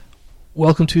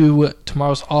Welcome to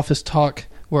tomorrow's office talk,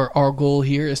 where our goal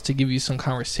here is to give you some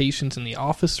conversations in the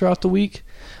office throughout the week.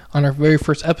 On our very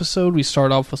first episode, we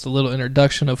start off with a little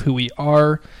introduction of who we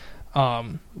are.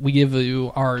 We give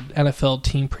you our NFL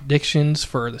team predictions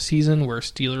for the season. We're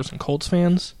Steelers and Colts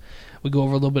fans. We go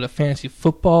over a little bit of fantasy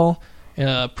football and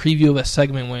a preview of a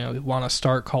segment we want to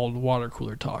start called Water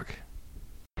Cooler Talk.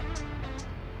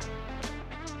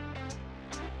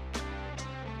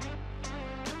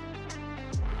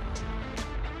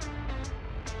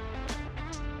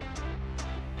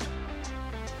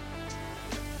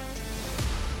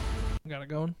 Got it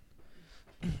going?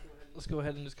 Let's go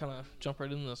ahead and just kind of jump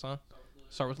right into this, huh?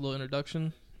 Start with a little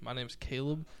introduction. My name is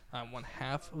Kaleb. I'm one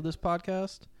half of this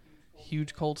podcast.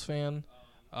 Huge Colts fan.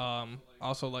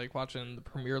 Also like watching the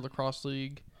Premier Lacrosse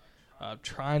League.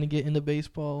 Trying to get into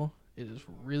baseball. It is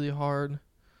really hard.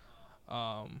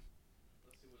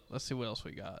 Let's see what else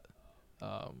we got.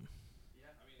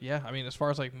 Yeah, I mean, as far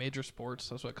as like major sports,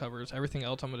 that's what it covers. Everything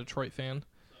else, I'm a Detroit fan.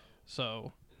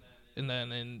 So, and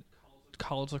then in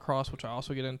college lacrosse, which I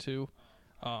also get into,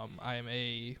 I am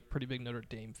a pretty big Notre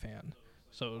Dame fan.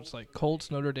 So it's like Colts,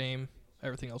 Notre Dame,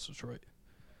 everything else Detroit.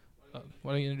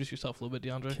 Why don't you introduce yourself a little bit,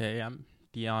 DeAndre? Okay, I'm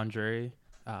DeAndre.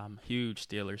 Huge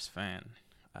Steelers fan.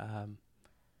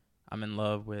 I'm in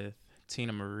love with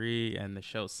Tina Marie and the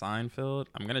show Seinfeld.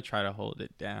 I'm going to try to hold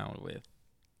it down with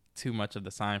too much of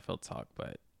the Seinfeld talk,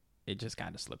 but it just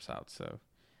kind of slips out. So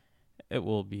it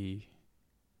will be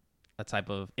a type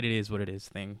of it is what it is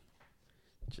thing.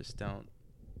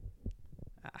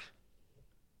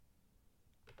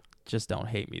 Just don't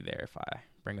hate me there if I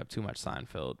bring up too much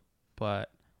Seinfeld.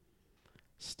 But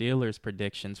Steelers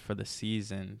predictions for the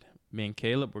season. Me and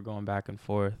Kaleb were going back and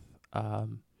forth. I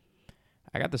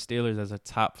got the Steelers as a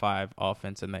top 5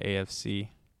 offense in the AFC.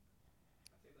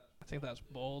 I think that's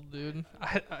bold, dude.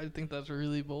 I think that's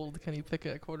really bold. Kenny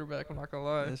Pickett at quarterback, I'm not going to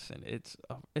lie. Listen,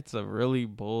 it's a really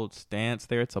bold stance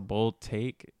there. It's a bold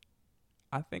take.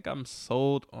 I think I'm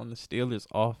sold on the Steelers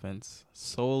offense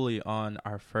solely on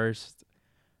our first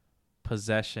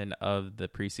possession of the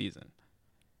preseason.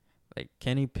 Like,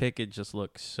 Kenny Pickett just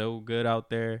looked so good out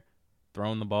there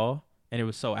throwing the ball, and it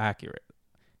was so accurate.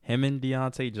 Him and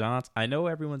Deontay Johnson, I know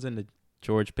everyone's into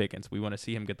George Pickens. We want to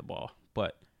see him get the ball,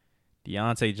 but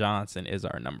Deontay Johnson is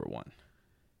our number one.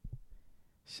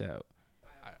 So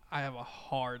I have a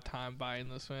hard time buying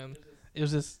this, man. It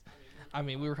was just, I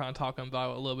mean, we were kind of talking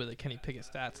about a little bit of Kenny Pickett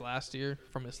stats last year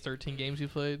from his 13 games he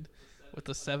played with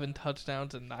the 7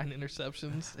 touchdowns and 9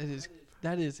 interceptions.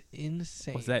 That is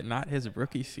insane. Was that not his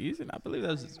rookie season? I believe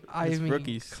that was his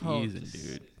rookie season,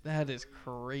 dude. That is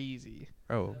crazy.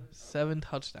 Bro. 7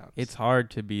 touchdowns. It's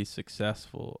hard to be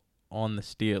successful on the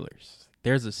Steelers.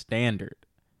 There's a standard.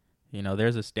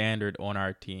 There's a standard on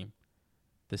our team.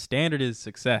 The standard is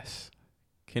success.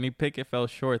 Kenny Pickett fell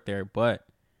short there, but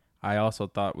I also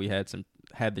thought we had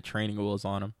the training wheels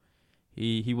on him.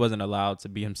 He wasn't allowed to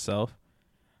be himself.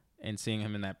 And seeing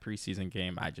him in that preseason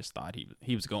game, I just thought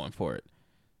he was going for it.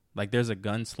 Like, there's a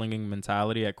gunslinging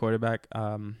mentality at quarterback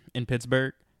in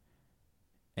Pittsburgh.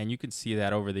 And you could see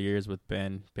that over the years with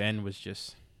Ben. Ben was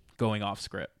just going off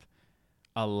script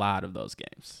a lot of those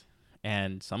games.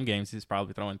 And some games he's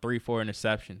probably throwing 3-4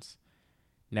 interceptions.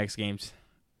 Next games,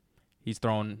 he's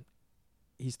throwing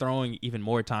even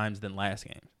more times than last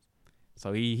game.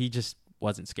 So he just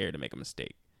wasn't scared to make a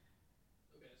mistake.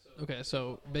 Okay,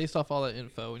 so based off all that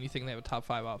info, and you think they have a top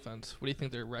 5 offense, what do you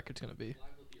think their record's going to be?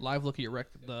 Live look at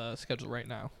the schedule right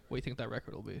now. What do you think that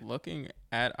record will be? Looking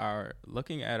at our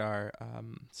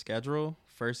schedule,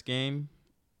 first game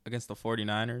against the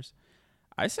 49ers,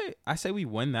 I say we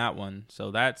win that one.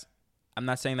 So I'm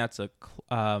not saying that's a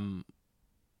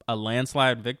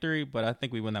landslide victory, but I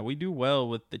think we win that. We do well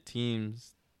with the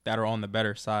teams that are on the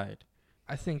better side.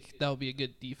 I think that would be a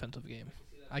good defensive game.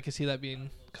 I can see that being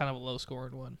kind of a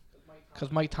low-scoring one. Because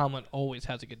Mike Tomlin always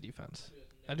has a good defense.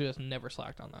 That dude has never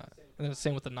slacked on that. And then the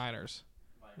same with the Niners.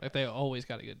 Like, they always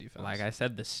got a good defense. Like I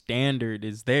said, the standard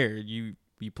is there. You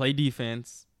play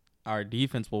defense. Our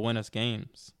defense will win us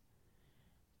games.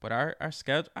 But our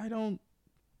schedule,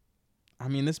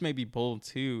 this may be bold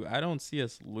too. I don't see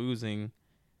us losing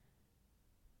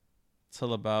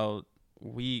till about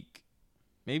week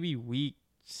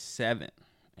 7.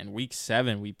 And week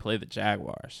 7, we play the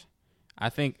Jaguars. I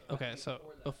think. Okay, so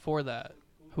before that,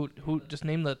 who just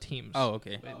name the teams. Oh,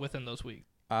 okay. Within those weeks.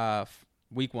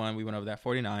 Week 1, we went over that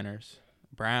 49ers,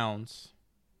 Browns,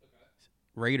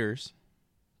 Raiders,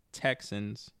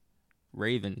 Texans,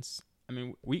 Ravens. I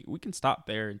mean, we can stop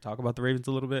there and talk about the Ravens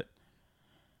a little bit.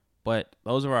 But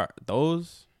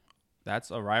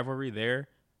that's a rivalry there.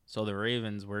 So the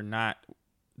Ravens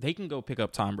they can go pick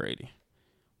up Tom Brady.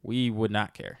 we would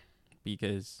not care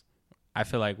because I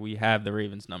feel like we have the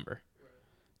Ravens number.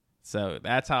 So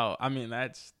that's how, I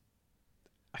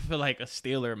feel like a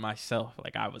Steeler myself.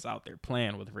 Like I was out there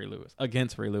playing with Ray Lewis,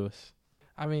 against Ray Lewis.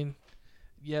 I mean,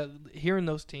 yeah, hearing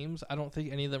those teams, I don't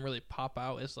think any of them really pop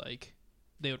out as like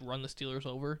they would run the Steelers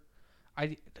over.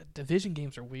 Division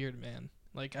games are weird, man.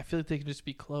 Like I feel like they can just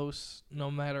be close no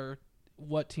matter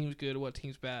what team's good, what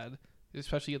team's bad.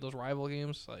 Especially at those rival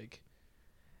games, like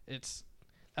that's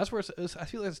where I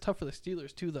feel like it's tough for the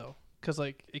Steelers too, though, because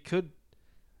like it could,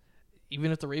 even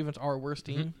if the Ravens are a worse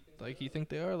team, like you think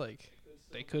they are, like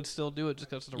they could still do it just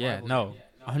because it's a rival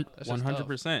game.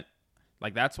 100%.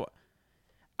 Like that's what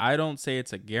I don't say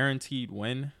it's a guaranteed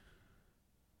win,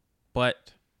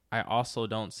 but I also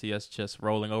don't see us just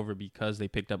rolling over because they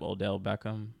picked up Odell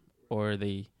Beckham or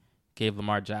they gave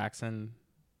Lamar Jackson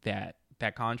that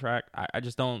contract. I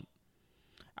just don't.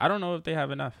 I don't know if they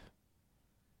have enough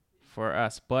for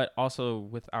us, but also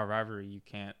with our rivalry, you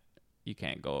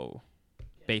can't go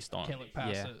based on. Can't look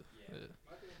past it. Yeah.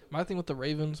 My thing with the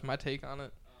Ravens, my take on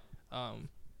it,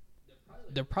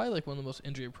 they're probably like one of the most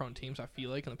injury-prone teams I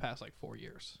feel like in the past like 4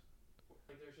 years.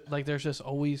 Like there's just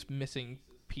always missing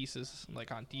pieces,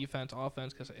 like on defense,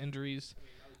 offense, because of injuries.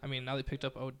 I mean, now they picked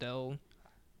up Odell.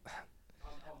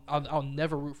 I'll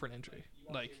never root for an injury.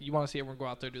 Like, you want to see everyone go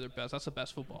out there and do their best. That's the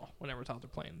best football whenever it's out there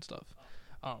playing and stuff.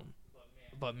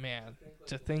 But, man,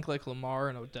 to think like Lamar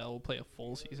and Odell will play a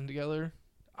full season together,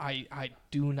 I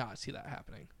do not see that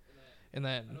happening. And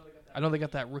then I know they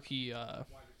got that rookie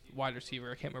wide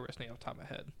receiver. I can't remember his name off the top of my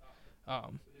head.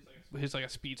 He's like a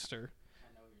speedster.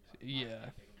 Yeah.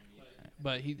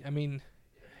 But,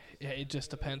 it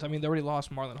just depends. I mean, they already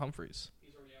lost Marlon Humphreys.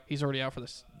 He's already out for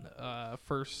this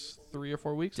first 3 or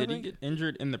 4 weeks. Did he get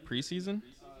injured in the preseason?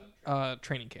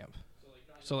 Training camp.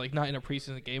 So like not in a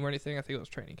preseason game or anything. I think it was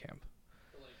training camp.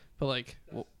 But like,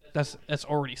 that's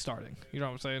already starting. You know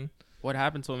what I'm saying? What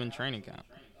happened to him in training camp?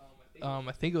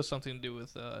 I think it was something to do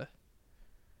with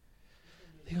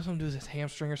his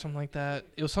hamstring or something like that.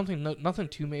 It was something nothing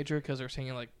too major because they're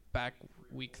saying like back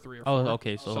week 3 or 4. Oh,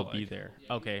 okay, so he'll be there.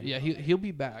 Okay. Yeah, he'll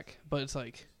be back, but it's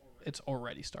like. It's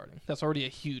already starting. That's already a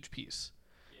huge piece.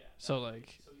 So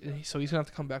he's gonna have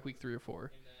to come back week 3 or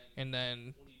 4, and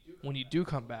then when you do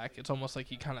come back, it's almost like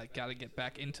you kind of got to get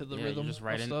back into the rhythm. Just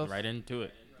right into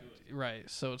it. Right.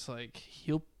 So it's like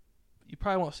you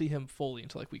probably won't see him fully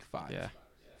until like week 5, Yeah,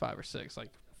 5 or 6, like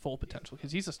full potential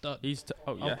because he's a stud.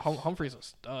 Humphrey's a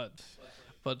stud,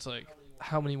 but it's like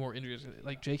how many more injuries?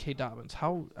 Like J.K. Dobbins,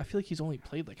 I feel like he's only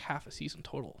played like half a season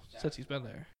total since he's been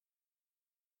there.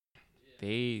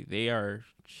 They are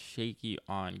shaky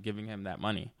on giving him that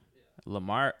money.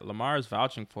 Lamar's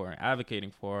vouching for him, advocating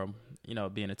for him,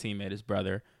 being a teammate, his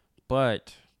brother.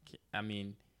 But, I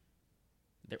mean,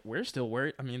 we're still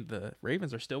worried. I mean, the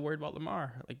Ravens are still worried about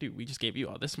Lamar. Like, dude, we just gave you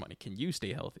all this money. Can you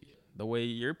stay healthy? The way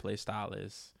your play style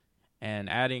is. And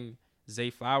adding Zay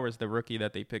Flowers, the rookie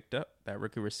that they picked up, that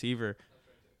rookie receiver,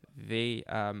 that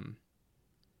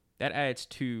adds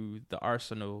to the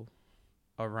arsenal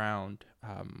around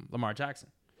Lamar Jackson.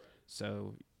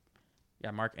 So,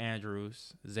 yeah, Mark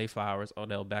Andrews, Zay Flowers,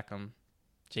 Odell Beckham,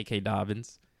 J.K.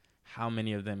 Dobbins. How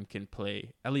many of them can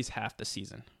play at least half the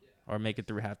season or make it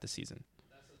through half the season?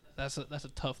 That's a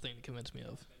tough thing to convince me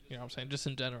of. You know what I'm saying? Just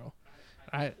in general.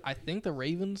 I think the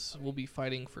Ravens will be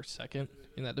fighting for second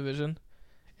in that division,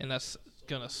 and that's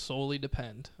going to solely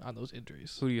depend on those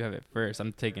injuries. Who do you have at first?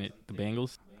 I'm taking it the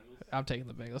Bengals. I'm taking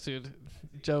the Bengals, dude.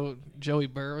 Joey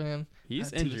Burrow, man.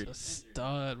 He's injured. He's a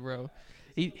stud, bro.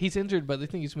 He's injured, but they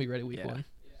think he's going to be ready week 1.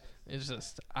 It's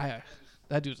just,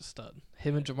 that dude's a stud.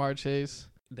 Him and Jamar Chase.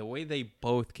 The way they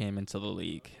both came into the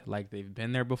league, like they've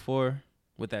been there before,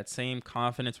 with that same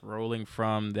confidence rolling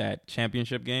from that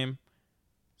championship game,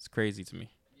 it's crazy to me.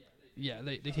 Yeah,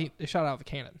 they shot out of a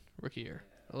cannon rookie year.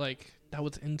 Like, that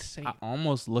was insane. I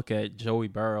almost look at Joey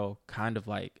Burrow kind of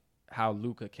like how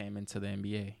Luka came into the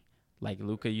NBA. Like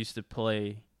Luka used to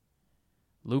play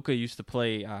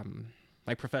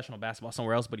like professional basketball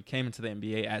somewhere else, but he came into the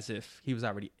NBA as if he was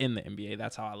already in the NBA.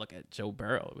 That's how I look at Joe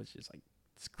Burrow, which is like,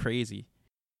 it's crazy.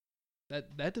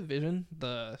 That division,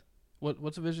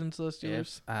 what division's the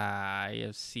Steelers?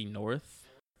 AFC North.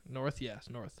 North, yes,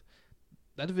 North.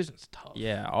 That division's tough.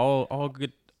 Yeah, all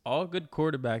good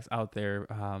quarterbacks out there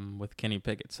with Kenny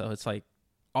Pickett. So it's like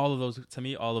all of those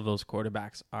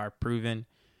quarterbacks are proven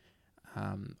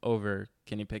over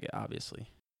Kenny Pickett, obviously.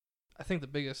 I think the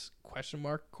biggest question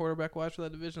mark quarterback-wise for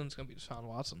that division is going to be Deshaun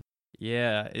Watson.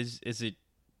 Yeah, is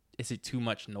it too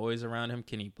much noise around him?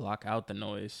 Can he block out the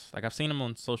noise? Like, I've seen him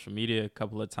on social media a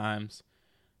couple of times,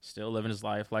 still living his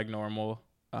life like normal.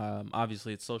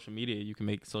 Obviously, it's social media. You can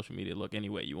make social media look any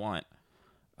way you want.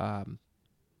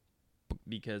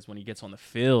 Because when he gets on the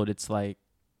field, it's like,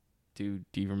 dude,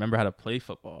 do you remember how to play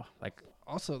football? Like,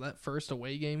 also, that first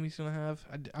away game he's going to have,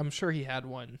 I'm sure he had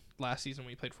one last season when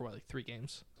he played for, 3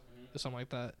 games or something like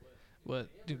that.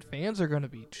 But, dude, fans are going to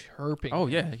be chirping. Oh,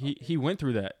 yeah, he went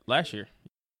through that last year.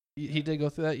 He did go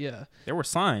through that, yeah. There were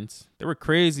signs. There were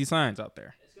crazy signs out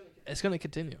there. It's going to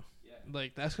continue.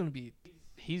 That's going to be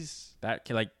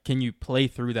can you play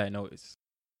through that noise?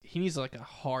 He needs, a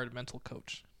hard mental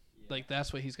coach.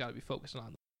 That's what he's got to be focusing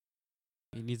on.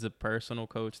 He needs a personal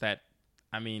coach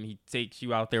he takes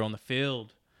you out there on the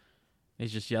field.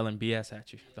 He's just yelling BS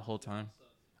at you the whole time.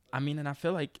 And I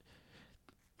feel like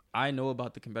I know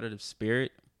about the competitive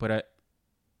spirit, but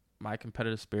my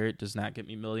competitive spirit does not get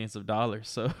me millions of dollars.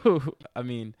 So,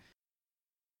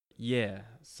 yeah.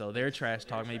 So their trash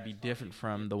talk may be different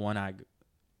from the one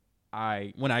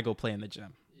when I go play in the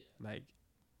gym.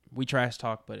 We trash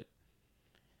talk, but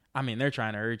they're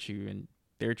trying to hurt you, and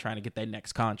they're trying to get that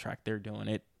next contract. They're doing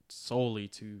it solely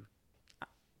to,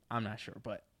 I'm not sure,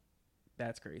 but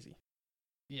that's crazy.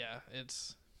 Yeah,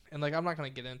 and I'm not going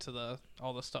to get into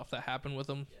all the stuff that happened with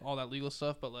him, all that legal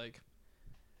stuff, but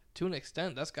to an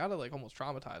extent, that's got to almost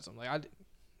traumatize him.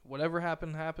 Whatever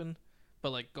happened,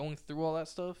 but going through all that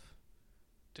stuff,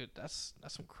 dude, that's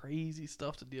some crazy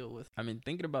stuff to deal with.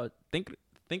 Think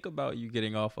about you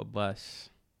getting off a bus,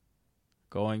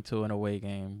 going to an away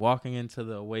game, walking into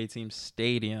the away team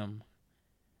stadium,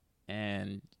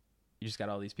 and you just got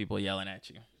all these people yelling at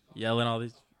you. Yelling all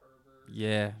these,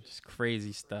 yeah, just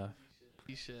crazy stuff.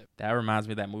 Shit. That reminds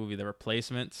me of that movie, The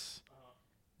Replacements.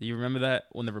 Do you remember that?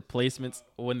 When the replacements,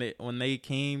 when they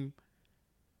came,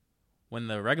 when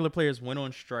the regular players went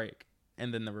on strike,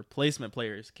 and then the replacement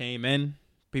players came in,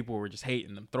 people were just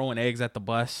hating them, throwing eggs at the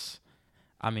bus.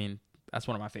 That's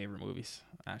one of my favorite movies,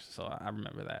 actually, so I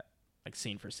remember that,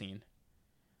 scene for scene.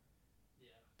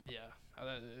 Yeah.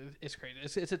 It's crazy.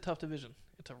 It's a tough division.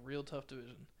 It's a real tough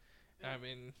division.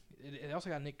 It also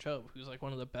got Nick Chubb, who's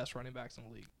one of the best running backs in the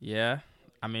league. Yeah.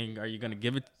 Are you gonna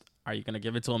give it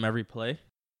to him every play?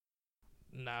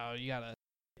 No, you gotta.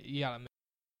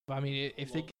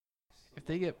 If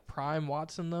they get prime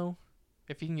Watson though,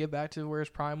 if he can get back to where his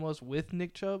prime was with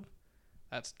Nick Chubb,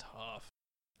 that's tough.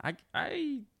 I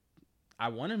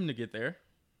want him to get there.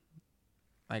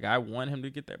 I want him to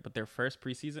get there, but their first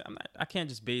preseason, I can't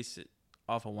just base it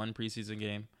off of one preseason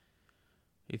game.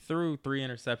 He threw 3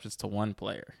 interceptions to one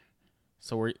player.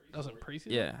 So doesn't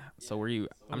preseason? Yeah. So were you?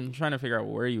 I'm trying to figure out,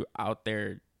 were you out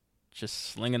there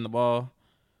just slinging the ball,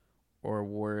 or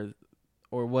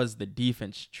was the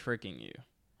defense tricking you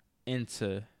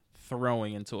into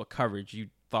throwing into a coverage you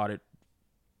thought it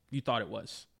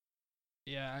was?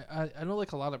 Yeah, I know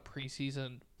a lot of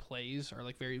preseason plays are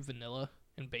very vanilla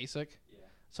and basic. Yeah.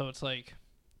 So it's like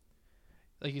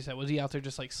you said, was he out there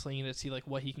just slinging it to see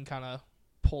what he can kind of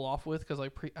pull off with? Because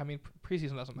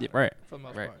preseason doesn't matter, right? For the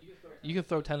most part, you can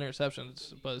throw 10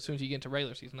 interceptions, but as soon as you get into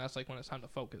regular season, that's when it's time to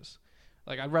focus.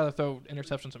 I'd rather throw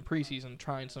interceptions in preseason,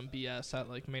 trying some BS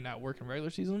that may not work in regular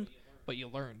season, but you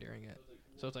learn during it.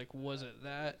 So it's was it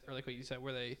that, or what you said,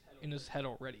 were they in his head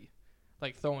already,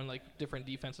 throwing different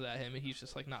defenses at him, and he's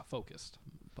just not focused?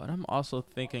 But I'm also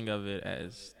thinking of it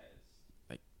as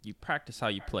you practice how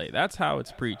you play. That's how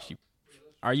it's preached.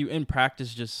 Are you in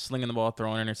practice just slinging the ball,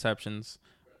 throwing interceptions,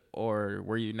 or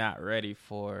were you not ready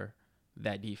for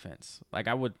that defense?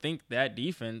 I would think that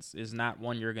defense is not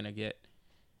one you're going to get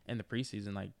in the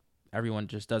preseason. Everyone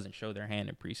just doesn't show their hand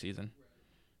in preseason.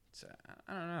 So,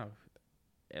 I don't know.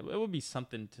 It would be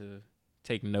something to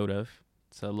take note of,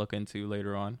 to look into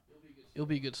later on. It'll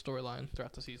be a good storyline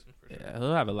throughout the season, for sure. Yeah,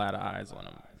 he'll have a lot of eyes on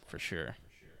him, for sure.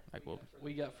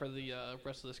 We got for the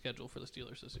rest of the schedule for the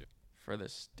Steelers this year.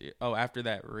 After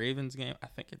that Ravens game, I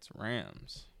think it's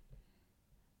Rams.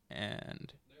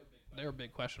 And they're a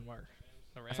big question mark.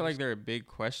 I feel like they're a big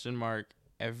question mark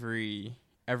every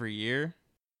year.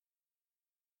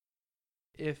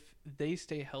 If they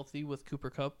stay healthy with Cooper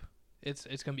Kupp, it's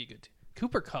gonna be good.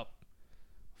 Cooper Kupp,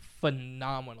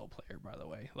 phenomenal player, by the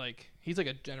way. He's a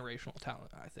generational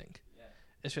talent, I think. Yeah.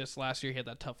 It's just last year he had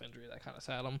that tough injury that kind of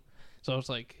sat him. So it's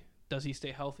does he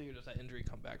stay healthy, or does that injury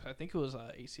come back? So I think it was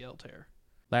ACL tear.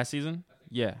 Last season?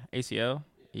 Yeah, ACL.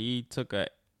 He took I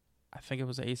think it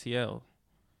was an ACL.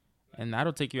 And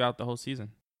that'll take you out the whole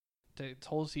season. The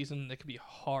whole season, it could be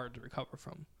hard to recover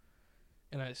from.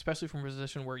 And especially from a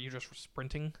position where you're just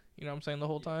sprinting, you know what I'm saying, the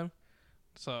whole time.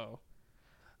 So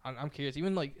I'm curious,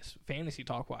 even fantasy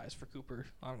talk-wise for Cooper,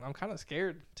 I'm kind of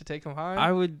scared to take him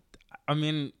high.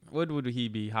 What would he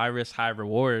be? High risk, high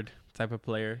reward type of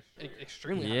player?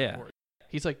 Extremely high reward.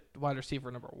 He's like wide receiver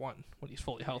number 1 when he's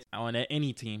fully healthy. On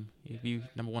any team, he'd be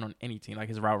number 1 on any team. Like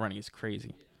his route running is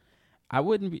crazy. I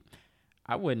wouldn't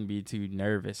be too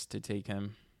nervous to take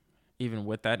him, even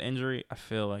with that injury. I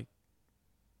feel like,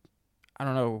 I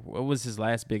don't know, what was his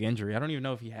last big injury? I don't even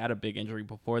know if he had a big injury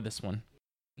before this one.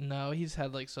 No, he's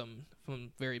had like some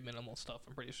very minimal stuff,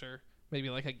 I'm pretty sure. Maybe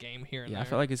like a game here and there. I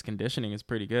feel like his conditioning is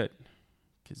pretty good.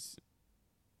 Because,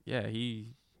 yeah,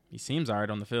 he seems all right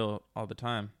on the field all the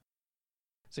time.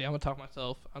 See, I'm going to talk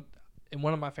myself. In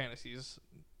one of my fantasies,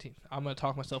 I'm going to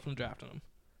talk myself into drafting him.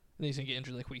 And he's going to get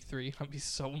injured like week 3. I'll be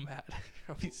so mad.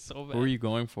 I'll be so mad. Who are you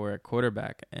going for at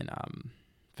quarterback in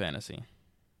fantasy?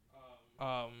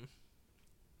 Kind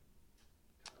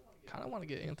of want to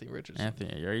get Anthony Richardson.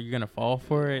 Anthony, are you going to fall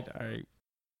for it?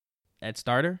 At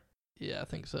starter? Yeah, I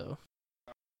think so.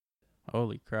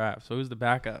 Holy crap. So who's the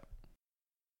backup?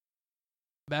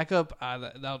 Backup,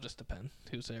 that'll just depend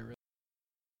who's there. Really.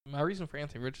 My reason for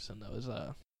Anthony Richardson, though, is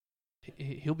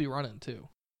he'll be running, too.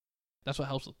 That's what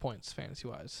helps with points,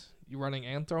 fantasy-wise. You running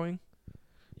and throwing?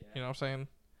 Yeah. You know what I'm saying?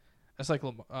 That's like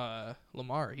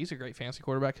Lamar. He's a great fantasy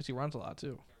quarterback because he runs a lot,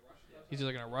 too. He's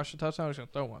either going to rush a touchdown or he's going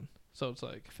to throw one. So it's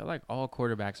like... I feel like all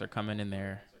quarterbacks are coming in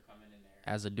there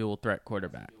as a dual-threat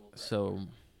quarterback. So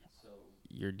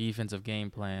your defensive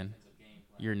game plan,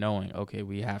 you're knowing, okay,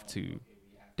 we have to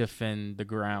defend the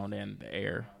ground and the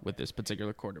air with this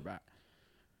particular quarterback.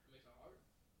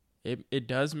 It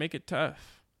does make it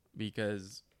tough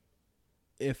because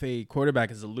if a quarterback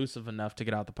is elusive enough to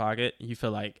get out the pocket, you feel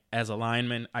like, as a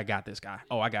lineman, I got this guy.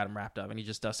 Oh, I got him wrapped up. And he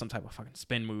just does some type of fucking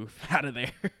spin move out of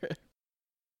there.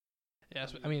 Yeah,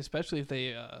 I mean, especially if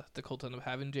the Colts end up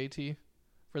having JT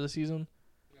for the season.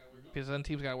 Because then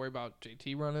teams got to worry about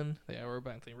JT running. They got to worry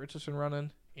about Anthony Richardson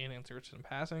running and Anthony Richardson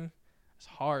passing. It's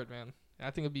hard, man. And I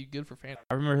think it'd be good for fans.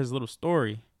 I remember his little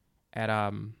story at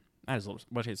not his little,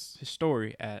 but his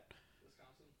story at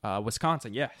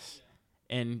Wisconsin. Yes,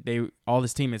 and all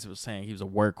his teammates was saying he was a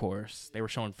workhorse. They were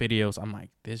showing videos. I'm like,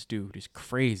 this dude is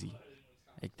crazy.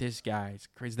 Like, this guy is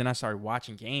crazy. Then I started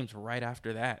watching games right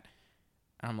after that.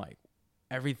 And I'm like,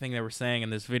 everything they were saying in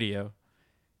this video,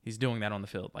 he's doing that on the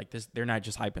field. Like, this, they're not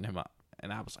just hyping him up.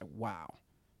 And I was like, wow,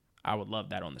 I would love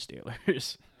that on the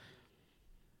Steelers.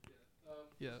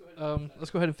 Yeah. Let's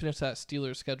go ahead and finish that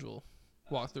Steelers schedule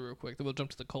walkthrough real quick. Then we'll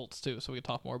jump to the Colts too, so we can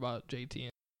talk more about JT.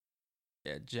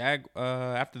 Yeah,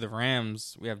 after the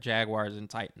Rams, we have Jaguars and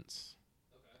Titans.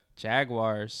 Okay.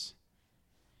 Jaguars.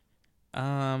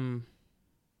 I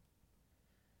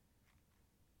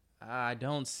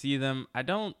don't see them. I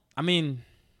mean,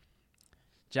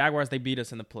 Jaguars, they beat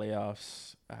us in the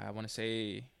playoffs. I want to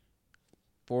say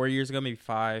 4 years ago, maybe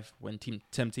 5, when Tim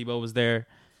Tebow was there.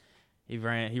 He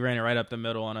ran it right up the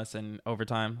middle on us in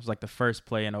overtime. It was like the first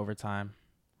play in overtime.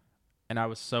 And I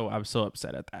was so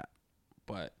upset at that.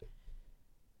 But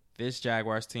this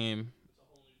Jaguars team,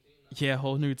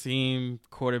 whole new team,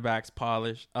 quarterbacks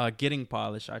polished, getting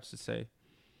polished, I should say.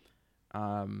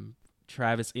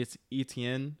 Travis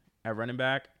Etienne at running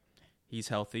back, he's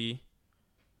healthy.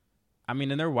 I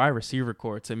mean, in their wide receiver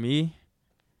core, to me,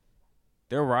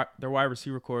 their wide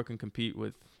receiver core can compete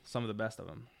with some of the best of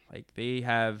them. Like, they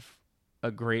have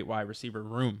a great wide receiver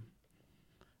room.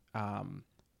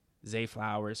 Zay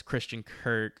Flowers, Christian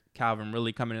Kirk, Calvin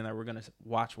Ridley coming in there. We're gonna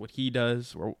watch what he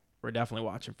does. We're definitely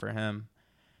watching for him.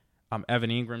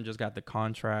 Evan Ingram just got the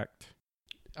contract.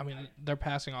 I mean, their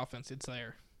passing offense, it's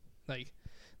there. Like,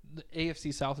 the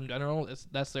AFC South in general,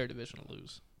 that's their division to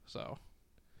lose. So,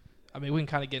 I mean, we can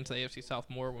kind of get into the AFC South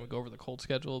more when we go over the Colts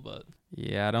schedule, but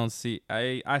yeah, I see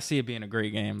it being a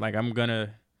great game. Like, I'm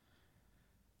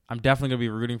definitely gonna be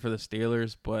rooting for the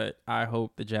Steelers, but I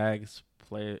hope the Jags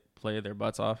play their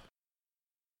butts off.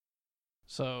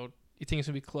 So, you think it's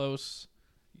gonna be close?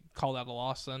 Call that a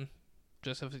loss then?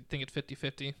 Just if you think it's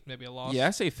 50-50, maybe a loss? Yeah, I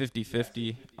say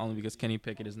 50-50, only because Kenny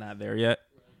Pickett is not there yet.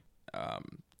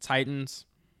 Titans,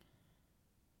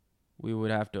 we would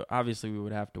have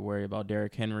to worry about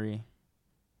Derrick Henry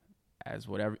as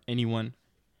anyone.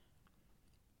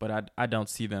 But I don't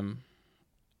see them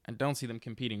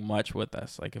competing much with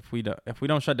us. Like, if we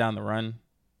don't shut down the run,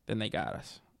 then they got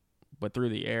us. But through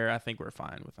the air, I think we're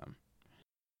fine with them.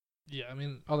 Yeah, I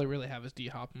mean, all they really have is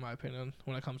D-Hop, in my opinion,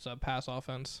 when it comes to pass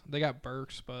offense. They got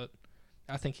Burks, but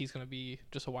I think he's going to be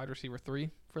just a wide receiver 3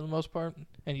 for the most part,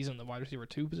 and he's in the wide receiver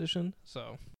 2 position.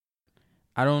 So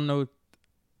I don't know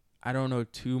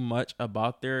too much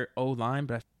about their O-line,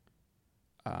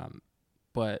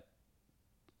 but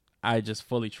I just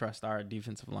fully trust our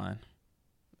defensive line.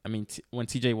 I mean, when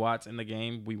TJ Watt's in the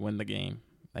game, we win the game.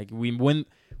 Like, we win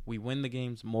the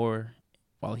games more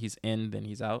while he's in than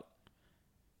he's out.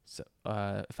 So,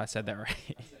 if I said that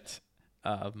right.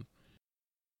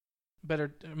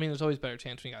 Better. I mean, there's always better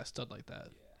chance when you got a stud like that.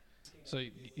 So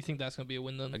you think that's gonna be a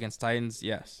win then? Against Titans,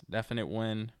 yes, definite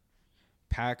win.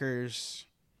 Packers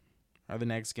are the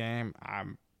next game.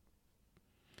 I'm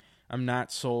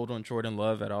not sold on Jordan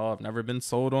Love at all. I've never been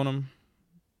sold on him,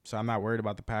 so I'm not worried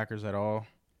about the Packers at all.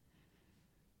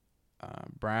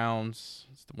 Browns,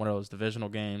 it's one of those divisional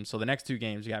games. So the next two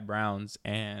games, you got Browns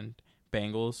and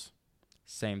Bengals.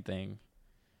 Same thing.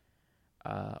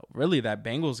 Really, that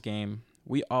Bengals game,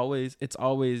 it's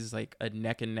always like a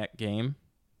neck and neck game.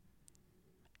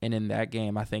 And in that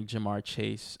game, I think Jamar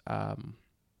Chase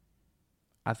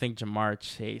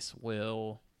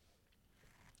will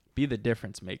be the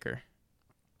difference maker.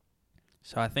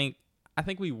 So I think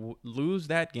we lose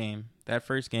that game, that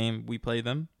first game we play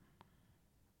them,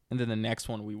 and then the next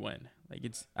one we win.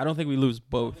 I don't think we lose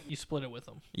both. You split it with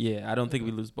them. Yeah, I don't think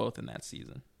we lose both in this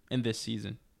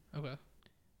season. Okay.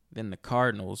 Then the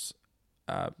Cardinals,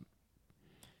 I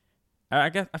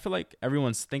feel like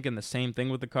everyone's thinking the same thing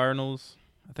with the Cardinals.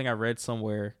 I think I read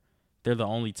somewhere they're the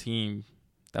only team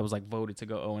that was voted to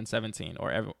go 0-17,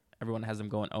 or everyone has them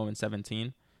going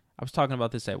 0-17. I was talking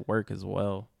about this at work as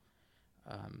well.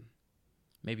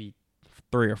 Maybe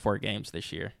 3 or 4 games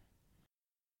this year.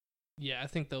 Yeah, I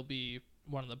think they'll be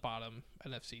one of the bottom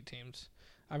NFC teams.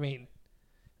 I mean,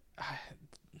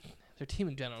 their team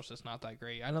in general is just not that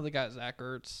great. I know they got Zach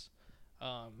Ertz.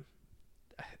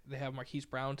 They have Marquise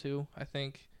Brown too, I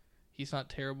think. He's not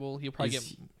terrible. He'll probably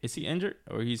Is he injured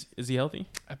or is he healthy?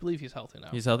 I believe he's healthy now.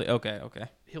 He's healthy. Okay.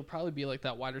 He'll probably be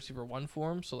that wide receiver 1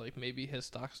 for him, so maybe his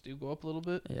stocks do go up a little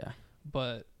bit. Yeah.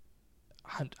 But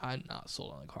I'm not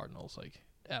sold on the Cardinals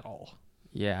at all.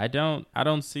 Yeah, I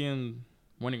don't see him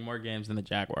winning more games than the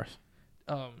Jaguars.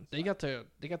 They got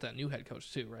that new head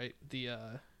coach too, right?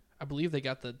 I believe they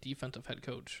got the defensive head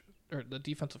coach or the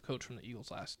defensive coach from the Eagles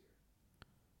last year.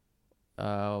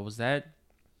 Was that?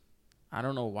 I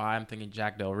don't know why I'm thinking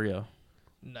Jack Del Rio.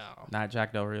 No. Not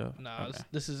Jack Del Rio? No, okay.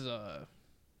 This is I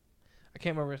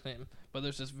can't remember his name, but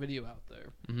there's this video out there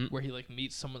where he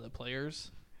meets some of the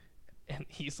players, and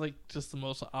he's just the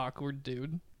most awkward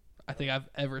dude I think I've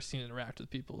ever seen interact with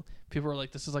people. People are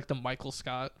like, this is the Michael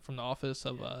Scott from The Office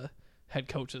of head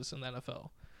coaches in the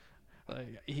NFL.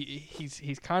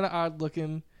 He's kind of odd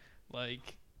looking. The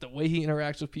way he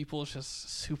interacts with people is just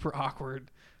super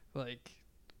awkward.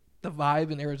 The vibe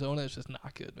in Arizona is just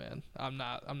not good, man. I'm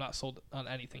not sold on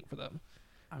anything for them.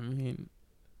 I mean,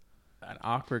 an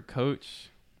awkward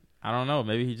coach. I don't know.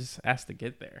 Maybe he just has to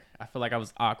get there. I feel like I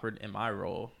was awkward in my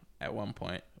role at one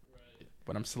point, right,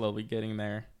 but I'm slowly getting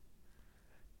there.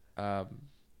 I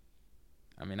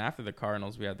mean, after the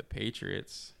Cardinals, we had the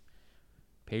Patriots.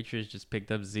 Patriots just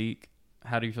picked up Zeke.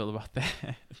 How do you feel about that?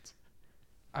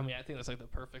 I mean, I think that's the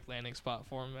perfect landing spot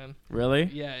for him, man. Really?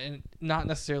 Yeah, and not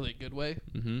necessarily a good way.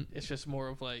 Mm-hmm. It's just more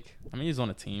of I mean, he's on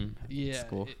a team. Yeah. It's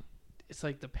cool. It's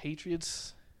the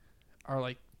Patriots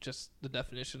are just the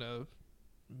definition of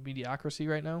mediocrity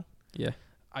right now. Yeah.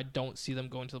 I don't see them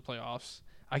going to the playoffs.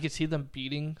 I could see them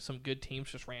beating some good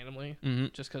teams just randomly,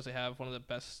 just because they have one of the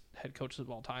best head coaches of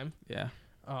all time. Yeah.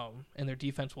 And their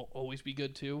defense will always be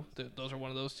good too. Those are one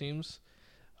of those teams.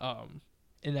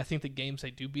 And I think the games they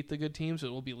do beat the good teams, it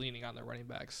will be leaning on their running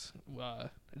backs,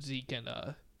 Zeke and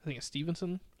I think it's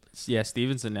Stevenson. Yeah,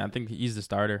 Stevenson. I think he's the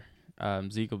starter.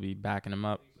 Zeke will be backing him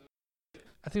up.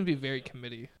 I think it'd be very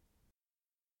committee.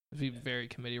 It'd be very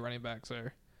committee running backs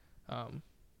there.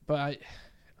 But I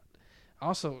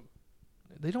also,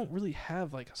 they don't really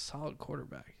have a solid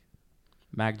quarterback.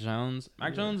 Mac Jones.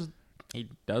 Mac Jones, he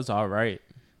does all right.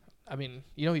 I mean,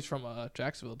 he's from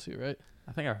Jacksonville too, right?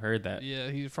 I think I heard that. Yeah,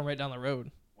 he's from right down the road.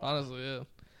 Honestly, yeah.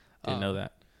 Didn't know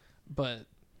that. But,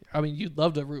 I mean, you'd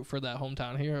love to root for that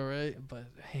hometown hero, right? But,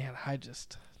 man,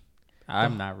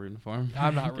 I'm not rooting for him.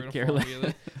 I'm not rooting for him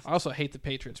either. I also hate the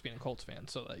Patriots being a Colts fan,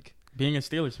 so, being a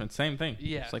Steelers fan, same thing.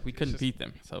 Yeah. It's we couldn't beat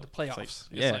them. So the playoffs.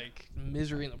 It's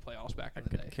misery in the playoffs back in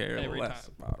the day. Care every less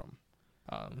time. about them.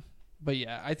 But,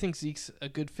 yeah, I think Zeke's a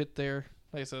good fit there.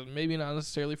 Like I said, maybe not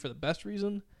necessarily for the best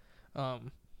reason,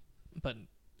 but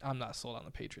I'm not sold on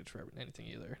the Patriots for anything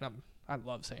either. And I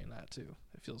love saying that, too.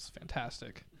 It feels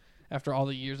fantastic after all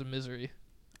the years of misery.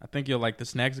 I think you'll like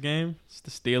this next game. It's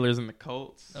the Steelers and the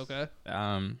Colts. Okay.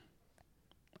 I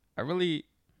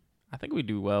think we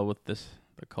do well with the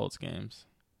Colts games.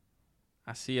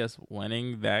 I see us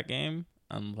winning that game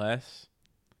unless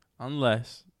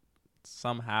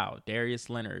somehow Darius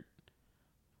Leonard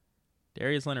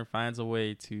finds a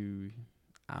way to,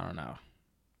 I don't know,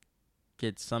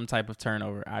 get some type of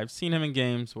turnover. I've seen him in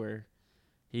games where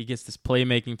he gets this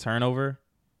playmaking turnover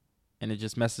and it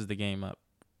just messes the game up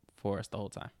for us the whole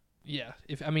time. Yeah.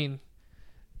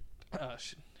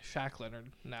 Shaq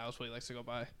Leonard now is what he likes to go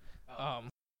by.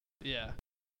 Yeah,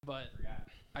 but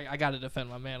I got to defend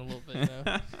my man a little bit.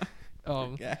 You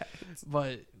know?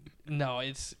 But no,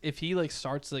 it's if he like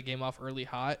starts the game off early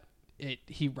hot,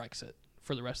 he wrecks it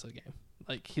for the rest of the game.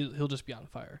 Like he'll just be on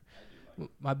fire.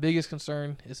 My biggest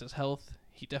concern is his health.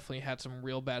 He definitely had some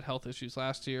real bad health issues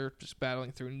last year, just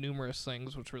battling through numerous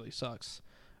things, which really sucks.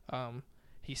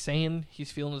 He's saying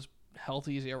he's feeling as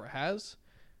healthy as he ever has.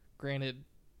 Granted,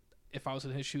 if I was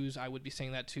in his shoes, I would be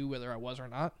saying that too, whether I was or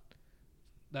not.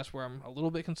 That's where I'm a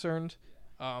little bit concerned.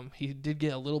 He did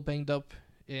get a little banged up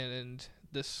in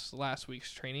this last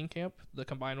week's training camp, the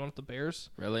combined one with the Bears.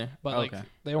 Really? But like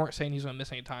they weren't saying he's going to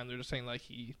miss any time. They're just saying like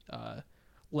he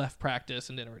left practice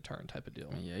and didn't return type of deal.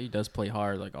 Yeah, he does play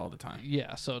hard like all the time.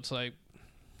 Yeah, so it's like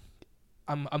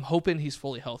I'm hoping he's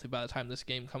fully healthy by the time this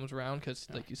game comes around because,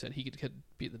 like you said, he could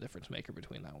be the difference maker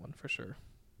between that one for sure.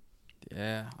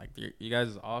 Yeah, like you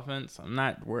guys' offense, I'm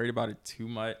not worried about it too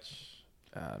much.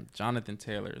 Jonathan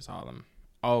Taylor is all I'm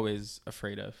always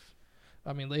afraid of.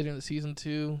 I mean, later in the season,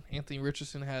 too, Anthony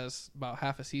Richardson has about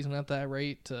half a season at that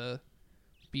rate to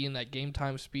be in that game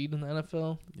time speed in the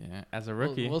NFL. Yeah, as a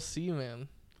rookie. We'll see, man.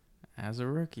 As a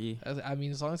rookie.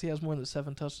 As long as he has more than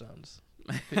 7 touchdowns.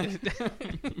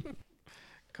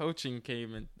 Coaching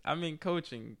came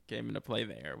into play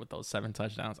there with those 7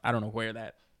 touchdowns. I don't know where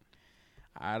that.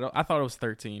 I thought it was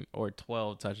 13 or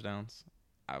 12 touchdowns.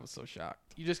 I was so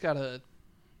shocked. You gotta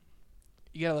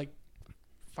like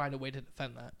find a way to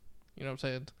defend that. You know what I'm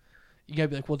saying? You gotta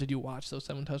be like, well, did you watch those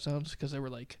 7 touchdowns? Because they were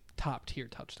like top tier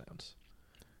touchdowns.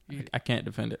 I can't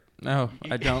defend it. No,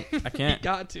 I don't. I can't. You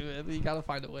got to, man. You gotta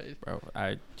find a way. Bro,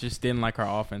 I just didn't like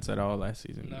our offense at all last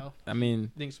season. No. I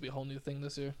mean, it needs to be a whole new thing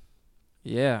this year.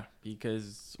 Yeah,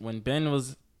 because when Ben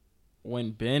was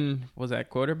at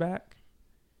quarterback,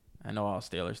 I know all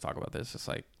Steelers talk about this. It's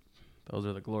like those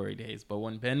are the glory days. But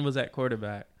when Ben was at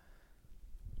quarterback,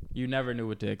 you never knew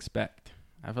what to expect.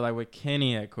 I feel like with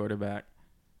Kenny at quarterback,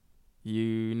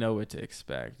 you know what to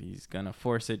expect. He's gonna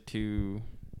force it to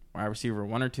wide receiver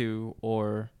 1 or 2,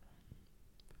 or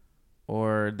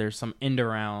there's some end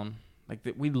around. Like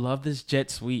we love this jet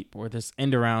sweep or this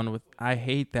end around with. I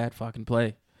hate that fucking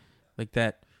play. Like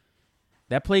that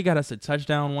play got us a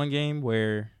touchdown one game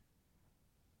where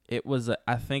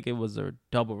I think it was a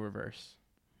double reverse.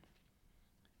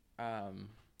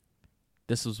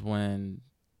 This was when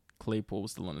Claypool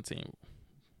was still on the team.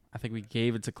 I think we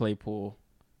gave it to Claypool,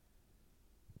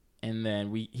 and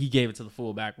then he gave it to the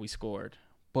fullback. We scored.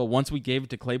 But once we gave it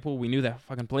to Claypool, we knew that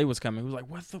fucking play was coming. We was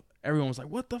like, everyone was like,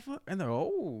 what the fuck? And they're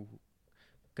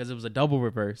because it was a double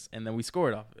reverse, and then we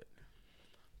scored off of it.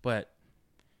 But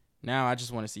now I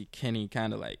just want to see Kenny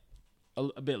kind of like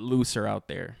a bit looser out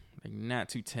there, like not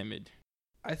too timid.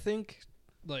 I think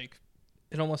like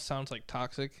it almost sounds like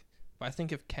toxic, but I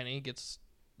think if Kenny gets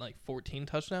like 14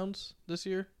 touchdowns this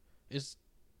year is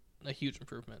a huge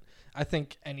improvement. I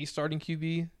think any starting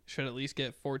QB should at least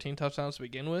get 14 touchdowns to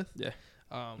begin with. Yeah.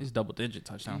 He's double-digit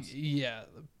touchdowns. Yeah,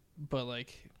 but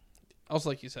like, also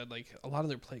like you said, like a lot of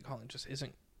their play calling just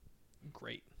isn't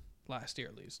great last year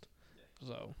at least. Yeah.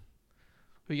 So,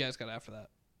 who you guys got after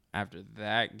that? After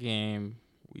that game,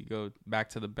 we go back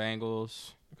to the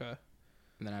Bengals. Okay.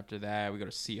 And then after that, we go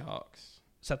to Seahawks.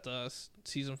 Is that the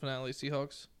season finale,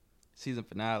 Seahawks? Season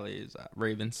finale is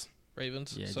Ravens.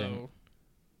 Ravens. Yeah. So,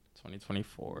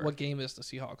 2024. What game is the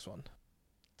Seahawks one?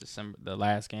 The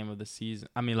last game of the season.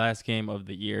 Last game of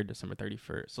the year, December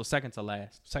 31st. So second to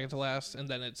last, and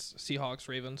then it's Seahawks,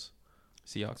 Ravens.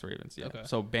 Seahawks, Ravens, yeah. Okay.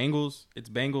 So it's Bengals,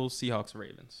 Seahawks,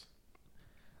 Ravens.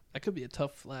 That could be a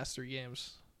tough last 3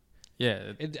 games.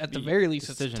 Yeah. At the very least,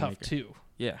 it's tough too.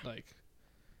 Yeah. Like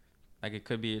it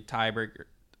could be a tiebreaker.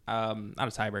 Not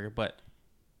a tiebreaker, but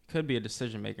it could be a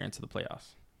decision maker into the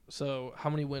playoffs. So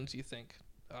how many wins do you think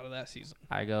out of that season?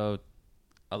 I go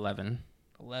 11.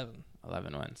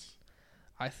 11 wins.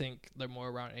 I think they're more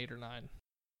around 8 or 9.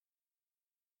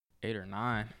 8 or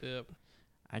 9. Yep.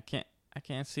 I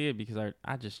can't see it because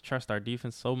I just trust our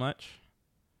defense so much.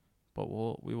 But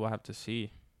we will have to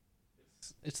see.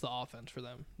 It's the offense for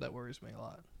them that worries me a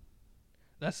lot.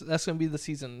 That's going to be the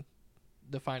season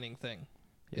defining thing.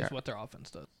 Yeah. Is what their offense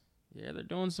does. Yeah, they're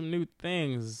doing some new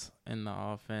things in the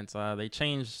offense. They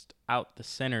changed out the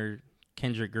center,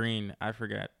 Kendrick Green. I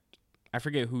forget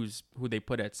who they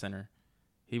put at center.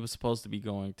 He was supposed to be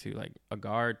going to like a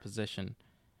guard position,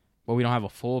 but we don't have a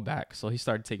fullback, so he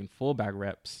started taking fullback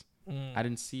reps. I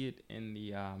didn't see it in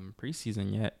the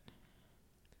preseason yet,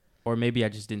 or maybe I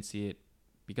just didn't see it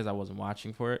because I wasn't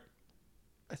watching for it.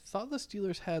 I thought the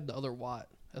Steelers had the other Watt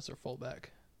as their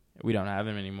fullback. We don't have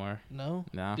him anymore. No?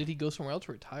 No. Did he go somewhere else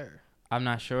or retire? I'm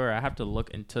not sure. I have to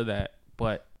look into that.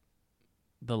 But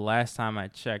the last time I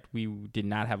checked, we did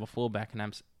not have a fullback, and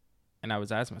I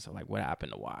was asking myself, like, what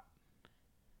happened to Watt?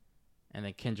 And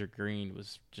then Kendrick Green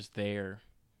was just there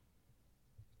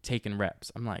taking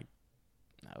reps. I'm like,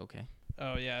 okay.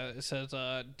 Oh, yeah. It says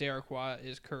Derek Watt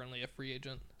is currently a free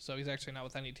agent, so he's actually not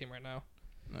with any team right now.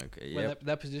 Okay, yeah. But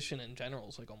that position in general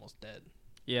is, like, almost dead.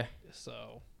 Yeah.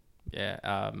 So.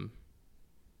 Yeah.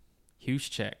 Huge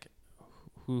check.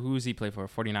 Who's he play for?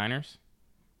 49ers?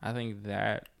 I think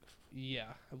that. Yeah,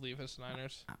 I believe it's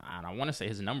Niners. I don't want to say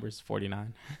his number is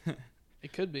 49.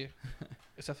 It could be.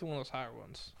 It's definitely one of those higher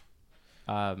ones.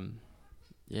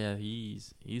 Yeah,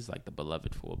 he's like the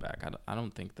beloved fullback. I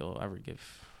don't think they'll ever give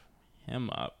him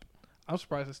up. I'm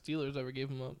surprised the Steelers ever gave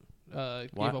him up.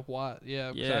 Watt? Gave up Watt.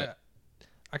 Yeah. Yeah.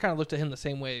 I kind of looked at him the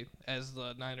same way as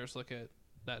the Niners look at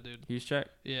that dude. Huge check.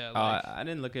 Yeah. I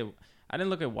didn't look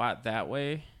at Watt that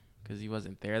way because he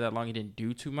wasn't there that long. He didn't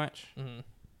do too much. Mm-hmm.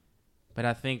 But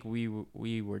I think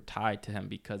we were tied to him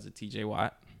because of T.J.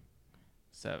 Watt.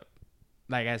 So,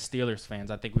 like, as Steelers fans,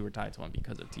 I think we were tied to him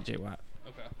because of T.J. Watt.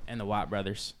 Okay. And the Watt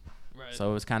brothers. Right. So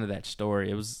it was kind of that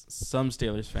story. It was some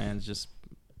Steelers fans, just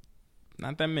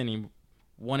not that many,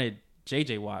 wanted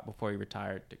J.J. Watt before he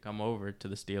retired to come over to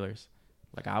the Steelers.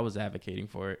 Like, I was advocating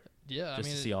for it. Yeah, just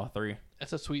to see all three.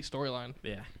 It's a sweet storyline.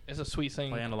 Yeah. It's a sweet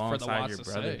thing Playing for the alongside Watts your to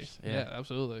brothers. say. Yeah,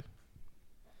 absolutely.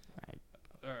 Right.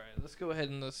 All right, let's go ahead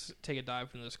and let's take a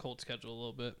dive into this Colts schedule a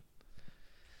little bit.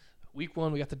 Week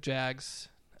 1, we got the Jags.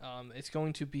 It's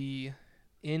going to be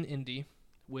in Indy,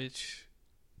 which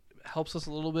helps us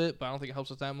a little bit, but I don't think it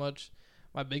helps us that much.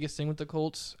 My biggest thing with the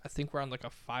Colts, I think we're on like a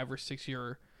 5 or 6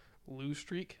 year lose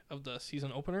streak of the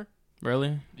season opener.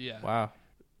 Really? Yeah. Wow.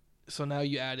 So now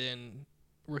you add in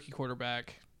rookie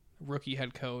quarterback, rookie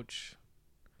head coach.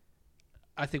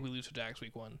 I think we lose to Jags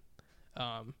week 1.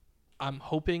 I'm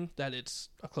hoping that it's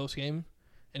a close game,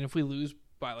 and if we lose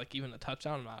by like even a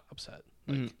touchdown, I'm not upset.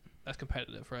 Like that's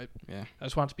competitive, right? Yeah. I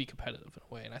just want it to be competitive in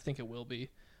a way, and I think it will be.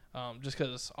 Just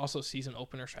because also season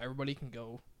opener, so everybody can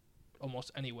go almost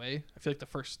any way. I feel like the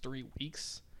first 3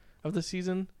 weeks of the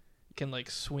season can like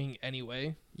swing any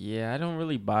way. Yeah, I don't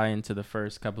really buy into the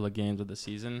first couple of games of the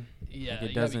season. Yeah, like,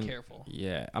 you gotta be careful.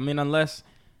 Yeah, I mean, unless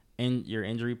you're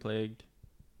injury plagued,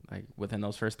 like within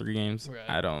those first 3 games,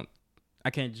 right. I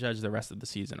can't judge the rest of the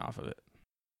season off of it.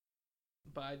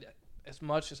 But as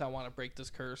much as I want to break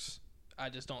this curse, I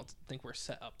just don't think we're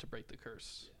set up to break the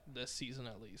curse this season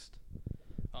at least.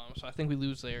 So I think we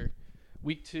lose there.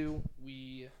 Week 2,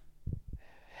 we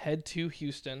head to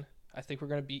Houston. I think we're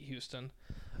going to beat Houston.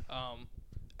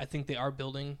 I think they are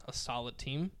building a solid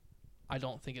team. I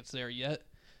don't think it's there yet.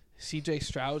 C.J.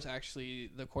 Stroud's actually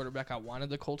the quarterback I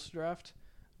wanted the Colts to draft.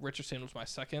 Richardson was my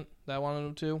second that I wanted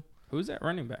him to. Who's that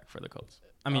running back for the Colts?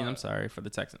 I mean, I'm sorry, for the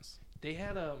Texans. They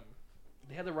had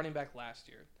the running back last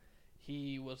year.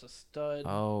 He was a stud.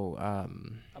 Oh, I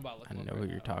know who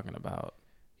you're talking about.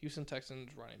 Houston Texans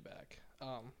running back.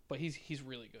 But he's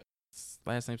really good. His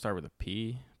last name started with a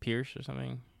P, Pierce or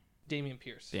something. Damian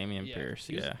Pierce. Pierce.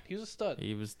 He was a stud.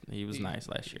 He was nice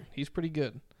last year. He's pretty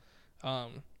good.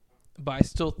 But I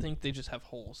still think they just have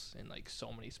holes in like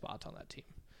so many spots on that team.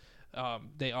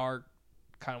 They are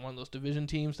kind of one of those division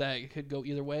teams that it could go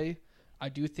either way. I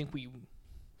do think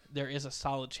there is a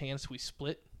solid chance we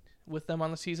split with them on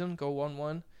the season, go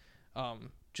 1-1.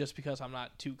 Just because I'm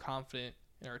not too confident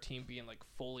in our team being like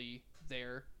fully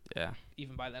there. Yeah.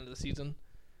 Even by the end of the season.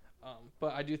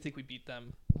 But I do think we beat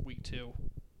them week 2.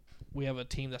 We have a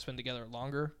team that's been together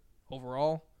longer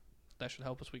overall. That should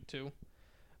help us week 2.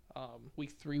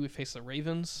 Week 3, we face the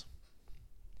Ravens.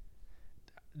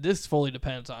 This fully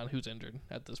depends on who's injured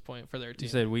at this point for their team. You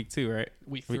said week 2, right?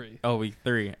 Week 3. Week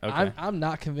 3. Okay. I'm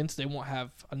not convinced they won't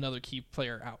have another key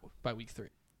player out by week 3.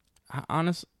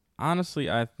 Honestly,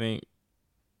 I think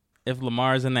if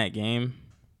Lamar's in that game,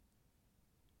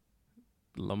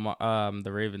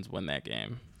 the Ravens win that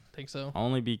game. Think so?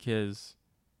 Only because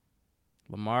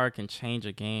Lamar can change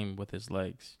a game with his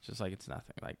legs, just like it's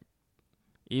nothing. Like,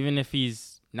 even if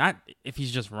he's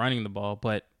just running the ball,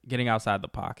 but getting outside the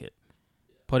pocket,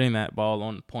 putting that ball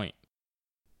on the point.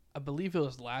 I believe it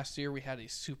was last year we had a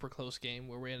super close game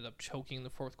where we ended up choking the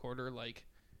fourth quarter, like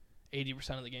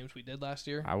 80% of the games we did last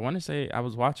year. I want to say I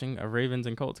was watching a Ravens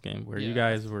and Colts game where you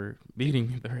guys were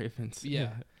beating the Ravens.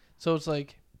 Yeah. So it's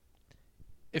like,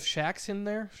 if Shaq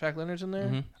Leonard's in there,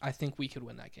 mm-hmm. I think we could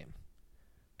win that game.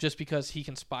 Just because he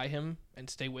can spy him and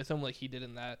stay with him like he did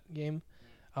in that game.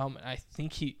 And I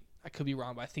think I could be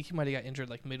wrong, but I think he might have got injured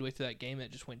like midway through that game and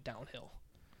it just went downhill.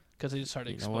 Because they just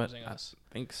started exposing us.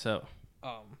 I think so.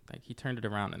 Like he turned it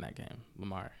around in that game,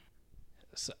 Lamar.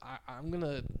 So I'm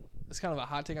gonna. It's kind of a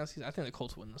hot take on the season. I think the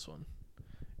Colts win this one,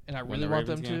 and I Win really the want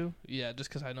them Ravens game? to. Yeah, just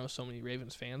because I know so many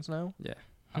Ravens fans now. Yeah.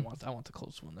 I want the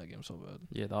Colts to win that game so bad.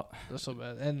 Yeah. That's so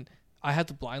bad, and I had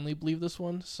to blindly believe this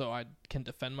one so I can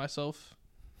defend myself.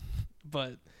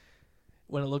 But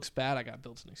when it looks bad, I got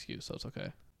built an excuse, so it's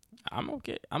okay. I'm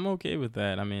okay. I'm okay with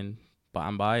that. I mean, but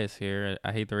I'm biased here.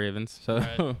 I hate the Ravens, so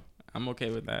Right. I'm okay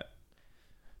with that.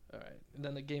 All right. And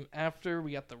then the game after,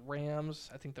 we got the Rams.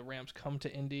 I think the Rams come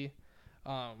to Indy.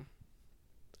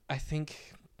 I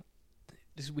think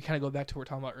we kind of go back to what we were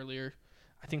talking about earlier.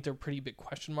 I think they're a pretty big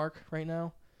question mark right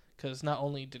now because not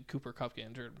only did Cooper Kupp get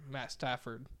injured, Matt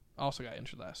Stafford also got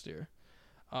injured last year.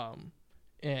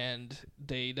 And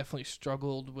they definitely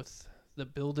struggled with the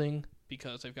building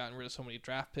because they've gotten rid of so many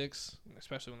draft picks,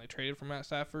 especially when they traded for Matt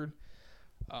Stafford.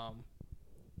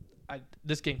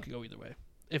 This game could go either way.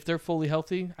 If they're fully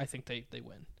healthy, I think they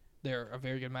win. They're a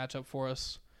very good matchup for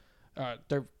us.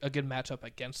 They're a good matchup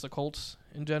against the Colts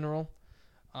in general.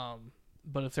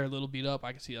 But if they're a little beat up,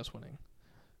 I can see us winning.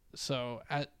 So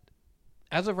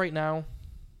as of right now,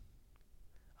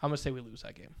 I'm going to say we lose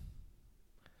that game.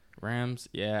 Rams,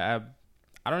 yeah.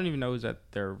 I don't even know who's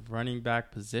at their running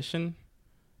back position.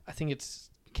 I think it's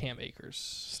Cam Akers.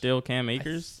 Still Cam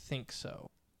Akers? I think so.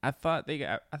 I thought they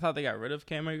got rid of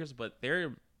Cam Akers, but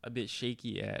they're a bit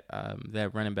shaky at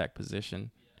that running back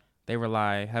position. They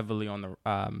rely heavily on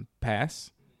the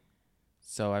pass.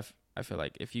 So I feel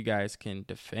like if you guys can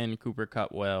defend Cooper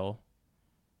Kupp well,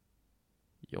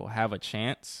 you'll have a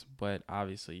chance. But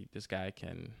obviously, this guy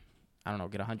can, I don't know,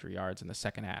 get 100 yards in the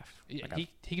second half. Yeah,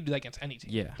 he can do that against any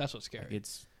team. Yeah. That's what's scary. Like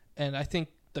and I think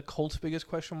the Colts' biggest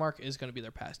question mark is going to be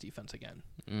their pass defense again.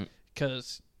 Mm.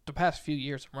 Because the past few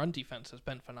years, run defense has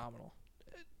been phenomenal.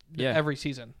 Yeah. Every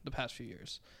season, the past few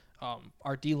years.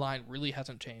 Our D-line really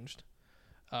hasn't changed.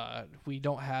 We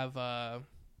don't have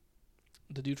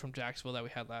the dude from Jacksonville that we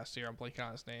had last year. I'm blanking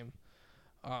on his name.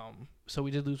 So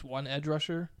we did lose one edge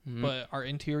rusher, but our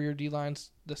interior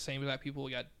D-line's the same as that people.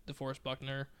 We got DeForest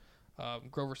Buckner,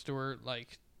 Grover Stewart,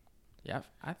 Yeah,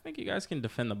 I think you guys can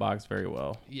defend the box very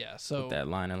well. Yeah, so with that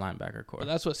line and linebacker core. But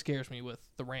that's what scares me with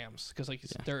the Rams because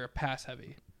they're pass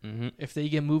heavy. Mm-hmm. If they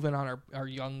get moving on our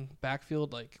young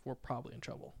backfield, we're probably in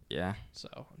trouble. Yeah.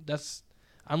 So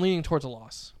I'm leaning towards a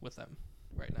loss with them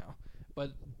right now.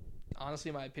 But honestly,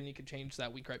 my opinion could change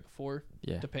that week right before,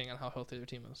 depending on how healthy their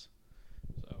team is.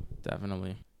 So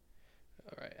definitely.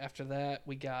 All right. After that,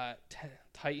 we got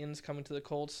Titans coming to the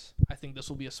Colts. I think this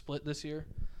will be a split this year.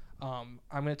 I'm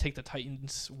going to take the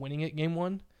Titans winning it game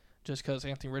one just because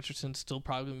Anthony Richardson's still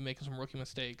probably going to be making some rookie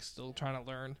mistakes, still trying to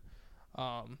learn.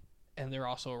 And they're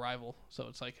also a rival, so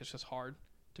it's just hard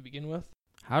to begin with.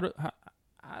 I don't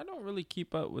really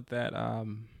keep up with that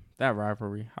that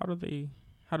rivalry. How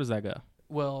does that go?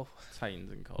 Well,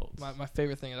 Titans and Colts. My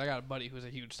favorite thing is I got a buddy who's a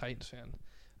huge Titans fan.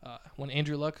 When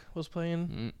Andrew Luck was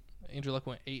playing, Andrew Luck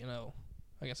went 8-0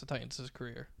 against the Titans his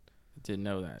career. Didn't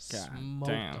know that. God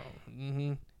damn.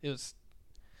 Mm-hmm. It was.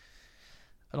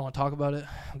 I don't want to talk about it.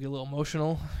 I get a little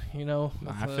emotional,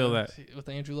 I feel that with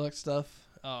the Andrew Luck stuff.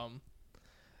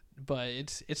 But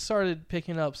it started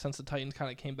picking up since the Titans kind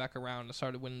of came back around and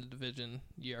started winning the division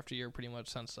year after year, pretty much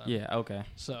since then. Yeah. Okay.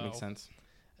 So makes sense.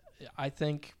 I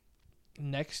think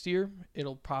next year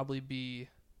it'll probably be.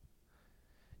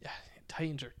 Yeah,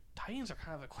 Titans are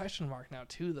kind of a question mark now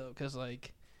too, though, because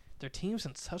their team's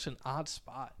in such an odd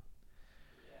spot.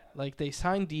 They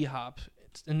signed D-Hop,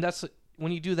 and that's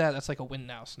when you do that, that's a win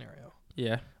now scenario.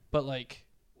 Yeah. But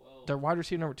their wide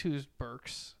receiver number 2 is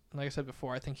Burks. And like I said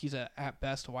before, I think he's at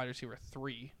best a wide receiver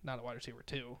 3, not a wide receiver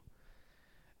 2.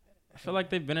 I feel like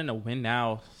they've been in a win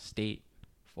now state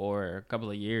for a couple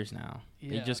of years now.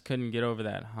 Yeah. They just couldn't get over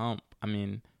that hump. I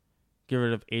mean, get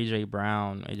rid of AJ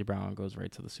Brown. AJ Brown goes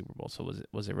right to the Super Bowl. So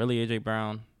was it really AJ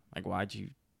Brown? Why'd you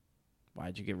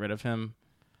get rid of him?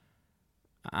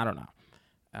 I don't know.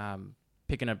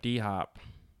 Picking up D-Hop,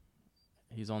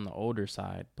 he's on the older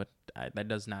side, but that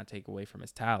does not take away from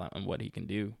his talent and what he can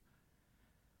do.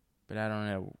 But I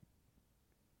don't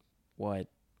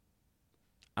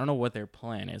know what their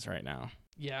plan is right now.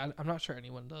 Yeah, I'm not sure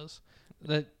anyone does.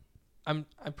 I'm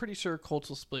pretty sure Colts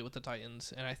will split with the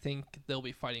Titans, and I think they'll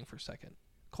be fighting for second.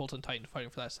 Colts and Titans fighting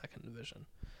for that second division.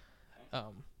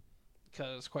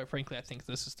 Because quite frankly, I think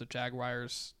this is the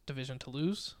Jaguars' division to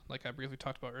lose, like I briefly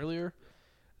talked about earlier.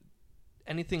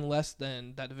 Anything less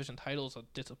than that division title is a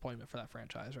disappointment for that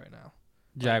franchise right now.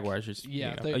 Jaguars just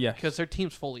because their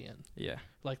team's fully in. Yeah,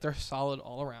 they're solid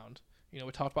all around. We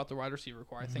talked about the wide receiver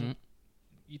core. I think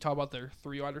you talk about their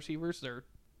 3 wide receivers, they're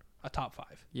a top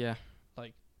 5. Yeah,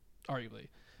 arguably,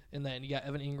 and then you got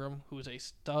Evan Ingram, who is a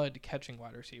stud catching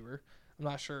wide receiver.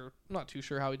 I'm not too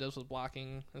sure how he does with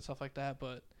blocking and stuff like that,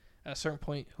 but at a certain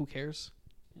point, who cares?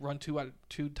 Run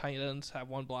two tight ends, have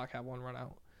one block, have one run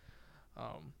out.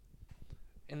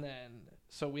 And then,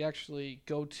 so we actually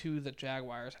go to the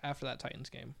Jaguars after that Titans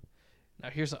game. Now,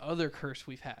 here's the other curse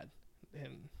we've had.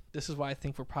 And this is why I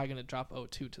think we're probably going to drop 0-2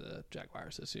 to the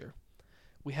Jaguars this year.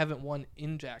 We haven't won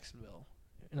in Jacksonville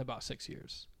in about 6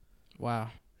 years. Wow.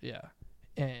 Yeah.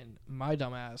 And my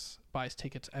dumbass buys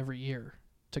tickets every year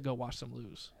to go watch them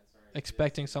lose,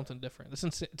 expecting something different.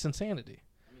 It's insanity.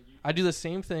 I do the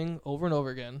same thing over and over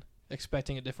again,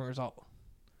 expecting a different result.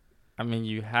 I mean,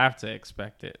 you have to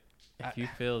expect it. If you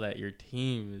feel that your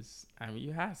team is,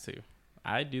 you have to.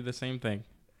 I do the same thing.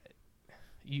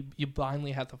 You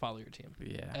blindly have to follow your team.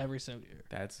 Yeah. Every single year.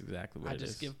 That's exactly what it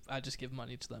is. I just give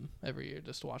money to them every year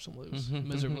just to watch them lose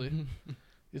miserably.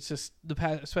 It's just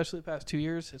especially the past 2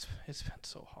 years. It's been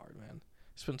so hard, man.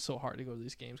 It's been so hard to go to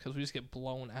these games because we just get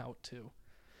blown out too.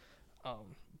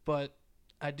 But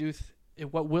I do.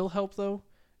 What will help though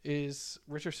is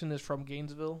Richardson is from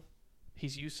Gainesville.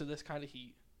 He's used to this kind of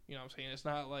heat. You know what I'm saying? It's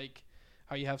not like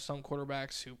how you have some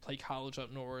quarterbacks who play college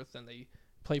up north and they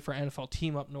play for an NFL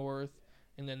team up north,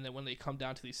 and then when they come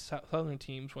down to these southern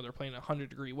teams when they're playing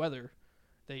 100-degree weather,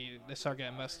 they start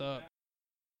getting messed up.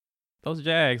 Those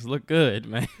Jags look good,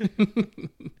 man.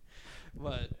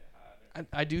 But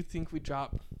I do think we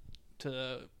drop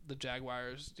to the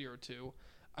Jaguars 0-2.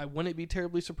 I wouldn't be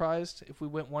terribly surprised if we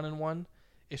went 1-1.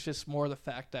 It's just more the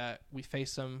fact that we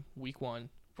face them week 1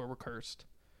 where we're cursed.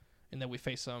 And then we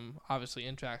face them, obviously,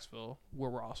 in Jacksonville, where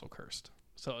we're also cursed.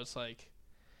 So it's like,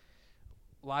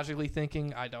 logically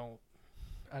thinking, I don't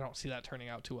see that turning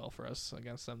out too well for us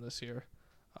against them this year.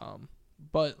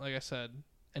 But like I said,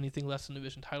 anything less than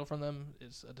division title from them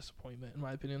is a disappointment, in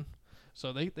my opinion.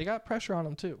 So they got pressure on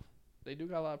them too. They do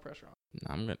got a lot of pressure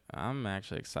on them. I'm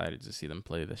actually excited to see them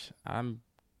play this. I'm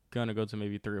gonna go to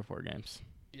maybe 3 or 4 games.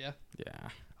 Yeah. Yeah.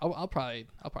 I'll probably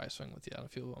swing with you on a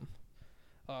few of them.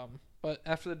 But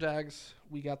after the Jags,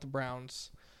 we got the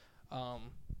Browns.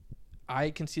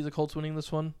 I can see the Colts winning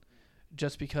this one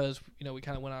just because, we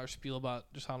kind of went our spiel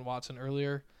about Deshaun Watson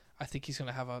earlier. I think he's going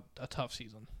to have a tough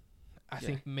season. I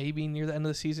think maybe near the end of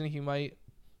the season he might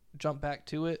jump back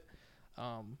to it.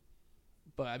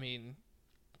 But, I mean,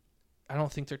 I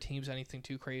don't think their team's anything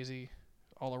too crazy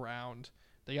all around.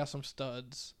 They got some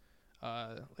studs.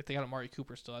 They got Amari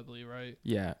Cooper still, I believe, right?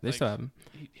 Yeah, they still have him.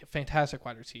 Fantastic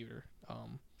wide receiver.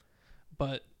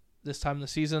 But this time in the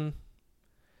season,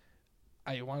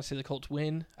 I want to say the Colts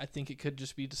win. I think it could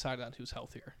just be decided on who's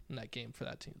healthier in that game for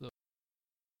that team.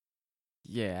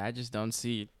 Yeah, I just don't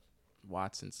see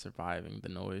Watson surviving the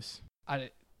noise.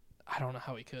 I don't know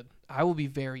how he could. I will be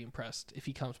very impressed if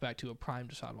he comes back to a prime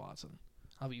Deshaun Watson.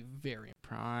 I'll be very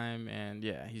prime, and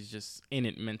yeah, he's just in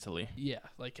it mentally. Yeah,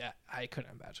 I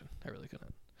couldn't imagine. I really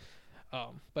couldn't.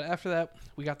 But after that,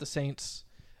 we got the Saints.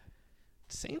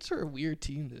 Saints are a weird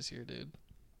team this year, dude.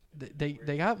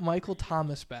 They got Michael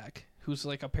Thomas back, who's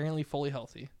apparently fully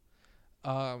healthy.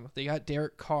 They got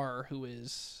Derek Carr, who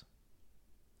is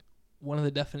one of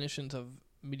the definitions of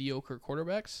mediocre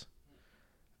quarterbacks.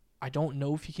 I don't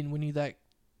know if he can win you that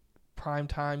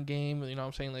primetime game, you know what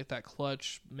I'm saying, that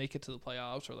clutch, make it to the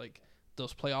playoffs or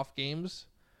those playoff games.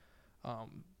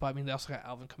 But I mean, they also got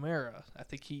Alvin Kamara. I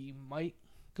think he might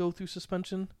go through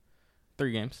suspension.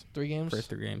 3 games. 3 games? First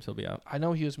 3 games, he'll be out. I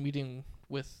know he was meeting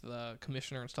with the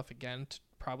commissioner and stuff again to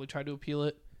probably try to appeal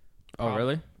it. Oh,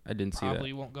 really? I didn't see that.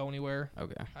 Probably won't go anywhere.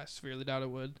 Okay. I severely doubt it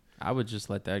would. I would just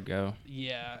let that go.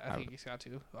 Yeah, I think he's got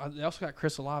to. They also got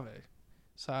Chris Olave.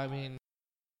 So, I mean,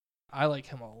 I like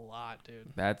him a lot,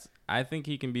 dude. I think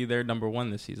he can be their number 1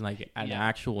 this season, an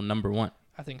actual number 1.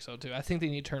 I think so, too. I think they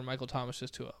need to turn Michael Thomas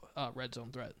just to a red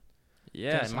zone threat.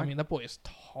 Yeah. I mean, that boy is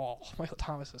tall. Michael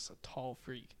Thomas is a tall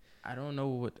freak. I don't know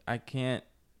what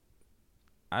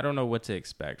to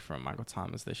expect from Michael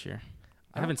Thomas this year.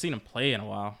 I haven't seen him play in a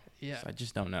while. Yeah. So I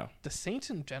just don't know. The Saints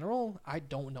in general, I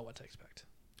don't know what to expect.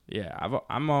 Yeah,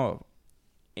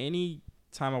 any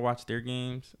time I watch their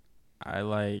games, I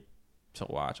like to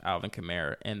watch Alvin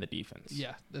Kamara and the defense.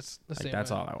 Yeah, that's the same.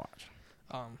 That's all I watch.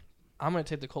 I'm going to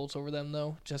take the Colts over them,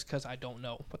 though, just because I don't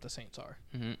know what the Saints are.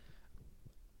 Mm-hmm.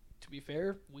 To be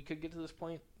fair, we could get to this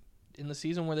point in the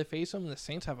season where they face them, and the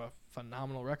Saints have a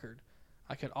phenomenal record.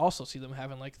 I could also see them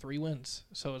having 3 wins.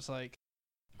 So it's I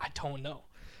don't know.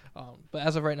 But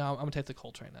as of right now, I'm going to take the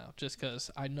Colts right now, just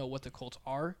because I know what the Colts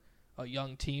are, a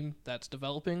young team that's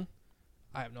developing.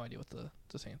 I have no idea what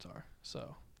the Saints are.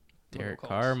 So Derek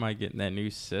Carr might get in that new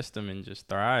system and just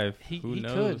thrive. Who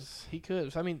knows? He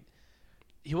could. I mean,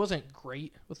 he wasn't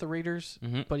great with the Raiders,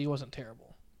 but he wasn't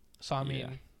terrible. So, I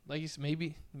mean, Like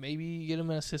maybe you get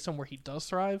him in a system where he does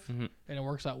thrive Mm-hmm. and it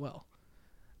works out well.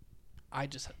 I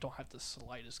just don't have the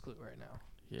slightest clue right now.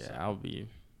 Yeah, So, I'll be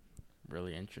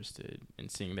really interested in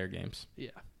seeing their games.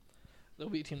 yeah, they'll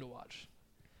be a team to watch.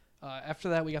 After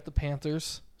that, we got the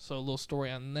Panthers. So a little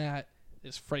story on that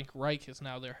is Frank Reich is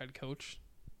now their head coach.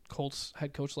 Colts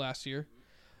head coach last year.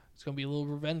 It's going to be a little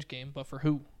revenge game, but for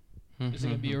who? Is it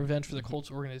going to be a revenge for the Colts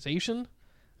organization?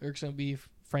 Or is it going to be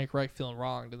Frank Reich feeling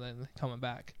wronged and then coming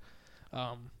back?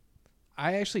 I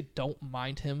actually don't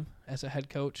mind him as a head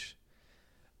coach.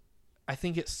 I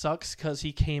think it sucks because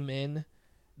he came in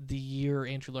the year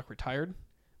Andrew Luck retired.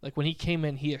 Like when he came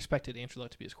in, he expected Andrew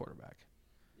Luck to be his quarterback.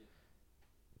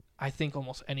 I think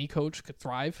almost any coach could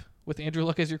thrive with Andrew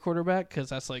Luck as your quarterback because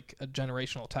that's like a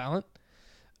generational talent.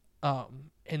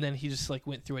 And then he just like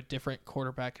went through a different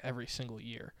quarterback every single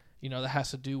year. You know, that has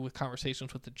to do with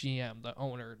conversations with the GM, the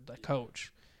owner, the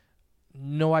coach.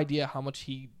 No idea how much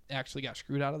he actually got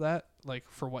screwed out of that, like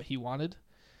for what he wanted.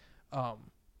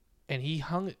 And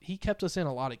he kept us in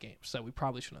a lot of games that we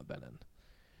probably shouldn't have been in.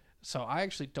 So I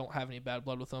actually don't have any bad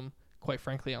blood with him. Quite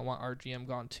frankly, I want our GM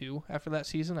gone too after that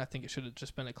season. I think it should have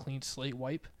just been a clean slate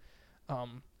wipe.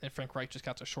 And Frank Reich just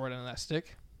got the short end of that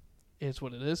stick. It is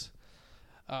what it is.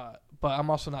 But I'm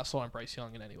also not sold on Bryce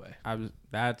Young in any way.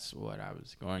 That's what I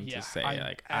was going to say.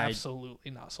 I'm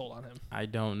absolutely not sold on him. I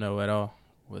don't know at all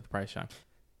with Bryce Young.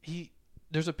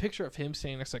 There's a picture of him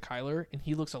standing next to Kyler, and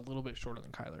he looks a little bit shorter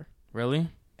than Kyler. Really?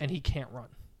 And he can't run.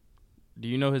 Do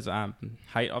you know his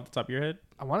height off the top of your head?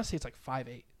 I want to say it's like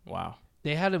 5'8". Wow.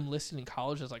 They had him listed in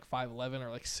college as like 5'11" or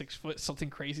like 6 foot,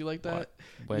 something crazy like that. What?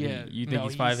 But yeah, you think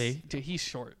he's 5'8"? Dude, he's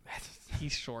short.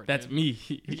 He's short. That's dude. me.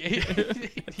 He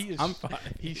is. I'm 5.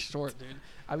 He's short, dude.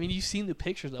 I mean, you've seen the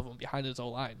pictures of him behind his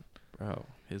O-line. Bro,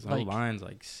 his Like, O-line's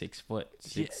like 6 foot,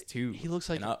 6'2". He looks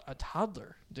like a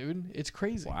toddler, dude. It's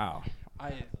crazy. Wow.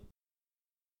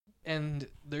 And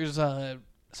there's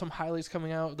some highlights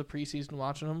coming out of the preseason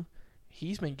watching him.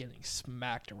 He's been getting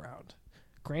smacked around.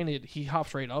 Granted, he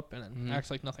hops right up and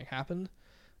acts like nothing happened.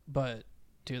 But,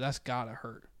 dude, that's got to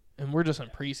hurt. And we're just in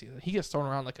preseason. He gets thrown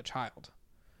around like a child.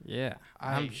 Yeah.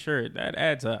 I'm sure that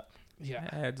adds up. Yeah.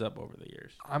 That adds up over the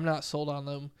years. I'm not sold on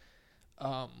them.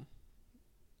 I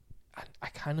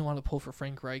kind of want to pull for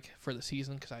Frank Reich for the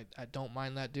season because I don't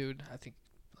mind that dude. I think,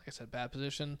 like I said, bad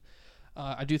position.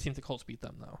 I do think the Colts beat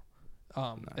them, though.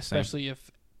 Especially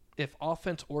if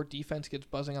offense or defense gets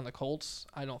buzzing on the Colts,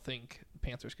 I don't think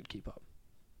Panthers could keep up.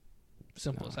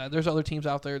 Simple as that. There's other teams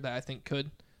out there that I think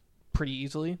could pretty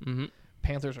easily. Mm-hmm.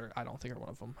 Panthers I don't think are one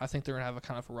of them. I think they're going to have a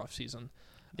kind of a rough season.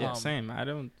 Yeah, same. I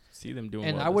don't see them doing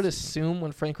and well. And I would assume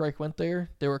when Frank Reich went there,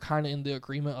 they were kind of in the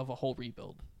agreement of a whole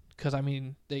rebuild. Because, I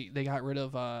mean, they got rid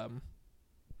of,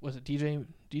 was it DJ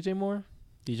Moore?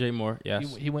 DJ Moore,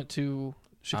 yes. He went to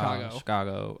Chicago.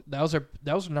 Chicago. That was their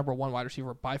number one wide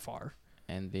receiver by far.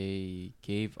 And they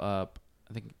gave up,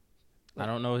 I think, I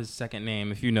don't know his second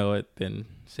name. If you know it, then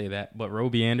say that. But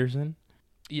Robbie Anderson?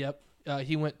 Yep.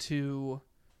 He went to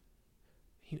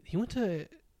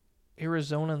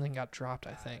Arizona and then got dropped,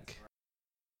 I think.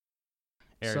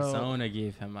 Arizona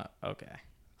gave him up. Okay.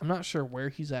 I'm not sure where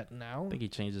he's at now. I think he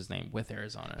changed his name with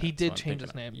Arizona. He did change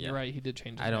his name. Yeah. You're right. He did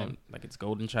change his name. Like it's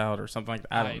Golden Child or something like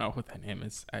that. I don't know what that name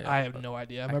is. I have no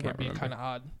idea. I remember it being kind of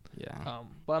odd. Yeah.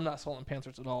 But I'm not sold on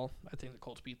Panthers at all. I think the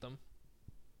Colts beat them.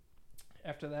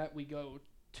 After that, we go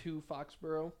to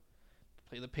Foxborough to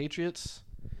play the Patriots.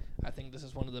 I think this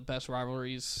is one of the best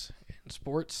rivalries in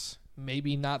sports.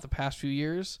 Maybe not the past few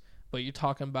years, but you're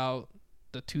talking about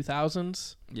the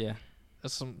 2000s. Yeah.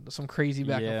 There's some crazy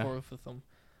back and forth with them.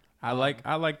 I like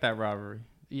that rivalry.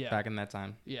 Yeah. Back in that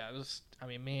time. Yeah,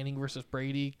 Manning versus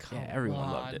Brady.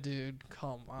 Everyone loved it. Dude.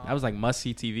 Come on. That was like must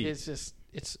see TV. It's just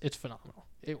it's phenomenal.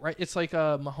 It's like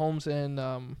Mahomes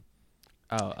and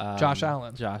Josh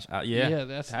Allen. Yeah,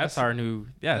 that's our new.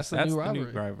 Yes, that's the new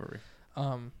rivalry.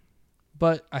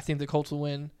 But I think the Colts will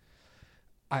win.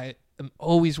 I am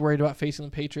always worried about facing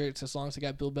the Patriots as long as they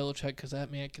got Bill Belichick because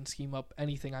that man can scheme up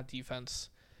anything on defense.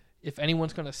 If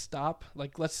anyone's going to stop,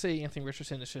 like let's say Anthony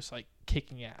Richardson is just like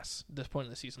kicking ass at this point in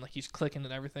the season, like he's clicking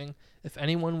and everything. If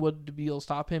anyone would be able to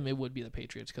stop him, it would be the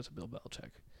Patriots because of Bill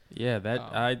Belichick. Yeah,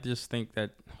 I just think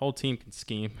that whole team can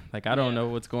scheme. Like I don't know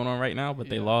what's going on right now, but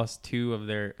they lost 2 of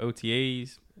their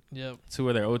OTAs. Yep. 2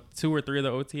 or 3 of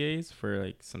the OTAs for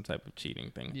like some type of cheating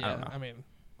thing. Yeah, I don't know. I mean,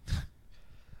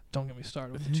 don't get me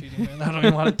started with the cheating, man. I don't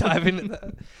even want to dive into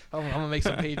that. I'm gonna make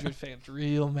some Patriots fans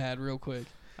real mad real quick.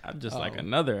 I'm just like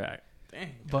another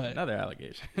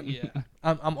allegation. Yeah,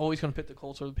 I'm always gonna pick the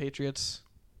Colts or the Patriots,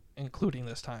 including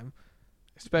this time,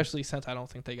 especially since I don't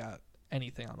think they got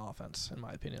anything on offense. In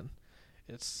my opinion,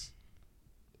 it's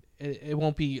it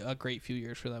won't be a great few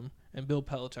years for them. And Bill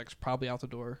Belichick's probably out the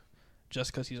door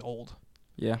just because he's old.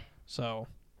 Yeah. So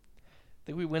I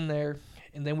think we win there,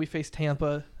 and then we face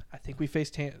Tampa. I think we face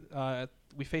Tampa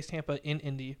in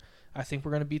Indy. I think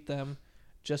we're going to beat them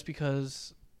just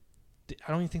because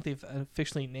I don't even think they've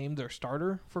officially named their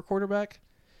starter for quarterback.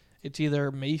 It's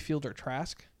either Mayfield or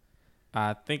Trask.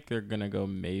 I think they're going to go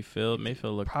Mayfield.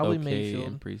 Mayfield looked Probably okay Mayfield.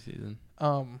 in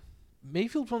preseason.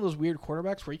 Mayfield's one of those weird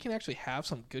quarterbacks where he can actually have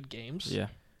some good games. Yeah.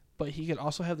 But he could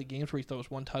also have the games where he throws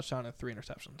 1 touchdown and 3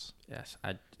 interceptions. Yes.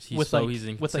 He's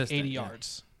inconsistent. with like 80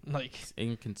 yards. Like he's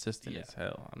inconsistent as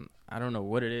hell. I don't know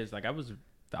what it is. Like, I was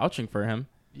vouching for him.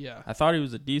 Yeah. I thought he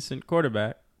was a decent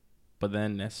quarterback, but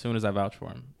then as soon as I vouch for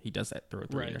him, he does that throw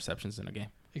 3 interceptions in a game.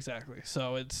 Exactly.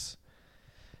 So it's...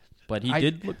 But he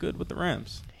did look good with the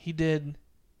Rams. He did,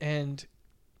 and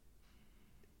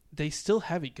they still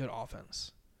have a good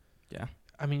offense. Yeah.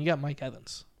 I mean, you got Mike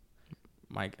Evans.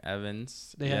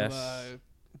 They have, I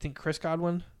think, Chris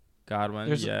Godwin.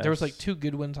 Yes. There was like 2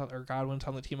 Godwins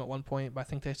on the team at one point, but I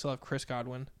think they still have Chris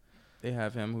Godwin. They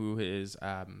have him who is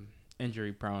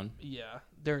injury prone. Yeah.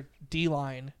 Their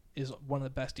D-line is one of the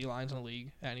best D-lines in the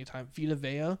league at any time. Vita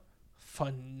Vea,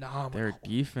 phenomenal. Their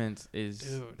defense is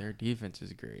great. Their defense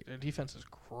is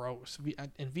gross.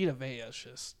 And Vita Vea is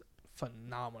just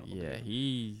phenomenal. Yeah,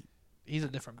 dude. He's a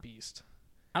different beast.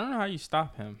 I don't know how you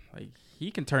stop him. Like, he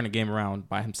can turn a game around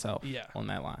by himself on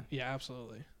that line. Yeah,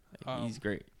 absolutely. Like, he's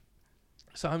great.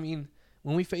 So, I mean,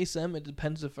 when we face them, it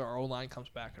depends if our O-line comes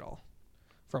back at all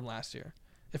from last year.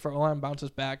 If our O-line bounces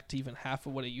back to even half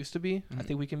of what it used to be, I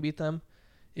think we can beat them.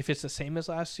 If it's the same as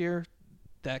last year,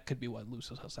 that could be what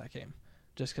loses us that game.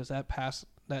 Just because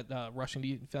that rushing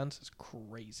defense is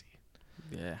crazy.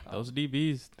 Yeah, those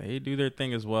DBs, they do their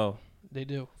thing as well. They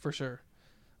do, for sure.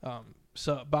 But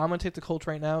I'm going to take the Colts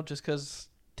right now just because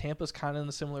Tampa's kind of in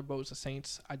the similar boat as the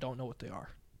Saints. I don't know what they are.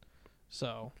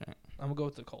 So I'm going to go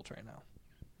with the Colts right now.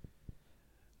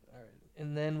 All right.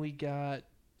 And then we got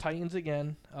Titans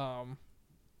again. I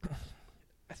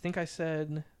think I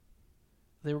said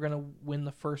they were going to win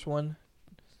the first one.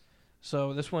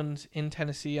 So this one's in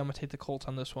Tennessee. I'm going to take the Colts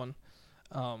on this one.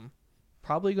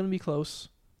 Probably going to be close.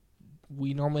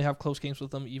 We normally have close games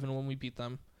with them even when we beat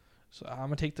them. So I'm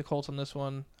going to take the Colts on this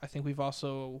one. I think we've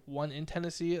also won in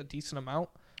Tennessee a decent amount.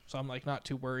 So I'm like not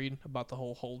too worried about the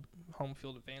whole home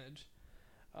field advantage.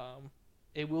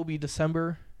 It will be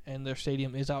December, and their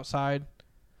stadium is outside.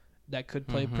 That could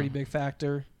play a pretty big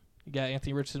factor. You got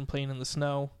Anthony Richardson playing in the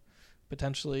snow,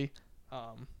 potentially.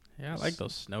 Yeah, I like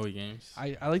those snowy games.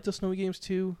 I like the snowy games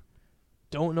too.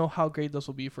 Don't know how great this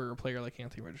will be for a player like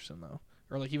Anthony Richardson, though.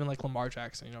 Or like even like Lamar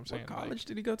Jackson, you know what I'm saying? What college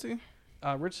did he go to?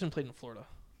 Richardson played in Florida.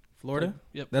 Florida?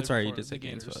 Yep. That's right. You did say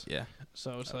Gainesville. Yeah.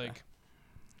 So it's like,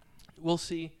 we'll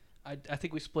see. I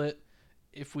think we split.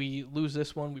 If we lose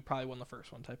this one, we probably won the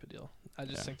first one type of deal. I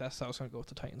just think that's how it's going to go with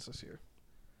the Titans this year.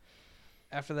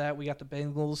 After that, we got the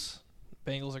Bengals.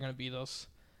 Bengals are going to beat us.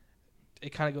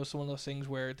 It kind of goes to one of those things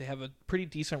where they have a pretty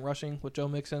decent rushing with Joe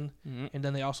Mixon, and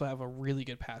then they also have a really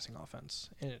good passing offense.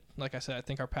 And like I said, I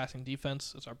think our passing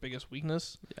defense is our biggest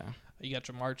weakness. Yeah. You got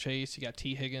Jamar Chase. You got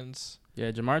T. Higgins.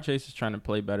 Yeah, Jamar Chase is trying to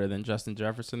play better than Justin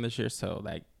Jefferson this year, so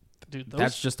like,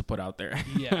 that's just to put out there.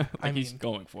 Yeah. I mean, he's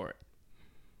going for it.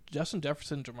 Justin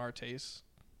Jefferson, Jamar Chase,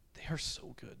 they are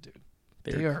so good, dude.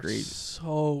 They are crazy.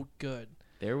 So good.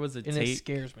 There was a take. And it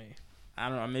scares me. I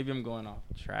don't know. Maybe I'm going off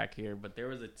track here, but there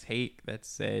was a take that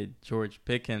said George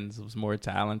Pickens was more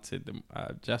talented than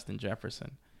Justin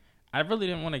Jefferson. I really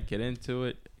didn't want to get into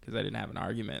it because I didn't have an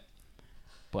argument.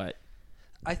 But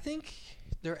I think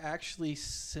they're actually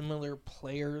similar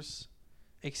players,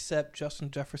 except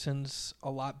Justin Jefferson's a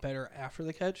lot better after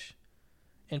the catch.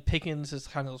 And Pickens is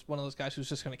kind of one of those guys who's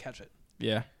just going to catch it.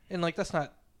 Yeah. And, like, that's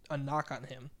not a knock on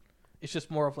him. It's just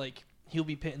more of, like, he'll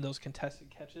be pitting those contested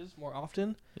catches more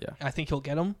often. Yeah. And I think he'll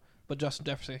get them. But Justin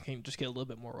Jefferson can just get a little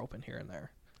bit more open here and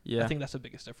there. Yeah. I think that's the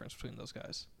biggest difference between those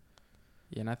guys.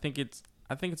 Yeah, and I think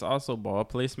it's also ball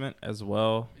placement as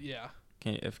well. Yeah.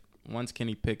 Once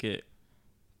Kenny Pickett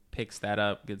picks that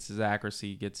up, gets his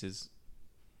accuracy, gets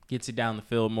it down the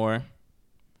field more,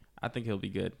 I think he'll be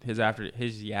good.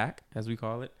 His yak, as we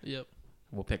call it,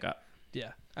 will pick up.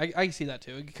 Yeah, I see that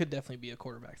too. It could definitely be a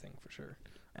quarterback thing for sure.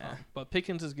 But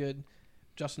Pickens is good.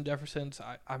 Justin Jefferson's,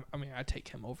 I mean, I'd take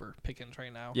him over Pickens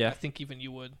right now. Yeah. I think even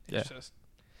you would. It's just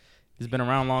he's been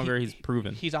around longer. He's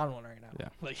proven. He's on one right now. Yeah.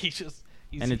 Like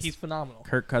he's phenomenal.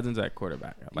 Kirk Cousins at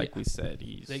quarterback. Like we said,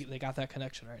 they got that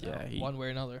connection right now, one way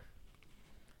or another.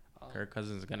 Kirk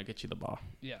Cousins is gonna get you the ball.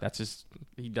 Yeah.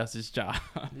 He does his job.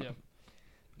 Yeah.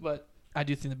 But I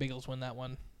do think the Bengals win that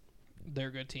one. They're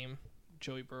a good team.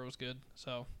 Joey Burrow's good.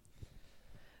 So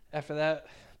After that,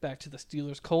 back to the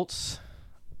Steelers Colts.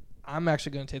 I'm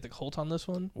actually going to take the Colts on this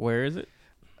one. Where is it?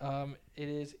 It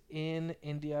is in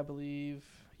Indy, I believe.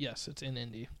 Yes, it's in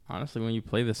Indy. Honestly, when you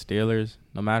play the Steelers,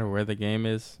 no matter where the game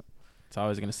is, it's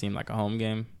always going to seem like a home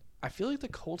game. I feel like the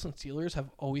Colts and Steelers have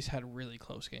always had really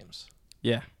close games.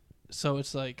 Yeah. So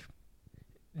it's like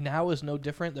now is no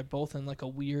different. They're both in like a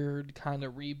weird kind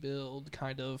of rebuild,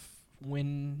 kind of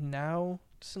win now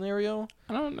scenario.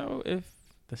 I don't know if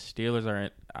the Steelers are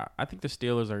I think the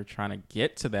Steelers are trying to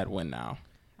get to that win now.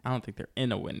 I don't think they're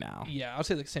in a win now. Yeah, I'll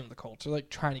say the same with the Colts. They're like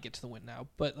trying to get to the win now.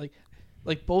 But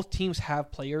like both teams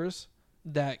have players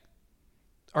that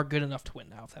are good enough to win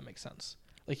now, if that makes sense.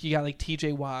 Like you got like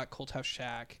TJ Watt, Colts have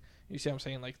Shaq. You see what I'm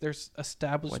saying? Like there's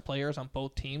established players on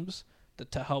both teams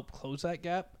to help close that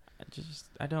gap.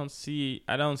 I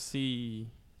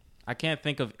can't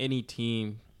think of any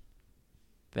team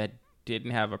that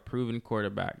didn't have a proven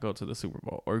quarterback go to the Super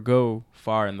Bowl or go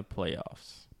far in the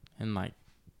playoffs. And like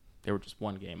they were just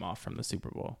one game off from the Super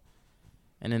Bowl.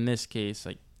 And in this case,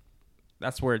 like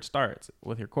that's where it starts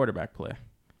with your quarterback play.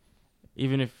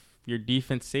 Even if your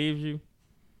defense saves you,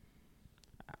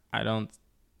 I can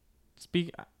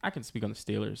speak on the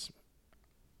Steelers.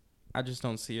 I just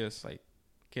don't see us like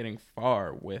getting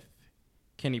far with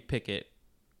Kenny Pickett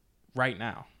right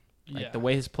now. Like the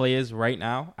way his play is right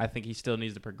now, I think he still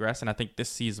needs to progress, and I think this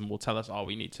season will tell us all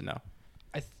we need to know.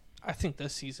 I think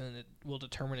this season it will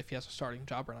determine if he has a starting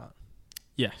job or not.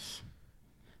 Yes.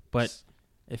 But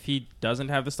if he doesn't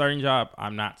have the starting job,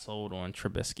 I'm not sold on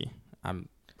Trubisky.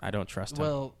 I don't trust him.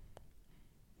 Well,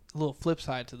 a little flip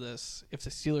side to this, if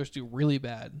the Steelers do really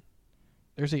bad,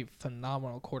 there's a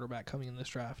phenomenal quarterback coming in this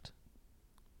draft.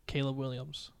 Kaleb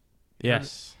Williams.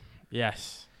 Yes.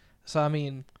 Yes. So, I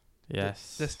mean,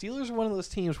 yes. The Steelers are one of those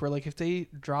teams where, like, if they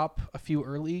drop a few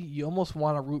early, you almost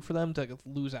want to root for them to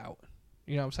lose out.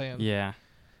 You know what I'm saying? Yeah.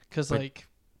 Because, like...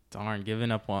 Darn,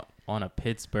 giving up on a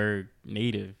Pittsburgh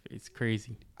native, it's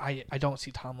crazy. I don't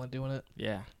see Tomlin doing it.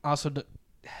 Yeah. Also,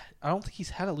 I don't think he's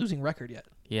had a losing record yet.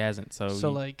 He hasn't. So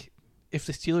like, if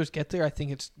the Steelers get there, I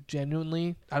think it's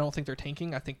genuinely... I don't think they're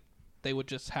tanking. I think they would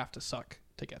just have to suck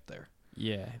to get there.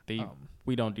 Yeah,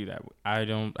 we don't do that.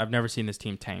 I've never seen this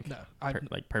team tank. No,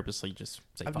 purposely just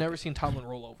say I've never seen Tomlin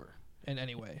roll over in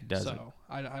any way. Doesn't. So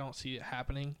I don't see it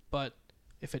happening. But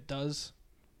if it does,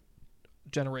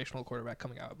 generational quarterback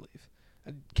coming out, I believe.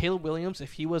 And Kaleb Williams,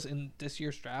 if he was in this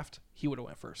year's draft, he would have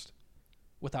went first,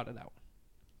 without a doubt.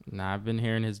 Nah, I've been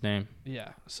hearing his name. Yeah.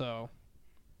 So,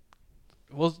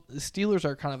 well, the Steelers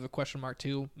are kind of a question mark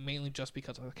too, mainly just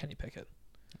because of Kenny Pickett.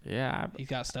 Yeah, he's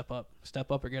got to step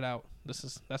up or get out.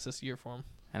 That's this year for him.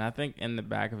 And I think in the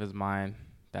back of his mind,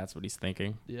 that's what he's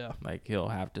thinking. Yeah, like he'll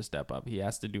have to step up. He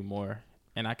has to do more,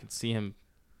 and I could see him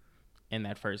in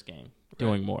that first game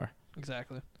doing more.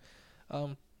 Exactly.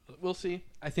 We'll see.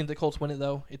 I think the Colts win it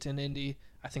though. It's in Indy.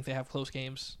 I think they have close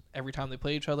games every time they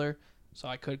play each other, so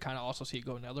I could kind of also see it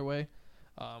go another way.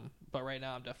 But right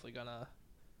now, I'm definitely gonna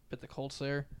put the Colts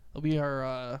there. It'll be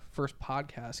our first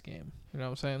podcast game. You know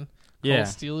what I'm saying? Yeah.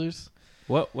 Colts Steelers.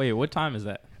 What time is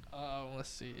that? Let's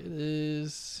see. It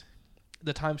is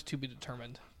the time's to be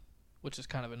determined, which is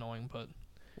kind of annoying, but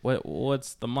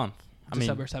what's the month?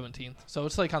 December 17th. So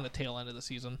it's like on the tail end of the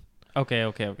season.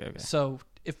 Okay. So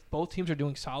if both teams are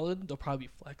doing solid, they'll probably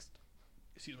be flexed.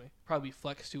 Probably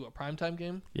flexed to a primetime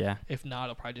game. Yeah. If not,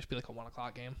 it'll probably just be like a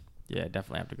 1:00 game. Yeah,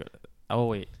 definitely have to go. Oh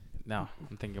wait, no,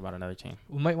 I'm thinking about another team.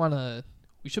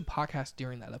 We should podcast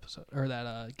during that episode or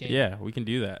that game. Yeah, we can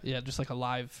do that. Yeah, just like a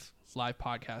live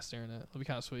podcast during it. It'll be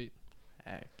kind of sweet.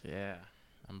 Heck yeah,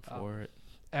 I'm for it.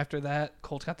 After that,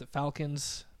 Colts got the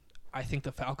Falcons. I think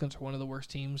the Falcons are one of the worst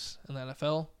teams in the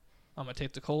NFL. I'm gonna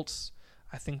take the Colts.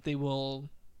 I think they will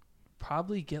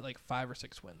probably get like 5 or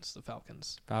 6 wins. The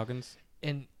Falcons.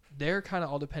 And they're kind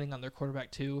of all depending on their quarterback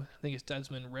too. I think it's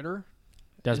Desmond Ridder.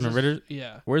 Ritter?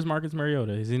 Yeah. Where's Marcus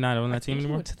Mariota? Is he not on that team anymore?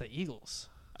 He went to the Eagles.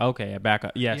 Okay, back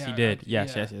up. Yes, he did.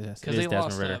 Yes. Because they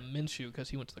lost Minshew because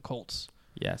he went to the Colts.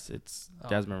 Yes, it's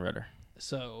Desmond Ritter.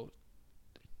 So,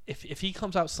 if he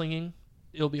comes out slinging,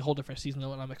 it'll be a whole different season than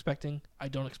what I'm expecting. I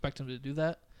don't expect him to do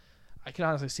that. I can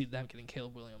honestly see them getting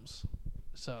Kaleb Williams.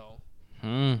 So,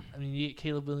 I mean, you get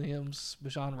Kaleb Williams,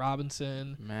 Bijan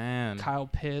Robinson, Kyle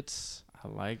Pitts.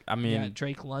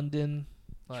 Drake London.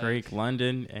 Drake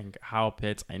London and Kyle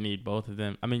Pitts. I need both of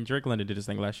them. I mean, Drake London did his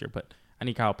thing last year, but I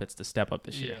need Kyle Pitts to step up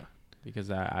this year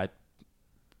because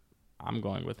I'm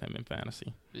going with him in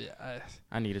fantasy. Yeah,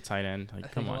 I need a tight end. I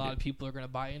think a lot of people are going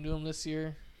to buy into him this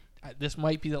year. This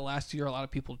might be the last year a lot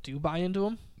of people do buy into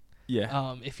him.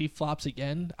 Yeah. If he flops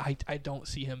again, I don't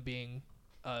see him being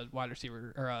a wide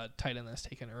receiver or a tight end that's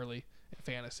taken early in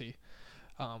fantasy.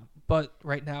 But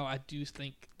right now, I do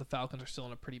think the Falcons are still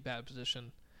in a pretty bad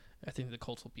position. I think the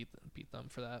Colts will beat them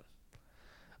for that.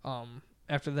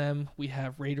 After them, we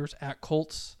have Raiders at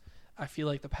Colts. I feel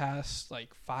like the past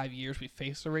 5 years we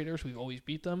faced the Raiders, we've always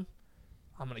beat them.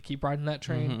 I'm gonna keep riding that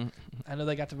train. Mm-hmm. I know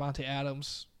they got Devontae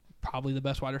Adams, probably the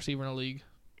best wide receiver in the league,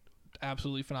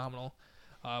 absolutely phenomenal.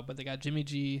 But they got Jimmy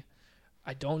G.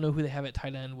 I don't know who they have at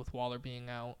tight end with Waller being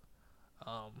out.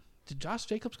 Did Josh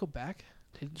Jacobs go back?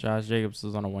 Josh Jacobs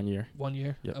is on a 1 year. 1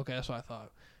 year? Yep. Okay, that's what I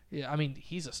thought. Yeah, I mean,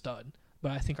 he's a stud,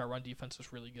 but I think our run defense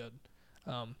is really good.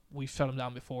 We've shut him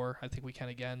down before. I think we can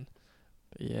again.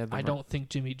 Yeah, I don't think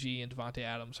Jimmy G and Devontae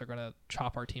Adams are going to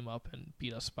chop our team up and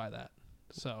beat us by that.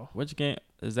 So which game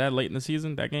is that? Late in the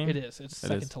season? That game? it is. It's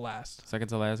second to last. Second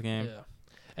to last game. Yeah,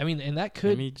 I mean, and that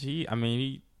could. Jimmy G. I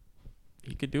mean,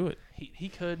 he could do it. He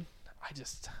could.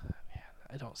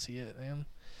 I don't see it, man.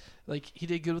 He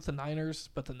did good with the Niners,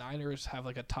 but the Niners have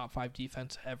a top 5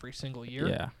 defense every single year.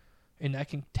 Yeah, and that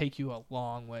can take you a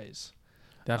long ways.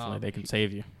 Definitely, they can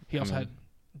save you. He also had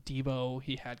Debo.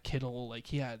 He had Kittle.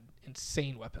 He had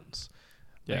insane weapons.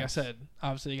 Like I said,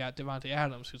 obviously you got Devontae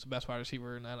Adams, who's the best wide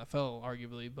receiver in the NFL,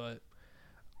 arguably. But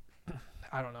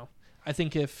I don't know. I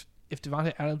think if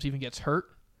Devontae Adams even gets hurt,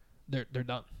 they're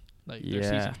done. Their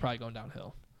season's probably going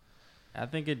downhill. I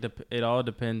think it all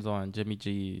depends on Jimmy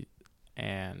G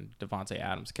and Devontae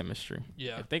Adams' chemistry.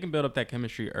 Yeah. If they can build up that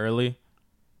chemistry early,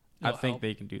 I think help.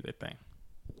 they can do their thing.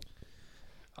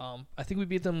 I think we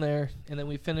beat them there, and then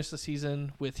we finish the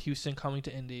season with Houston coming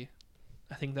to Indy.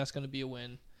 I think that's going to be a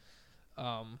win.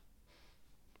 Like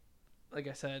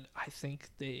I said, I think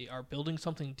they are building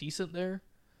something decent there.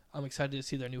 I'm excited to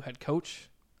see their new head coach.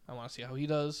 I want to see how he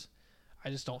does. I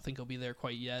just don't think he'll be there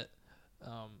quite yet.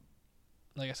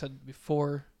 Like I said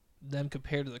before, them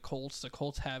compared to the Colts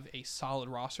have a solid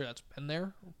roster that's been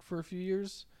there for a few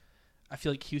years. I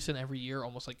feel like Houston every year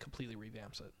almost completely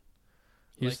revamps it.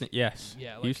 Houston, yes.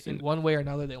 Yeah, Houston, in one way or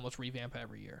another, they almost revamp it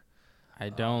every year. I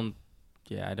don't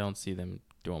see them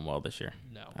doing well this year.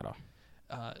 No. At all.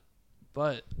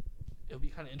 But it'll be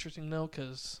kind of interesting, though,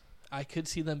 because I could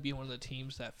see them being one of the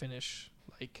teams that finish,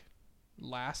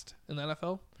 last in the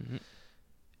NFL. Mm-hmm.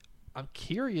 I'm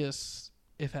curious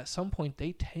if at some point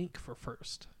they tank for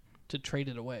first to trade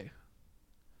it away.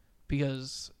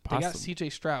 Because they got C.J.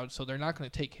 Stroud, so they're not going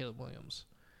to take Kaleb Williams.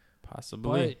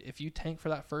 Possibly. But if you tank for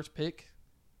that first pick,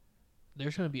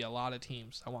 there's going to be a lot of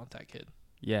teams that want that kid.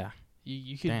 Yeah.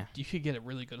 You could get a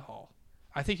really good haul.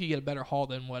 I think you get a better haul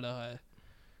than what it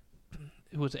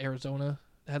was Arizona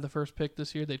that had the first pick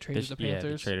this year. They traded the Panthers. Yeah,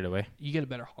 they traded away. You get a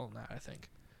better haul than that, I think.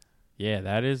 Yeah,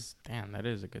 that is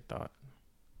a good thought.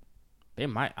 They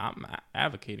might. I'm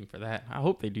advocating for that. I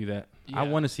hope they do that. Yeah. I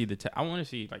want to see I want to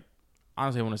see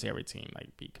honestly, I want to see every team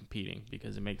be competing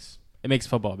because it makes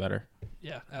football better.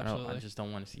 Yeah, absolutely. I just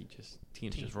don't want to see just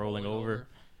teams just rolling over.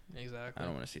 Exactly. I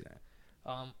don't want to see that.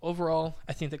 Overall,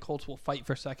 I think the Colts will fight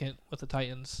for second with the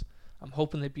Titans. I'm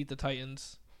hoping they beat the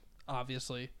Titans,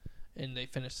 obviously, and they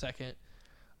finish second.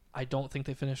 I don't think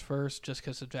they finish first just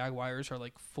because the Jaguars are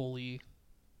fully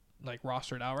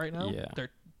rostered out right now. Yeah.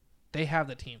 They have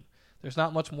the team. There's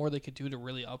not much more they could do to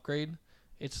really upgrade.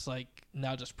 It's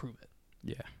now just prove it.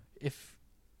 Yeah. If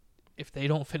they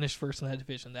don't finish first in that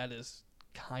division, that is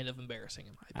kind of embarrassing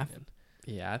in my opinion.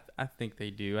 I think they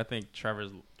do. I think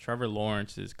Trevor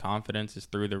Lawrence's confidence is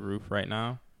through the roof right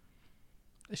now.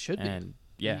 It should be. And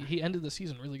yeah, he ended the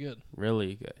season really good.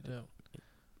 Really good. Yeah.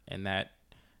 And that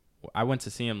I went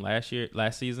to see him last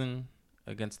season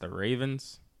against the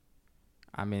Ravens.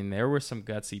 I mean, there were some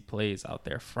gutsy plays out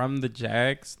there from the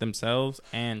Jags themselves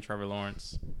and Trevor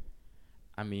Lawrence.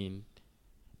 I mean,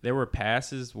 there were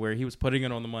passes where he was putting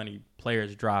it on the money,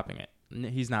 players dropping it.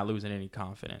 He's not losing any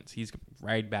confidence. He's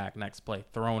right back next play,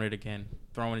 throwing it again,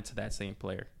 throwing it to that same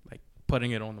player,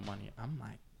 putting it on the money. I'm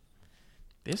like,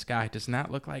 this guy does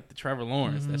not look like the Trevor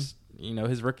Lawrence that's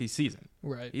his rookie season.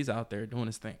 Right. He's out there doing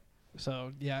his thing.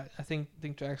 So yeah, I think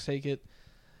Jags take it.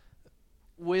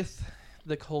 With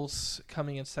the Colts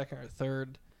coming in second or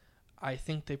third, I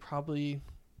think they probably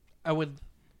I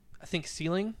think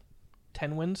ceiling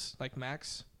 10 wins,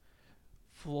 max.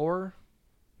 Floor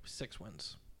 6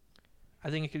 wins. I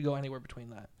think it could go anywhere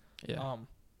between that. Yeah.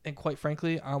 And quite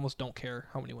frankly, I almost don't care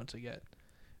how many wins they get.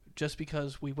 Just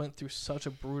because we went through such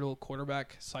a brutal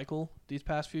quarterback cycle these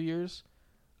past few years,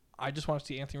 I just want to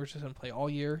see Anthony Richardson play all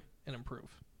year and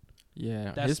improve.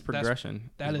 Yeah, his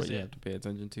progression is what it. You have to pay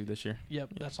attention to this year. Yep,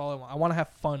 that's all I want. I want to have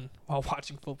fun while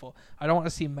watching football. I don't want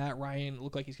to see Matt Ryan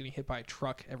look like he's getting hit by a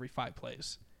truck every 5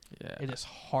 plays. Yeah. It is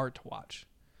hard to watch.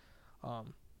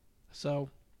 So,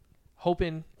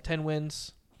 hoping 10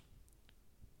 wins.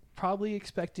 Probably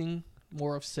expecting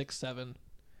more of 6, 7.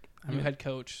 New head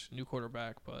coach, new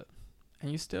quarterback, but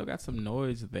and you still got some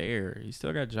noise there. You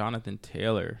still got Jonathan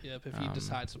Taylor. Yep, if he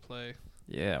decides to play.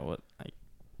 Yeah,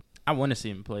 I want to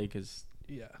see him play because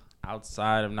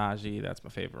outside of Najee, that's my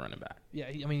favorite running back. Yeah,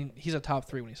 I mean, he's a top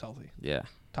 3 when he's healthy. Yeah.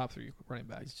 Top 3 running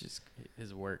back. It's just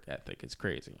his work ethic is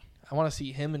crazy. I want to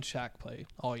see him and Shaq play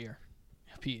all year.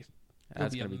 It'll be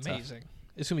amazing.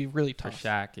 It's going to be really tough. For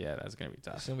Shaq, yeah, that's going to be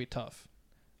tough. It's going to be tough.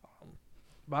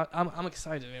 But I'm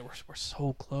excited, man. We're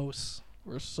so close.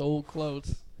 We're so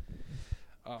close.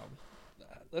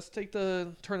 Let's turn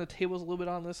the tables a little bit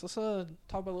on this. Let's talk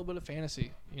about a little bit of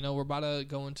fantasy. You know, we're about to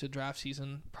go into draft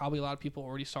season. Probably a lot of people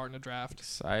already starting to draft.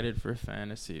 Excited for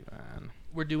fantasy, man.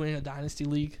 We're doing a dynasty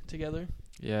league together.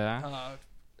 Yeah.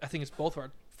 I think it's both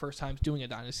our first times doing a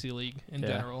dynasty league in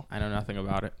general. I know nothing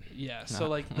about it. Yeah. So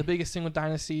like the biggest thing with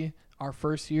dynasty, our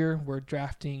first year we're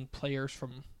drafting players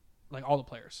from like all the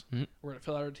players. Mm-hmm. We're gonna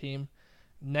fill out our team.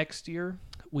 Next year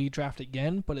we draft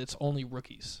again, but it's only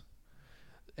rookies.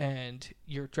 And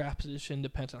your draft position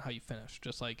depends on how you finish,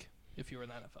 just like if you were in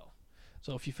the NFL.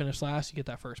 So if you finish last, you get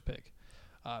that first pick.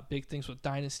 Big things with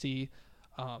dynasty,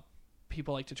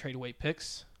 people like to trade away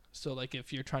picks. So like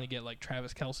if you're trying to get like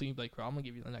Travis Kelce, like, well, I'm gonna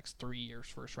give you the next 3 years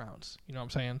first rounds. You know what I'm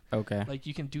saying? Okay. Like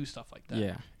you can do stuff like that.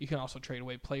 Yeah. You can also trade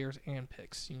away players and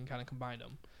picks. You can kind of combine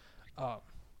them.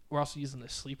 We're also using the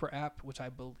Sleeper app, which I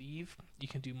believe you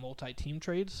can do multi-team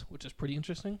trades, which is pretty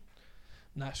interesting.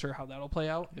 Not sure how that'll play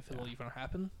out, if it'll even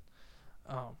happen.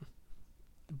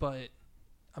 But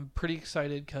I'm pretty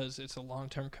excited because it's a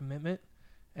long-term commitment,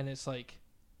 and it's like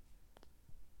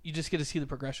you just get to see the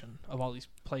progression of all these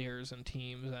players and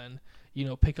teams, and you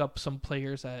know, pick up some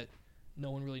players that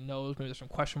no one really knows. Maybe there's some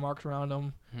question marks around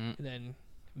them, and then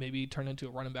maybe turn into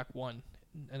a running back 1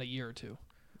 in a year or 2.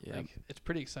 Yeah, like, it's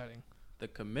pretty exciting. The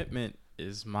commitment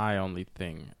is my only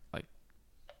thing. Like,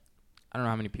 I don't know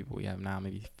how many people we have now,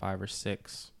 maybe 5 or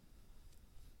 6.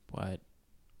 But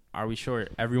are we sure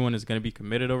everyone is going to be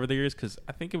committed over the years? Because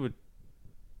I think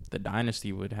the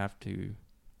dynasty would have to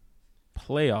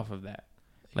play off of that.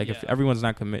 Like, if everyone's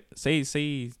not committed,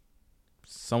 say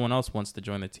someone else wants to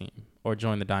join the team or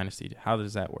join the dynasty, how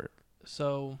does that work?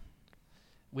 So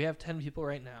we have 10 people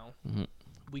right now. Mm-hmm.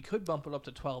 We could bump it up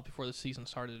to 12 before the season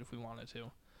started if we wanted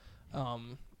to.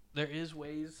 There is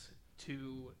ways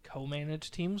to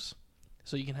co-manage teams.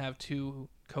 So you can have 2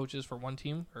 coaches for one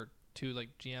team or 2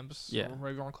 like GMs or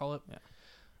whatever you want to call it.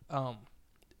 Yeah.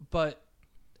 But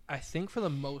I think for the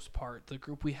most part, the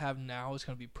group we have now is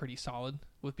going to be pretty solid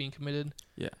with being committed.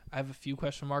 Yeah. I have a few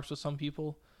question marks with some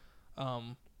people.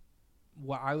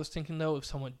 What I was thinking though, if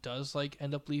someone does like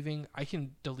end up leaving, I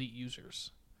can delete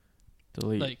users.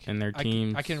 In their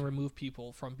teams. I can remove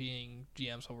people from being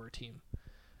GMs over a team.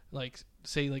 Like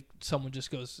say like someone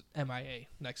just goes MIA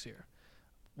next year.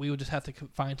 We would just have to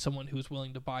find someone who's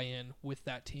willing to buy in with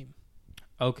that team.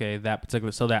 Okay, that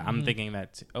particular. So that I'm thinking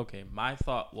that. Okay, my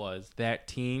thought was that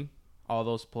team, all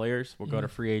those players will go to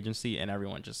free agency, and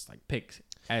everyone just like picks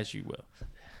as you will.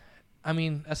 I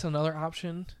mean, that's another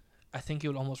option. I think it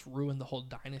would almost ruin the whole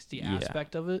dynasty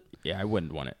aspect of it. Yeah, I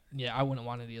wouldn't want it. Yeah, I wouldn't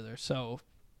want it either. So,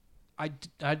 I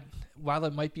while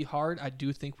it might be hard, I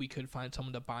do think we could find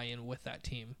someone to buy in with that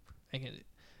team.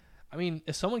 I mean,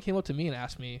 if someone came up to me and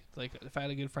asked me, like, if I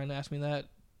had a good friend ask me that,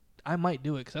 I might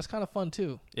do it because that's kind of fun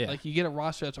too. Yeah. Like, you get a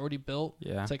roster that's already built.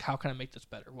 Yeah. It's like, how can I make this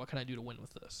better? What can I do to win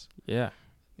with this? Yeah.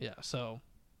 Yeah. So.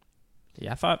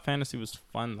 Yeah, I thought fantasy was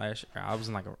fun last year. I was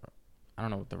in like I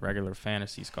don't know what the regular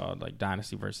fantasy's called, like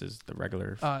dynasty versus the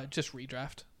regular. Just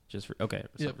redraft. Okay.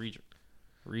 So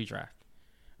redraft.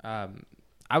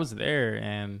 I was there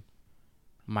and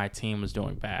my team was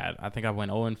doing bad. I think I went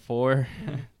 0-4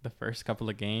 the first couple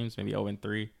of games, maybe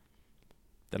 0-3.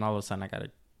 Then all of a sudden I got a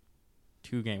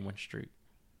 2-game win streak.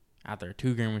 After a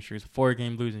 2-game win streak,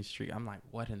 4-game losing streak. I'm like,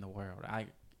 what in the world?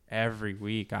 Every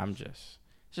week it's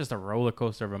just a roller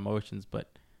coaster of emotions.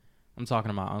 But I'm talking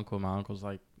to my uncle. My uncle's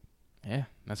like, yeah,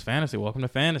 that's fantasy. Welcome to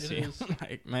fantasy. I'm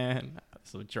like, man,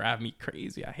 this will drive me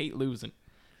crazy. I hate losing.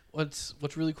 What's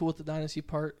really cool with the dynasty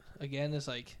part again is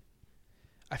like,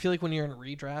 I feel like when you're in a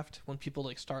redraft, when people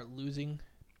like start losing,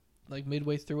 like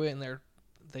midway through it, and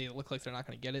they look like they're not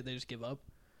going to get it, they just give up.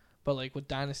 But like with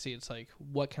dynasty, it's like,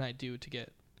 what can I do to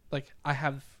get? Like I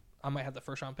might have the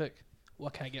first round pick.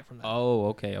 What can I get from that? Oh,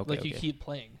 okay. Like you keep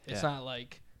playing. It's not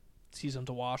like season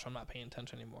to wash. I'm not paying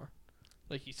attention anymore.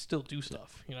 Like you still do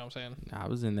stuff. You know what I'm saying? I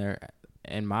was in there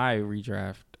in my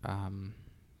redraft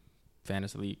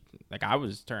fantasy league. Like I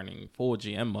was turning full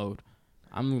GM mode.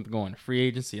 I'm going to free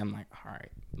agency. I'm like, all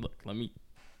right, look, let me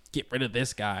get rid of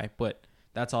this guy. But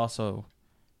that's also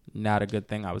not a good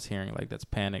thing I was hearing. Like, that's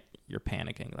panic. you're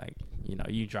panicking. Like,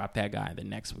 you drop that guy, the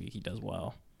next week he does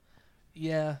well.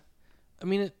 Yeah. I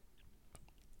mean,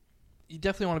 you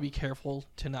definitely want to be careful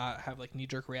to not have like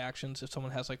knee-jerk reactions if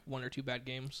someone has like 1 or 2 bad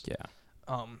games.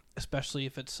 Yeah. Especially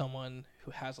if it's someone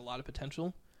who has a lot of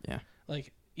potential. Yeah.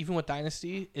 Like, even with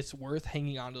Dynasty, it's worth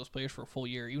hanging on to those players for a full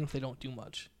year, even if they don't do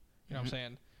much. You know what I'm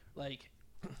saying? Like,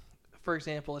 for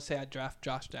example, let's say I draft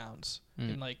Josh Downs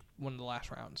in like one of the last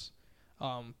rounds,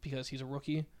 because he's a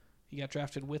rookie. He got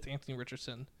drafted with Anthony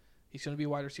Richardson. He's going to be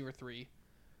wide receiver 3.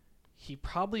 He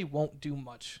probably won't do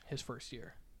much his first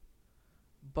year.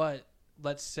 But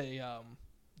let's say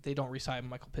they don't re-sign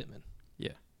Michael Pittman.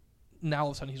 Yeah. Now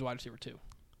all of a sudden he's wide receiver 2.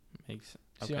 Makes sense.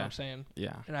 See what I'm saying?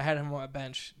 Yeah. And I had him on my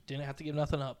bench. Didn't have to give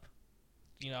nothing up.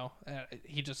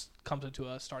 He just comes into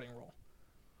a starting role.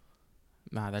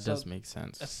 Nah, that does make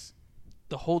sense. That's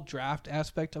the whole draft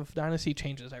aspect of Dynasty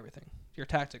changes everything. Your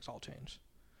tactics all change.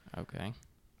 Okay.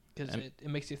 Because it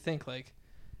makes you think, like,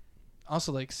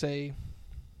 also, like,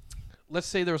 let's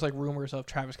say there was, like, rumors of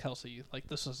Travis Kelce, like,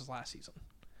 this was his last season.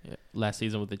 Yeah. Last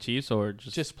season with the Chiefs or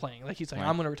just playing? Like, he's like,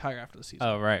 I'm going to retire after the season.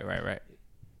 Oh, right.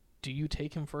 Do you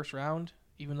take him first round,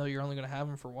 even though you're only going to have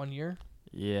him for 1 year?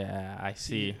 Yeah, I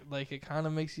see. Like, it kind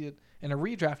of makes you... In a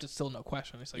redraft, it's still no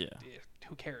question. It's like,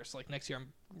 who cares? Like, next year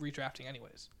I'm redrafting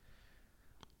anyways.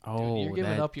 Oh, dude, you're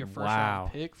giving up your first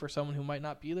round pick for someone who might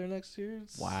not be there next year?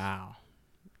 Wow.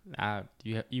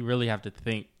 You really have to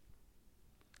think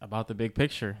about the big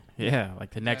picture. Yeah,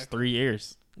 like the next 3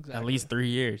 years. Exactly. At least 3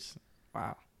 years.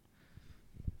 Wow.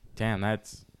 Damn, now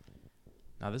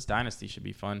this Dynasty should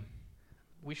be fun.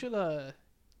 We should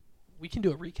we can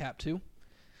do a recap too.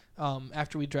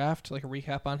 After we draft, like a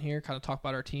recap on here, kind of talk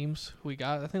about our teams, who we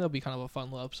got. I think that'll be kind of a fun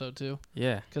little episode too.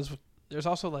 Yeah. Because there's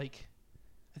also like,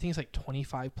 I think it's like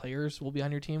 25 players will be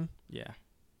on your team. Yeah.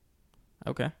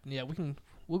 Okay. Yeah,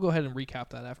 we'll go ahead and recap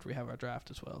that after we have our draft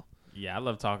as well. Yeah, I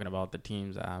love talking about the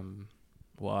teams. I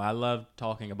love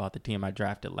talking about the team I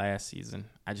drafted last season.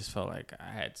 I just felt like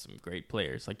I had some great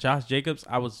players. Like Josh Jacobs,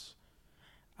 I was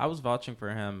vouching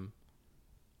for him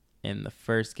in the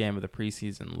first game of the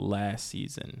preseason last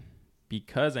season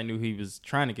because I knew he was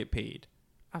trying to get paid.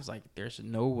 I was like, there's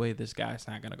no way this guy's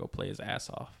not going to go play his ass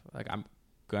off. Like, I'm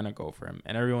going to go for him.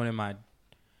 And everyone in my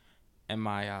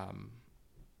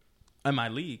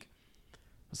league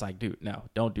was like, dude, no,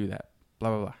 don't do that. Blah,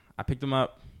 blah, blah. I picked him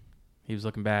up. He was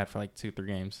looking bad for like 2-3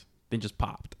 games. Then just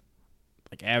popped.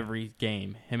 Like every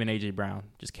game, him and A.J. Brown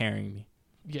just carrying me.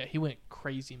 Yeah, he went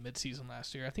crazy mid-season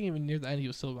last year. I think even near the end he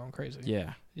was still going crazy.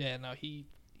 Yeah. Yeah, no, he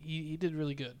did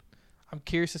really good. I'm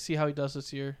curious to see how he does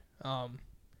this year. Kind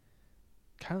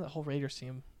of the whole Raiders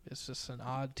team is just an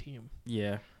odd team.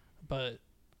 Yeah. But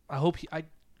I hope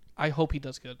he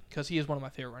does good because he is one of my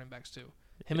favorite running backs too.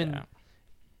 And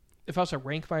if I was to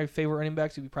rank my favorite running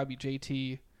backs, it would probably be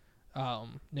JT,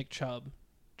 Nick Chubb,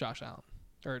 Josh Allen,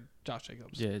 or Josh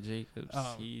Jacobs. Yeah, Jacobs.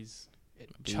 He's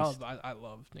Chubb. I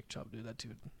love Nick Chubb, dude. That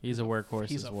dude. He's a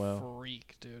workhorse as well. He's a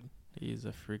freak, dude. He's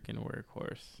a freaking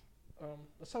workhorse.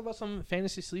 Let's talk about some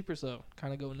fantasy sleepers though.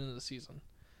 Kind of going into the season.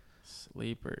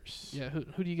 Sleepers. Yeah,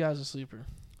 who do you guys a sleeper?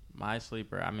 My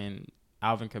sleeper. I mean,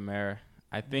 Alvin Kamara.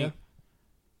 I think. Yeah.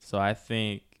 So I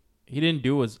think he didn't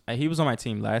do he was on my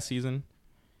team last season.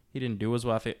 He didn't do as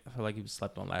well. I feel like he was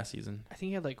slept on last season. I think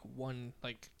he had like one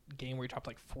game where he dropped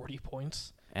like 40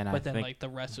 points, but then like the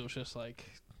rest it was just like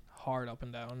hard up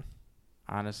and down.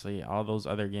 Honestly, all those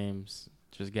other games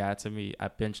just got to me. I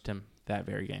benched him that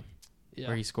very game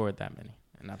where he scored that many,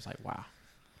 and I was like, wow.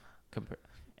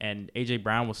 And A.J.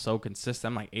 Brown was so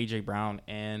consistent. I'm like, A.J. Brown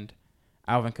and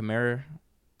Alvin Kamara,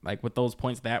 like with those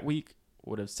points that week,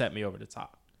 would have set me over the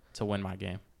top to win my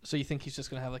game. So you think he's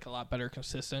just going to have like a lot better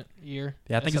consistent year?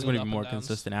 Yeah, I think he's going to be more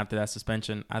consistent after that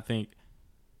suspension. I think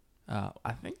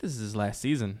this is his last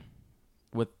season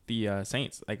with the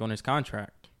Saints, like on his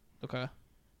contract. Okay.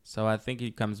 So I think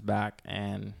he comes back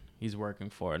and he's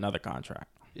working for another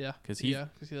contract. Yeah. Because see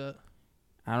that.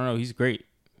 I don't know. He's great.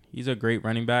 He's a great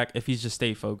running back if he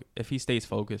stays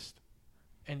focused.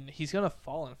 And he's going to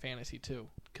fall in fantasy too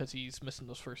because he's missing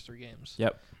those first 3 games.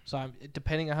 Yep. So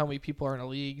depending on how many people are in a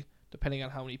league, depending on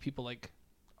how many people like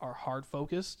are hard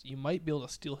focused, you might be able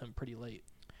to steal him pretty late.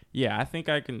 Yeah, I think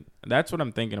I can. That's what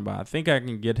I'm thinking about. I think I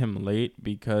can get him late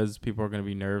because people are going to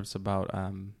be nervous about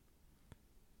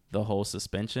the whole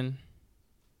suspension.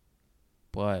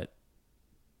 But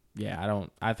yeah,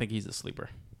 I think he's a sleeper.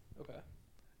 Okay.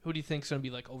 Who do you think is going to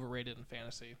be like overrated in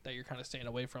fantasy that you're kind of staying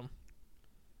away from?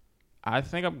 I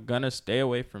think I'm going to stay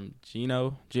away from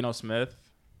Geno Smith.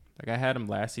 Like I had him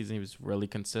last season. He was really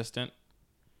consistent.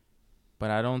 But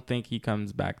I don't think he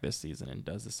comes back this season and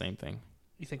does the same thing.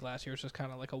 You think last year was just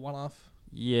kind of like a one-off?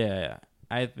 Yeah.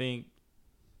 I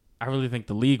really think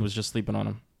the league was just sleeping on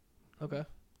him. Okay.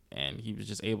 And he was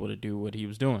just able to do what he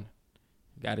was doing.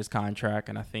 Got his contract,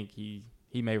 and I think he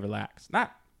may relax.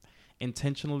 Not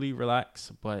intentionally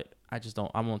relax, but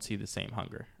I won't see the same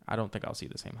hunger. I don't think I'll see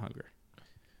the same hunger.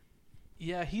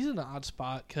 Yeah, he's in an odd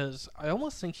spot because I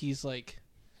almost think he's, like,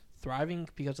 thriving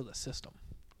because of the system.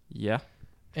 Yeah.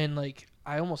 And, like,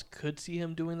 I almost could see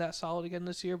him doing that solid again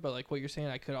this year, but, like, what you're saying,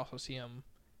 I could also see him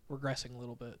regressing a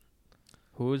little bit.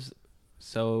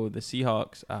 So the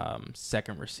Seahawks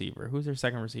second receiver. Who's their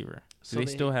second receiver? So they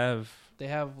still have... They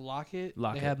have Lockett.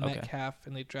 They have Metcalf,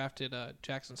 and they drafted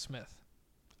Jackson Smith.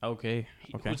 Okay.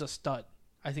 Who's a stud.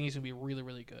 I think he's going to be really,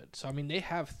 really good. So, I mean, they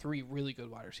have 3 really good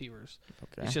wide receivers.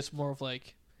 Okay. It's just more of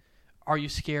like, are you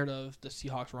scared of the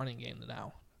Seahawks running game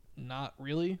now? Not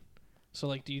really. So,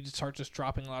 like, do you start just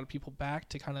dropping a lot of people back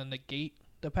to kind of negate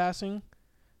the passing?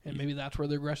 And maybe that's where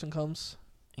the aggression comes?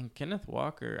 And Kenneth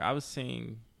Walker, I was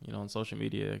seeing, on social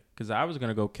media, because I was going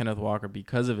to go Kenneth Walker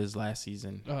because of his last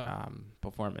season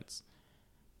performance.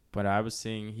 But I was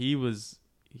seeing he's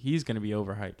going to be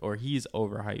overhyped, or he's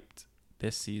overhyped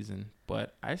this season.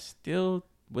 But I still,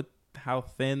 with how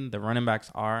thin the running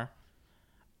backs are,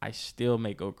 I still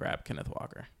may go grab Kenneth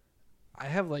Walker. I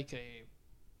have like a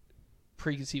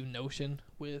preconceived notion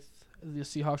with the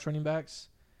Seahawks running backs,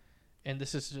 and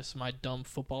this is just my dumb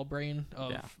football brain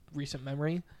of recent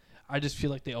memory. I just feel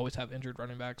like they always have injured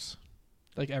running backs,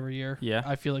 like every year. Yeah.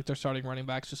 I feel like their starting running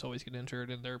backs just always get injured,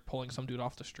 and they're pulling some dude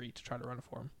off the street to try to run it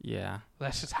for him. Yeah.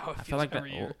 That's just how it I feels feel like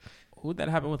every year. Who'd that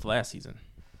happen with last season?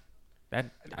 I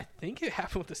think it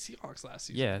happened with the Seahawks last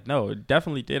season. Yeah, no, it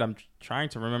definitely did. I'm trying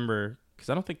to remember, because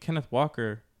I don't think Kenneth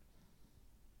Walker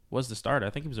was the starter. I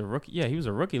think he was a rookie. Yeah, he was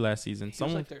a rookie last season. He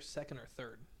was like their second or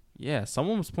third. Yeah,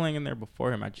 someone was playing in there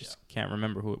before him. I just can't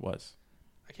remember who it was.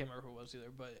 I can't remember who it was either,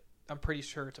 but I'm pretty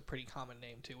sure it's a pretty common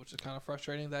name too, which is kind of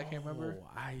frustrating that I can't remember.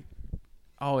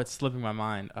 It's slipping my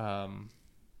mind. I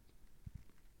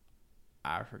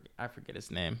forget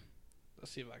his name.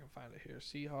 Let's see if I can find it here.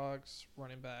 Seahawks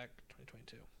running back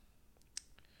 2022.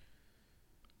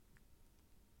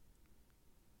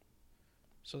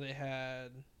 So they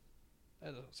had...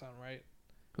 That doesn't sound right.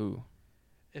 Who?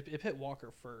 It hit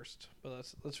Walker first, but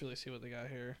let's really see what they got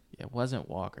here. Yeah, it wasn't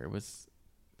Walker.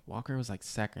 Walker was like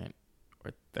second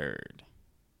or third.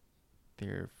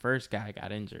 Their first guy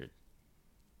got injured.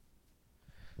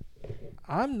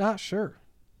 I'm not sure.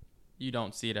 You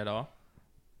don't see it at all?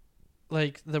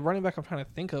 Like, the running back I'm trying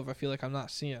to think of, I feel like I'm not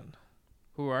seeing.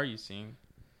 Who are you seeing?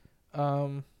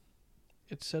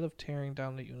 Instead of tearing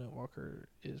down the unit, Walker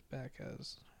is back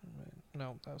as...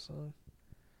 No, that's not...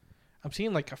 I'm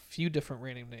seeing like a few different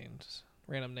random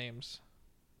names.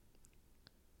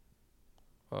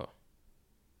 Oh.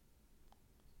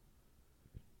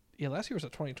 Yeah, last year was a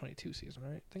 2022 season,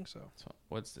 right? I think so.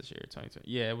 What's this year? 2020.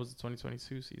 Yeah, it was the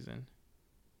 2022 season.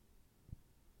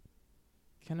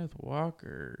 Kenneth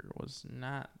Walker was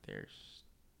not there.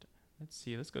 Let's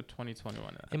see. Let's go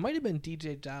 2021. It might have been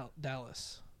DJ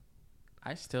Dallas.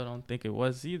 I still don't think it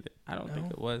was either. I don't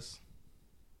think it was.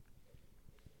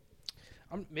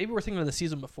 Maybe we're thinking of the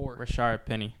season before. Rashard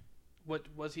Penny. What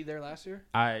was he there last year?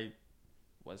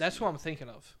 That's who I'm thinking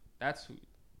of. That's who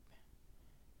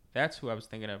I was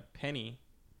thinking of. Penny.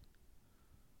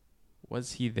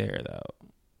 Was he there though?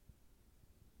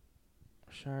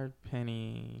 Rashard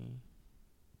Penny.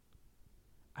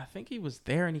 I think he was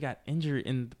there and he got injured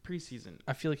in the preseason.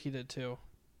 I feel like he did too.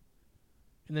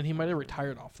 And then he might have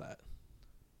retired off that.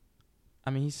 I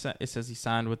mean, it says he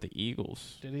signed with the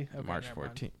Eagles. Did he? Okay, March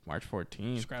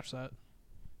 14th. Scratch that.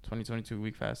 2022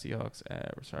 Week 5 Seahawks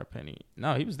at Rashard Penny.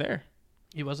 No, he was there.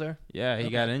 He was there? Yeah, he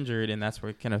got injured, and that's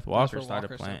where Kenneth Walker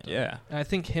started playing. Yeah. And I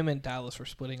think him and Dallas were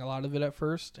splitting a lot of it at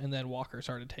first, and then Walker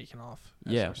started taking off.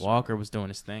 Yeah, Walker was doing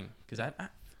his thing. Because I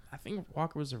think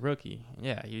Walker was a rookie.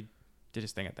 Yeah, he did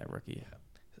his thing at that rookie. Yeah.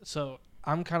 So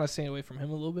I'm kind of staying away from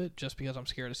him a little bit just because I'm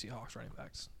scared of Seahawks running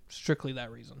backs. Strictly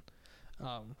that reason.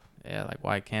 Yeah, like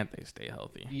why can't they stay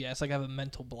healthy? Yeah, it's like I have a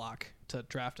mental block to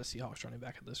draft a Seahawks running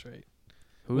back at this rate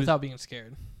without being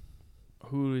scared.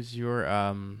 Who's your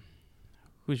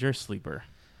sleeper?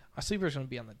 My sleeper is going to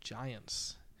be on the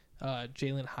Giants.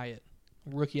 Jalen Hyatt,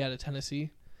 rookie out of Tennessee.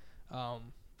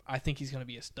 I think he's going to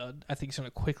be a stud. I think he's going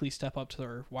to quickly step up to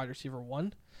their wide receiver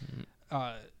 1.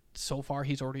 So far,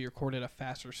 he's already recorded a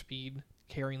faster speed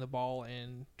carrying the ball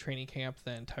in training camp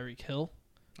than Tyreek Hill,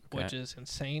 which is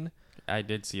insane. I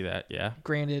did see that, yeah.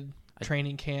 Granted,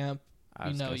 training camp,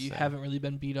 you haven't really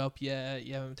been beat up yet.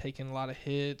 You haven't taken a lot of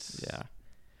hits. Yeah.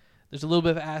 There's a little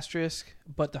bit of asterisk,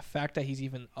 but the fact that he's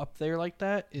even up there like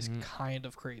that is kind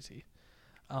of crazy.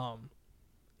 And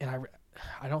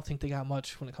I don't think they got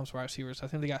much when it comes to wide receivers. I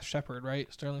think they got Shepard,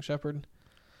 right? Sterling Shepard.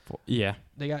 Yeah.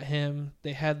 They got him.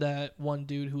 They had that one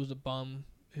dude who was a bum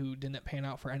who didn't pan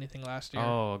out for anything last year.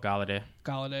 Oh, Galladay.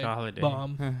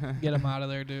 Bum. Get him out of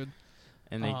there, dude.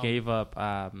 And they gave up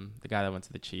the guy that went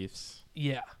to the Chiefs.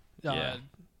 Yeah.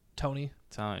 Tony.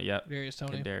 Yep.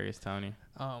 Kadarius Toney.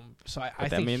 So I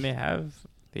think. I mean, they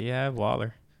have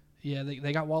Waller. Yeah,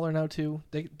 they got Waller now too.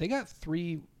 They got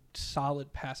 3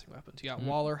 solid passing weapons. You got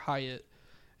Waller, Hyatt,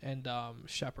 and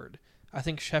Shepard. I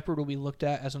think Shepard will be looked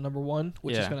at as a number 1,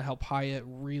 which is going to help Hyatt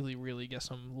really, really get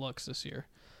some looks this year.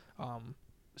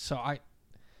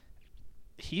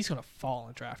 He's going to fall in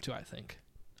the draft too, I think.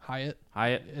 Hyatt,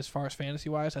 as far as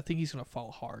fantasy-wise, I think he's going to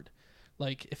fall hard.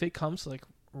 Like, if it comes to, like,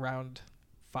 round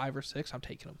 5 or 6, I'm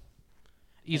taking him.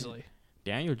 Easily. And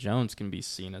Daniel Jones can be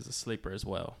seen as a sleeper as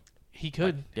well. He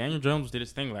could. Like, Daniel Jones did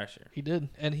his thing last year. He did,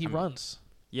 and he runs.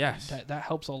 Yes. That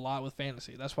helps a lot with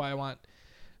fantasy. That's why I want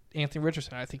Anthony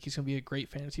Richardson. I think he's going to be a great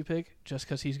fantasy pick just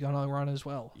because he's going to run as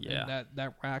well. Yeah. And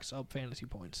that racks up fantasy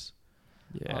points.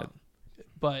 Yeah.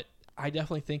 But I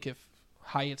definitely think if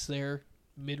Hyatt's there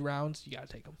mid-rounds, you got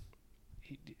to take him.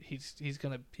 He's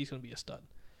gonna be a stud.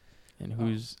 And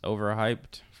who's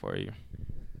overhyped for you?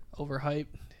 Overhyped.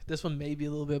 This one may be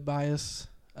a little bit biased.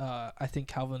 I think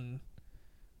Calvin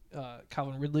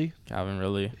Ridley. Calvin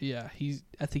Ridley. Yeah,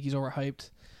 I think he's overhyped.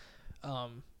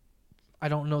 I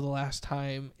don't know the last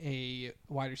time a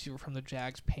wide receiver from the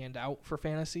Jags panned out for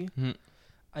fantasy. Mm-hmm.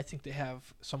 I think they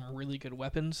have some really good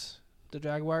weapons, the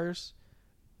Jaguars,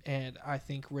 and I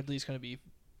think Ridley's going to be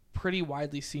pretty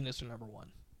widely seen as their number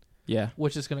 1. Yeah.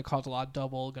 Which is going to cause a lot of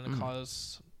double, going to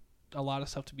cause a lot of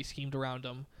stuff to be schemed around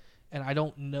him, and I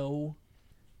don't know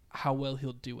how well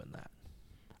he'll do in that.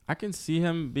 I can see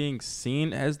him being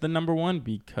seen as the number 1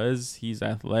 because he's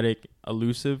athletic,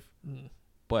 elusive,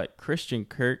 but Christian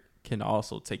Kirk can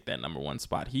also take that number 1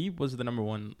 spot. He was the number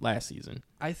 1 last season.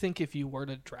 I think if you were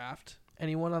to draft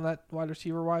anyone on that wide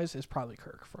receiver wise, it's probably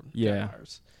Kirk from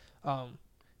Jaguars.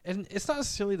 And it's not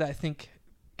necessarily that I think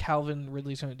Calvin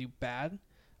Ridley's going to do bad.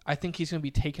 I think he's going to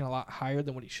be taken a lot higher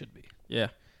than what he should be. Yeah.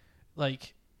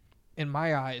 Like, in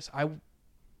my eyes,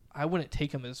 I wouldn't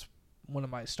take him as one of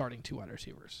my starting 2 wide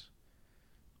receivers,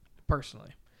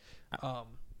 personally.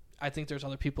 I think there's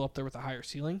other people up there with a higher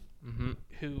ceiling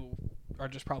who are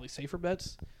just probably safer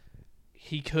bets.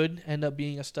 He could end up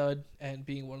being a stud and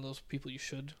being one of those people you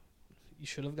should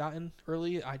have gotten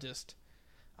early.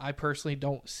 I personally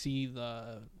don't see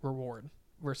the reward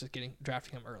versus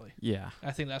drafting him early. Yeah.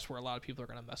 I think that's where a lot of people are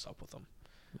going to mess up with him.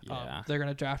 Yeah. They're going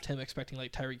to draft him expecting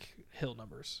like Tyreek Hill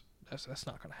numbers. That's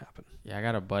not going to happen. Yeah, I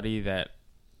got a buddy that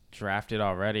drafted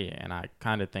already, and I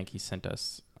kind of think he sent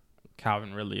us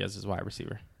Calvin Ridley as his wide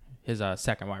receiver. His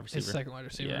second wide receiver. His second wide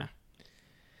receiver. Yeah.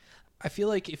 I feel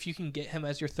like if you can get him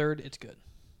as your third, it's good.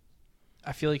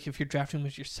 I feel like if you're drafting him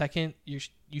as your second, you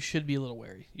should be a little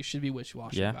wary. You should be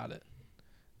wishy-washy about it.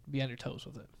 Be on your toes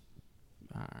with it.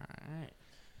 All right.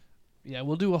 Yeah,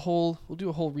 we'll do a whole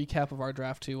recap of our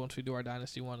draft too once we do our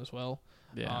dynasty one as well.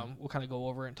 Yeah. We'll kind of go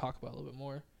over it and talk about it a little bit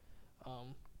more.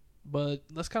 But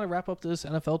let's kind of wrap up this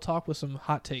NFL talk with some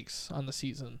hot takes on the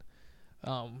season.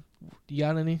 You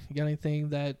got anything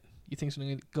that you think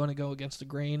is going to go against the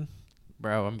grain?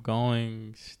 Bro, I'm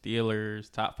going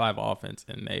Steelers top 5 offense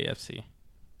in the AFC.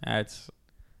 That's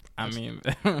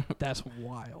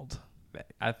wild.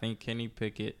 I think Kenny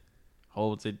Pickett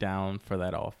holds it down for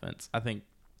that offense. I think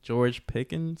George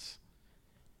Pickens,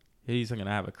 he's going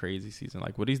to have a crazy season.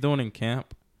 Like what he's doing in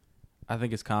camp, I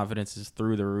think his confidence is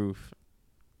through the roof.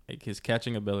 Like his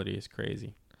catching ability is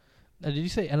crazy. Now, did you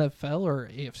say NFL or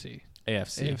AFC?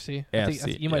 AFC. AFC. AFC. I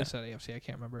think you might have said AFC. I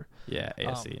can't remember. Yeah,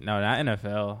 AFC. No, not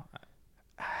NFL.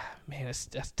 Man,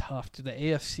 that's tough. Dude, the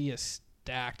AFC is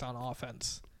stacked on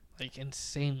offense, like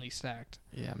insanely stacked.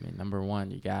 Yeah, I mean, number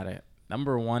 1, you got it.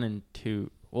 Number 1 and 2.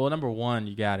 Well, number 1,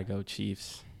 you got to go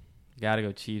Chiefs. You got to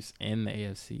go Chiefs in the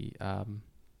AFC.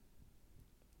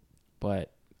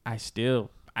 But I still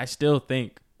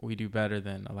think we do better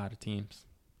than a lot of teams.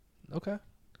 Okay.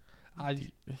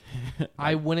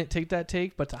 I wouldn't take that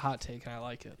take, but it's a hot take, and I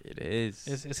like it. It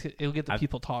is. It'll get the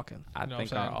people talking. I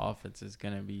think our offense is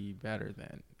going to be better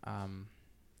than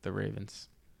the Ravens.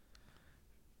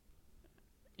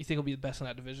 You think it'll be the best in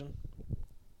that division?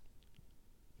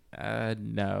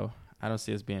 No. I don't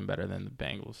see us being better than the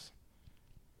Bengals.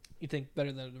 You think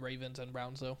better than the Ravens and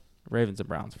Browns, though? Ravens and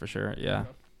Browns for sure, yeah.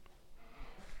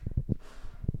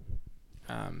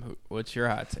 What's your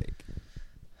hot take?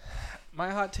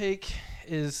 My hot take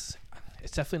is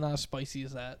it's definitely not as spicy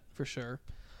as that, for sure.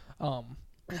 I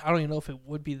don't even know if it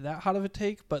would be that hot of a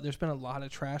take, but there's been a lot of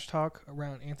trash talk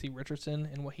around Anthony Richardson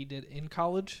and what he did in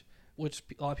college which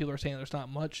a lot of people are saying there's not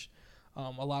much.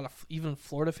 A lot of even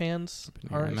Florida fans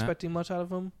aren't expecting much out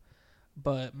of him.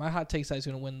 But my hot take is that he's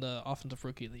going to win the Offensive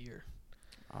Rookie of the Year.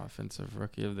 Offensive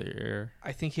Rookie of the Year.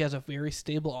 I think he has a very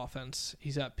stable offense.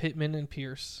 He's got Pittman and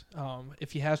Pierce.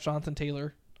 If he has Jonathan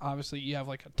Taylor, obviously you have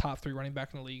like a top 3 running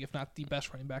back in the league, if not the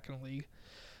best running back in the league.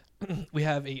 We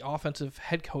have a offensive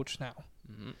head coach now.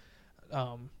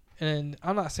 Mm-hmm. And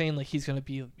I'm not saying like he's going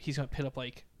to pit up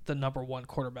like the number 1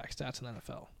 quarterback stats in the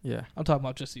NFL. Yeah. I'm talking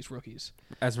about just these rookies.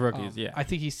 As rookies, yeah. I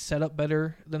think he's set up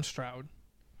better than Stroud.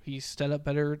 He's set up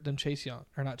better than Chase Young.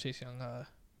 Or not Chase Young.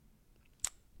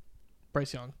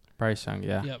 Bryce Young. Bryce Young,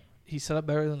 yeah. Yep. He's set up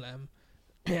better than them.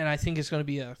 And I think it's going to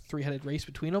be a 3-headed race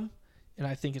between them. And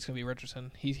I think it's going to be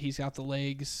Richardson. He's got the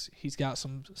legs. He's got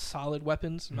some solid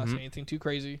weapons. I'm not saying anything too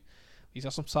crazy. He's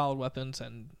got some solid weapons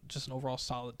and just an overall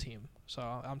solid team. So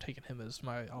I'm taking him as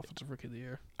my Offensive Rookie of the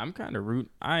Year.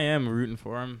 I am rooting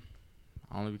for him,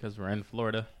 only because we're in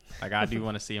Florida. Like, I do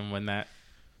want to see him win that.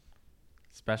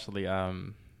 Especially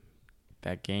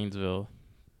that Gainesville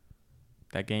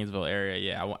area.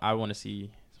 Yeah, I want to see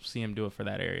him do it for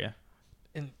that area.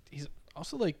 And he's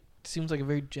also like seems like a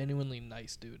very genuinely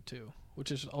nice dude too,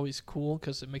 which is always cool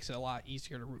because it makes it a lot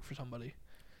easier to root for somebody.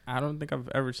 I don't think I've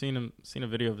ever seen a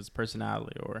video of his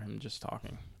personality or him just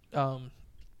talking.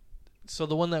 So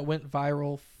the one that went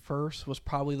viral first was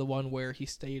probably the one where he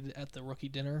stayed at the rookie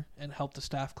dinner and helped the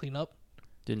staff clean up.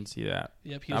 Didn't see that.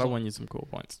 Yep, that'll win you some cool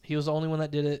points. He was the only one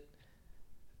that did it.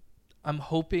 I'm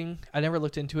hoping, I never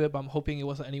looked into it, but I'm hoping it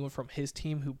wasn't anyone from his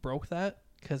team who broke that,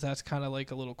 because that's kind of like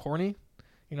a little corny.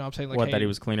 You know what I'm saying? Like, what, that he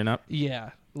was cleaning up?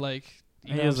 Yeah. Like,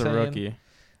 he is a rookie.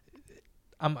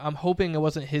 I'm hoping it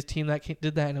wasn't his team that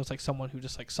did that, and it was like someone who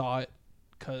just like saw it,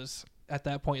 because at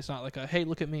that point it's not like a, hey,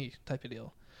 look at me type of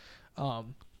deal.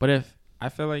 But I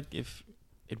feel like if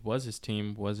it was his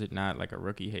team, was it not like a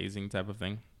rookie hazing type of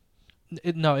thing?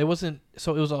 No, it wasn't.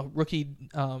 So it was a rookie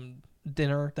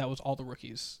dinner that was all the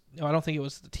rookies. No, I don't think it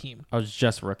was the team. Oh, it was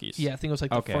just rookies. Yeah, I think it was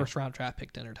like the first round draft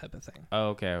pick dinner type of thing. Oh,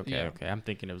 okay. I'm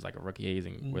thinking it was like a rookie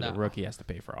hazing where the rookie has to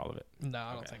pay for all of it. No,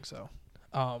 I don't think so.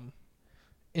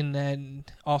 And then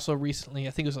also recently,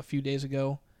 I think it was a few days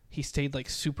ago, he stayed like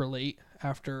super late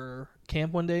after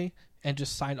camp one day and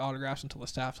just signed autographs until the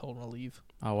staff told him to leave.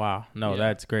 Oh, wow. No,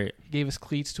 that's great. He gave his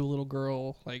cleats to a little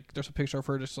girl. Like, there's a picture of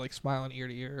her just like smiling ear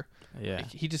to ear. Yeah.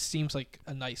 Like, he just seems like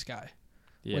a nice guy.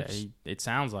 Yeah, it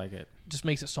sounds like it. Just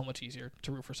makes it so much easier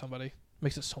to root for somebody.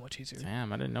 Makes it so much easier.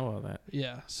 Damn, I didn't know all that.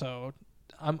 Yeah, so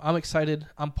I'm excited.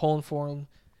 I'm pulling for him.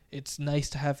 It's nice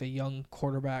to have a young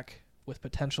quarterback with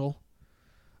potential.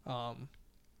 And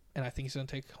I think he's going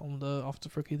to take home the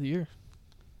Offensive Rookie of the Year.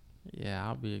 Yeah,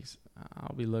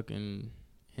 I'll be looking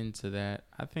into that.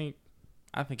 I think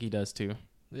he does too.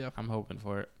 Yeah, I'm hoping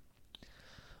for it.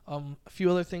 A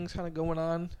few other things kind of going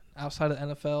on outside of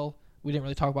NFL. We didn't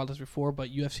really talk about this before, but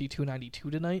UFC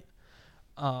 292 tonight.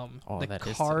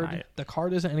 Is tonight. The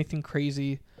card isn't anything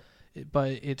crazy,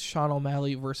 but it's Sean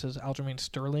O'Malley versus Aljamain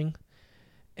Sterling.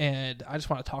 And I just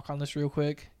want to talk on this real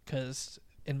quick because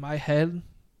in my head,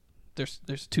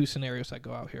 there's two scenarios that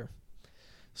go out here.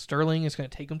 Sterling is going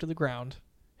to take him to the ground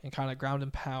and kind of ground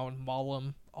and pound, maul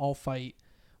him, all fight,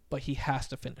 but he has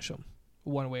to finish him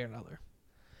one way or another.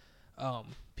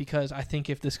 Because I think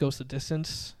if this goes the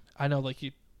distance, I know like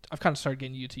I've kind of started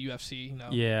getting you to UFC, you know.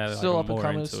 Yeah, still like up and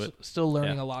coming, still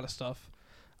learning a lot of stuff.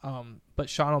 But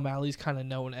Sean O'Malley's kind of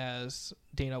known as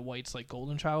Dana White's like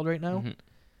golden child right now. Mm-hmm.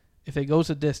 If it goes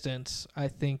a distance, I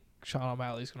think Sean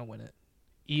O'Malley's going to win it,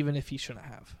 even if he shouldn't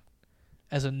have.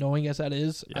 As annoying as that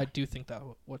is, I do think that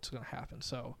what's going to happen.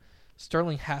 So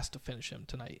Sterling has to finish him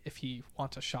tonight if he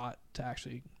wants a shot to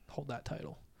actually hold that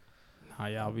title.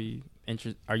 Yeah, I'll be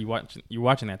interested. Are you watching? You're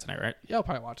watching that tonight, right? Yeah, I'll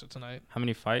probably watch it tonight. How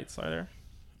many fights are there?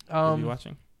 Are you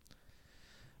watching?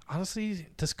 Honestly,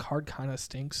 this card kind of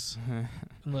stinks.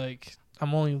 Like,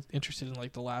 I'm only interested in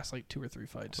like the last like 2 or 3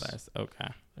 fights. Okay.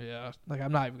 Yeah, like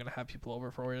I'm not even gonna have people over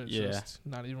for it. It's just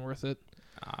not even worth it.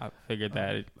 I figured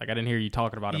that. Like, I didn't hear you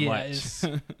talking about it much.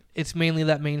 It's mainly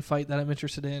that main fight that I'm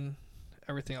interested in.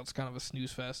 Everything else is kind of a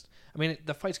snooze fest. I mean,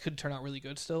 the fights could turn out really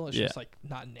good still. It's just like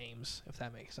not names, if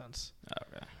that makes sense.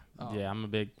 Okay. I'm a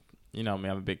big, you know me,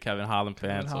 I'm a big Kevin Holland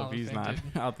fan. So if he's not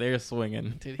out there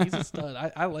swinging, dude, he's a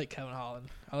stud. I like Kevin Holland.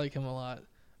 I like him a lot.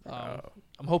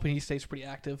 I'm hoping he stays pretty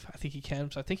active. I think he can.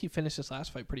 So I think he finished his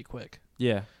last fight pretty quick.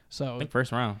 Yeah. So I think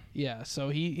first round. Yeah. So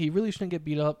he really shouldn't get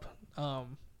beat up.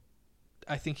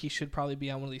 I think he should probably be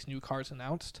on one of these new cards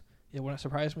announced. It wouldn't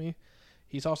surprise me.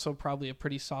 He's also probably a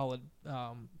pretty solid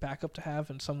backup to have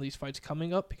in some of these fights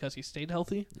coming up because he stayed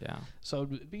healthy. Yeah. So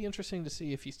it'd be interesting to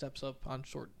see if he steps up on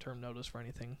short-term notice for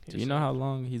anything. Do you know how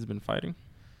long he's been fighting?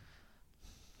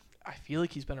 I feel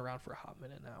like he's been around for a hot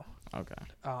minute now.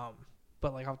 Okay.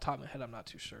 But like off the top of my head, I'm not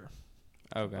too sure.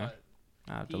 Okay. But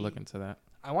I have to look into that.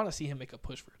 I want to see him make a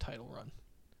push for a title run.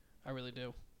 I really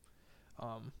do.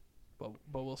 But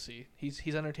we'll see. He's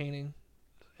entertaining,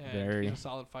 and he's a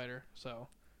solid fighter. So,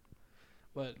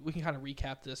 but we can kind of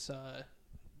recap this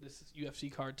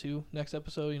UFC card too next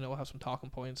episode. You know, we'll have some talking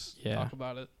points. Yeah. Talk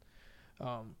about it.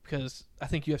 Because I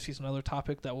think UFC is another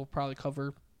topic that we'll probably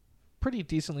cover pretty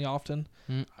decently often.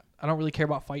 I don't really care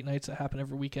about fight nights that happen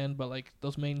every weekend, but like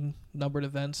those main numbered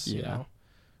events, you know,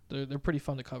 they're pretty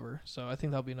fun to cover. So I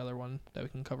think that'll be another one that we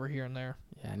can cover here and there.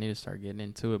 Yeah, I need to start getting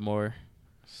into it more.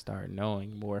 Start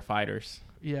knowing more fighters.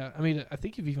 Yeah, I mean, I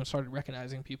think you've even started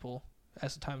recognizing people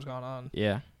as the time's gone on.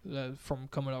 Yeah. From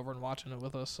coming over and watching it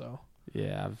with us. So.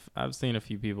 Yeah, I've seen a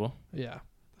few people. Yeah.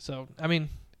 So I mean,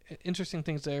 interesting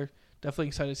things there. Definitely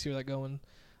excited to see where that going.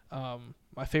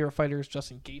 My favorite fighter is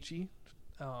Justin Gaethje.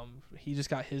 He just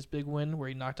got his big win where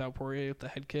he knocked out Poirier with the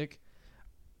head kick.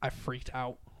 I freaked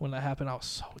out when that happened. I was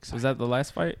so excited. Was that the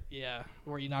last fight? Yeah,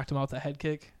 where he knocked him out with the head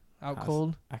kick,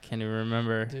 cold. I can't even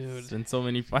remember. Dude, it's been so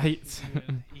many fights.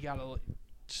 Dude, you gotta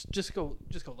just go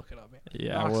look it up, man.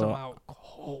 Yeah, knocks him out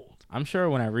cold. I'm sure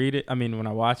when I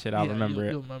watch it, I'll remember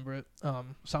it. You'll remember it.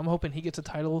 So I'm hoping he gets a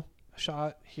title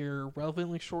shot here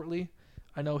relatively shortly.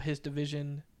 I know his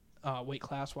division, weight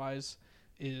class wise,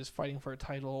 is fighting for a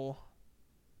title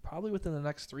probably within the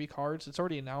next 3 cards. It's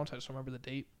already announced. I just remember the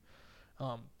date.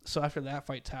 So after that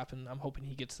fight's happened, I'm hoping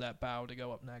he gets that bow to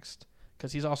go up next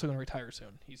because he's also going to retire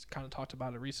soon. He's kind of talked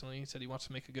about it recently. He said he wants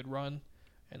to make a good run,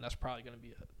 and that's probably going to be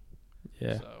it.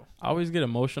 Yeah. So. I always get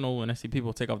emotional when I see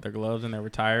people take off their gloves and they're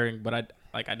retiring, but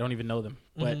I don't even know them.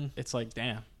 But it's like,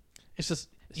 damn. It's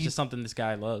just something this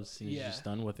guy loves. He's just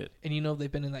done with it. And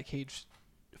they've been in that cage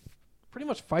pretty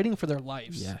much fighting for their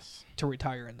lives to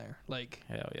retire in there. Like,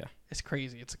 hell yeah. It's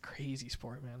crazy. It's a crazy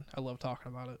sport, man. I love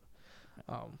talking about it.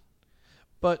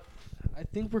 But I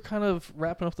think we're kind of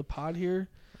wrapping up the pod here.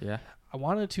 Yeah. I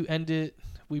wanted to end it.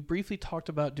 We briefly talked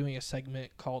about doing a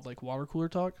segment called like Water Cooler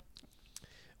Talk,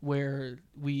 where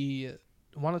we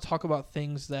want to talk about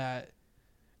things that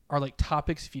are like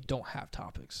topics if you don't have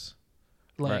topics.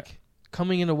 Like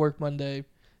coming into work Monday,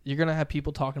 you're going to have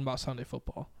people talking about Sunday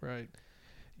football, right?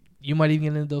 You might even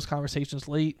get into those conversations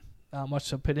late, not much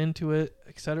to put into it,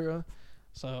 etc.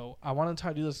 So I want to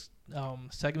try to do this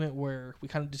segment where we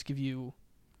kind of just give you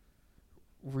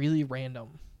really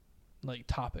random like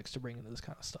topics to bring into this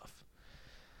kind of stuff.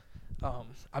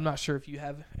 I'm not sure if you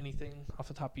have anything off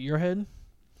the top of your head.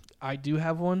 I do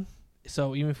have one.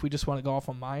 So even if we just want to go off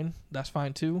on mine, that's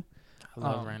fine too. I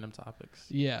love random topics.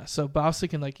 Yeah. So but I was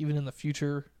thinking like even in the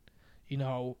future,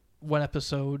 one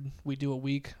episode we do a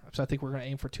week. So I think we're going to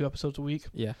aim for 2 episodes a week.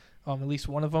 Yeah. At least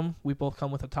one of them, we both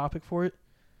come with a topic for it.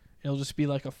 It'll just be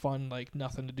like a fun, like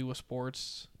nothing to do with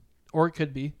sports, or it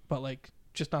could be, but like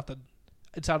just not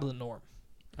it's out of the norm.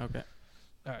 Okay.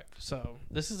 All right. So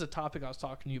this is a topic I was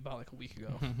talking to you about like a week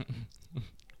ago.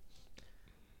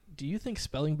 Do you think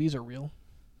spelling bees are real?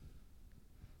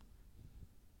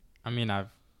 I mean,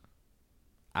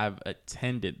 I've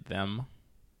attended them.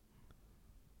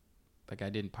 Like I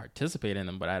didn't participate in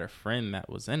them, but I had a friend that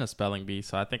was in a spelling bee,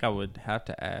 so I think I would have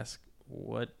to ask,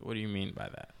 what do you mean by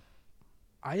that?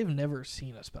 I have never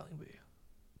seen a spelling bee.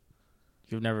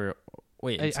 You've never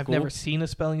I've never seen a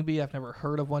spelling bee. I've never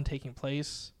heard of one taking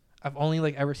place. I've only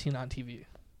like ever seen it on TV.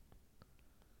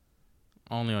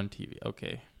 Only on TV.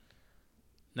 Okay.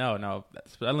 No.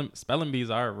 Spelling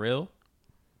bees are real.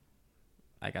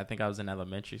 Like I think I was in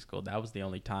elementary school. That was the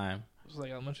only time. It was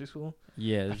like elementary school?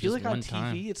 Yeah. I feel like on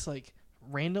TV it's like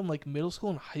random like middle school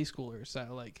and high schoolers that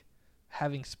are like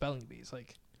having spelling bees.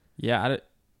 Like yeah,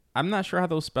 I'm not sure how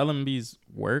those spelling bees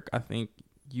work. I think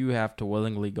you have to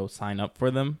willingly go sign up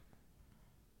for them.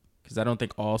 Because I don't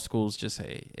think all schools just say,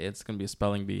 hey, it's going to be a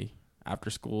spelling bee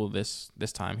after school this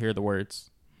time. Here are the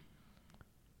words.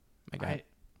 Like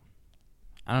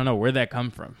I don't know where that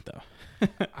come from, though.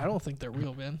 I don't think they're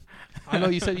real, man. I know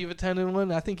you said you've attended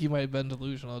one. I think you might have been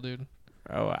delusional, dude.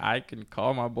 Bro, I can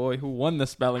call my boy who won the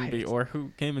spelling bee or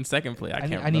who came in second place. I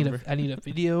can't remember. I need a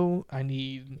video.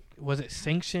 Was it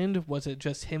sanctioned? Was it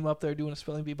just him up there doing a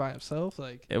spelling bee by himself?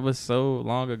 Like it was so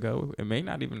long ago. It may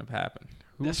not even have happened.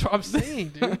 That's what I'm saying,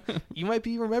 dude. You might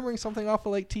be remembering something off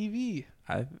of like TV.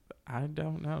 I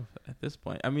don't know at this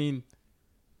point. I mean,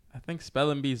 I think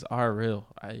spelling bees are real.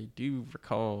 I do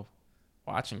recall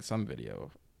watching some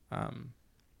video.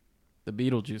 The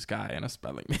Beetlejuice guy in a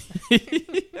spelling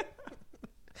bee.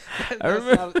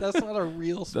 That's not a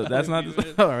real spelling bee. That's not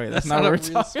all right. That's not a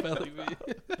real spelling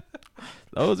bee.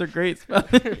 Those are great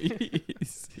spelling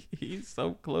bees. He's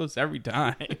so close every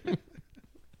time.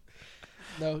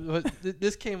 No, but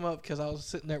this came up because I was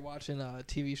sitting there watching a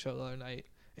TV show the other night,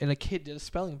 and a kid did a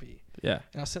spelling bee. Yeah.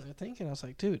 And I was sitting there thinking, I was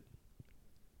like, dude,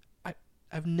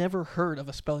 I've never heard of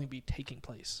a spelling bee taking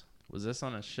place. Was this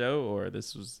on a show or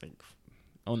this was like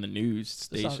on the news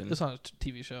station? It's on a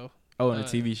TV show. Oh, on a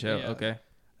TV show. Yeah. Okay.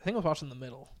 I think I was watching the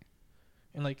middle,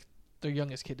 and like their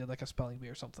youngest kid did like a spelling bee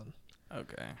or something.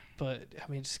 Okay. But I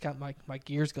mean, it just got my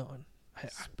gears going.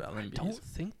 Spelling bees. I don't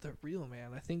think they're real,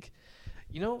 man. I think,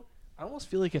 I almost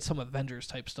feel like it's some Avengers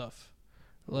type stuff.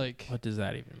 Like, what does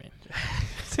that even mean?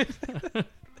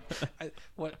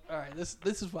 All right, this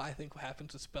is what I think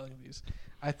happens with spelling bees.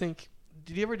 I think,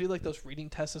 did you ever do like those reading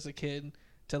tests as a kid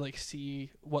to like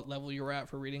see what level you were at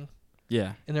for reading?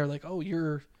 Yeah. And they're like, oh,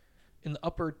 you're in the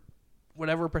upper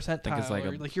whatever percentile, it's like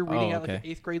or like you're reading at like an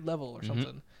 8th grade level or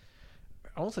something.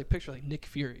 I almost like picture like Nick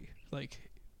Fury, like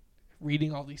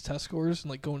reading all these test scores and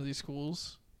like going to these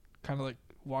schools, kind of like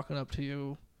walking up to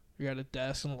you. You're at a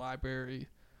desk in the library,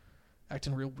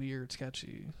 acting real weird,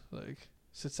 sketchy. Like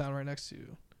sits down right next to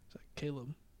you. It's like,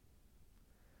 Kaleb,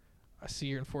 I see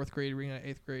you're in 4th grade reading at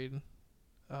 8th grade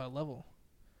level.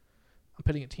 I'm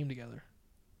putting a team together.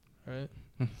 Right?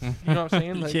 You know what I'm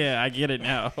saying? Like, yeah, I get it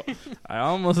now. I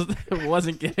almost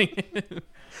wasn't getting it.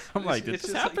 I'm like, did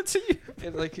this happen to you?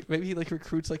 And like maybe he like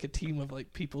recruits like a team of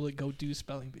like people that go do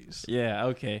spelling bees. Yeah,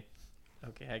 okay.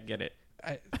 Okay, I get it.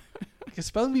 Because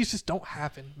spelling bees just don't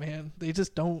happen, man. They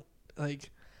just don't.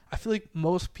 Like, I feel like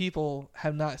most people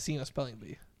have not seen a spelling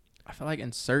bee. I feel like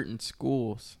in certain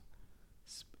schools,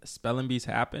 spelling bees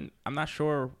happen. I'm not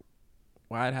sure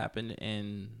why it happened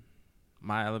in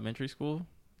my elementary school.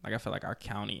 Like, I feel like our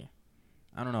county,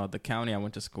 I don't know, the county I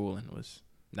went to school in was,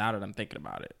 now that I'm thinking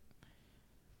about it,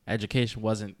 education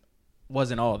wasn't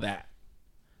all that.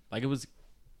 Like, it was,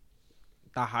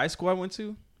 the high school I went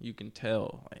to, you can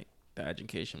tell, like, the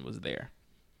education was there.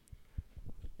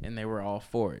 And they were all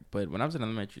for it. But when I was in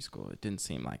elementary school, it didn't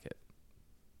seem like it.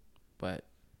 But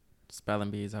spelling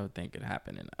bees, I would think it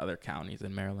happened in other counties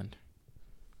in Maryland.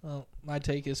 Well, my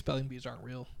take is spelling bees aren't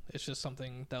real. It's just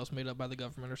something that was made up by the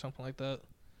government or something like that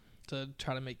to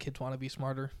try to make kids want to be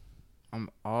smarter. I'm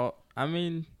all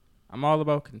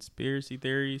about conspiracy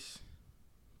theories,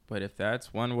 but if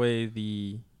that's one way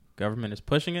the government is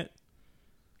pushing it,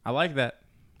 I like that.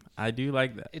 I do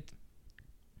like that.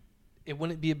 It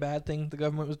wouldn't be a bad thing the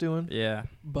government was doing. Yeah.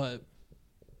 But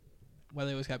why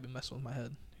they always got to be messing with my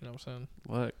head. You know what I'm saying?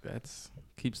 Look, that's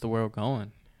keeps the world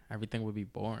going. Everything would be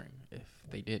boring if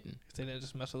they didn't. If they didn't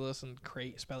just mess with us and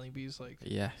create spelling bees, like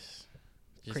yes,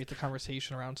 just create the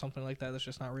conversation around something like that that's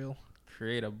just not real.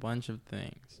 Create a bunch of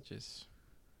things. Just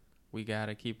we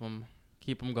gotta keep them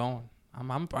going.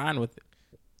 I'm fine with it.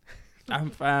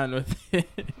 I'm fine with it.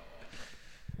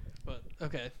 But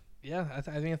okay, yeah, I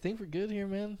think we're good here,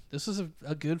 man. This was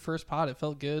a good first pod. It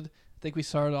felt good. I think we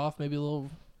started off maybe a little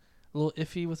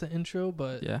iffy with the intro,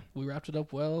 but yeah, we wrapped it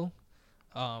up well.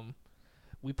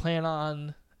 We plan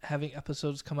on having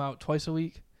episodes come out twice a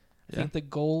week. I think the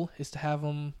goal is to have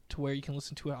them to where you can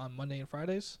listen to it on Monday and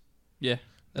Fridays. Yeah,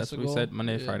 that's what we said,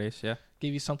 Monday and Fridays, yeah.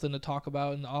 Give you something to talk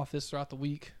about in the office throughout the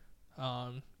week.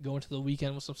 Go into the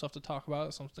weekend with some stuff to talk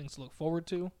about, some things to look forward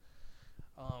to.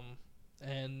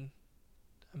 And,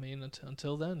 I mean,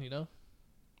 until then, you know.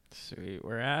 Sweet,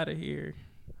 we're out of here.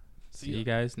 See you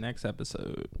guys next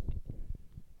episode.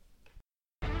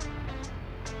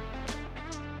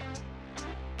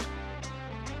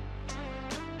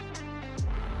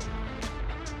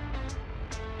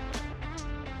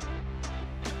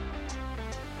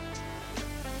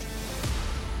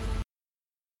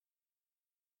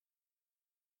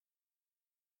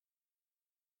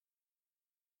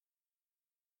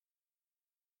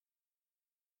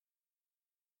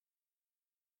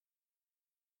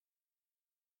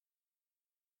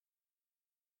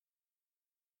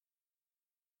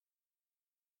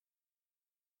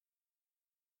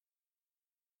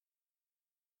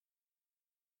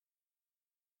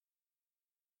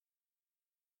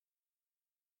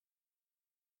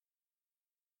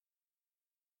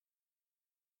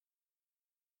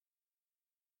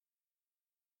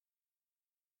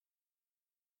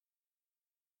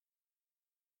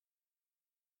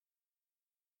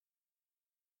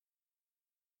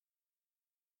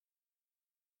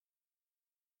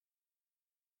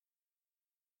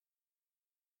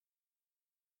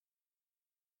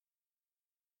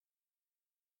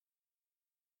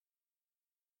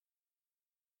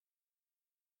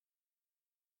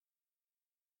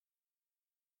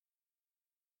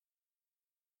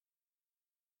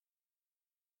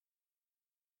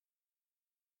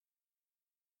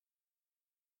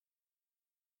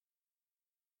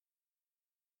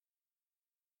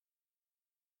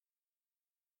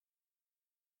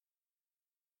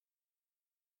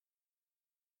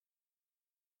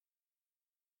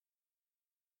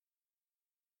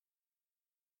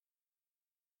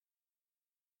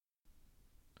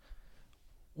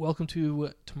 Welcome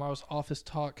to tomorrow's office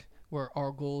talk, where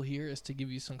our goal here is to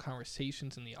give you some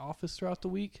conversations in the office throughout the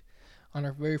week. On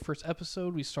our very first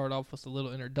episode, we start off with a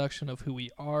little introduction of who we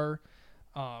are.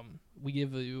 We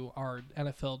give you our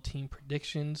NFL team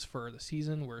predictions for the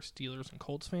season. We're Steelers and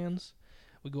Colts fans.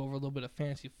 We go over a little bit of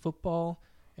fantasy football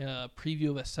and a preview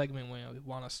of a segment we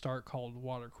want to start called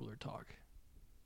Water Cooler Talk.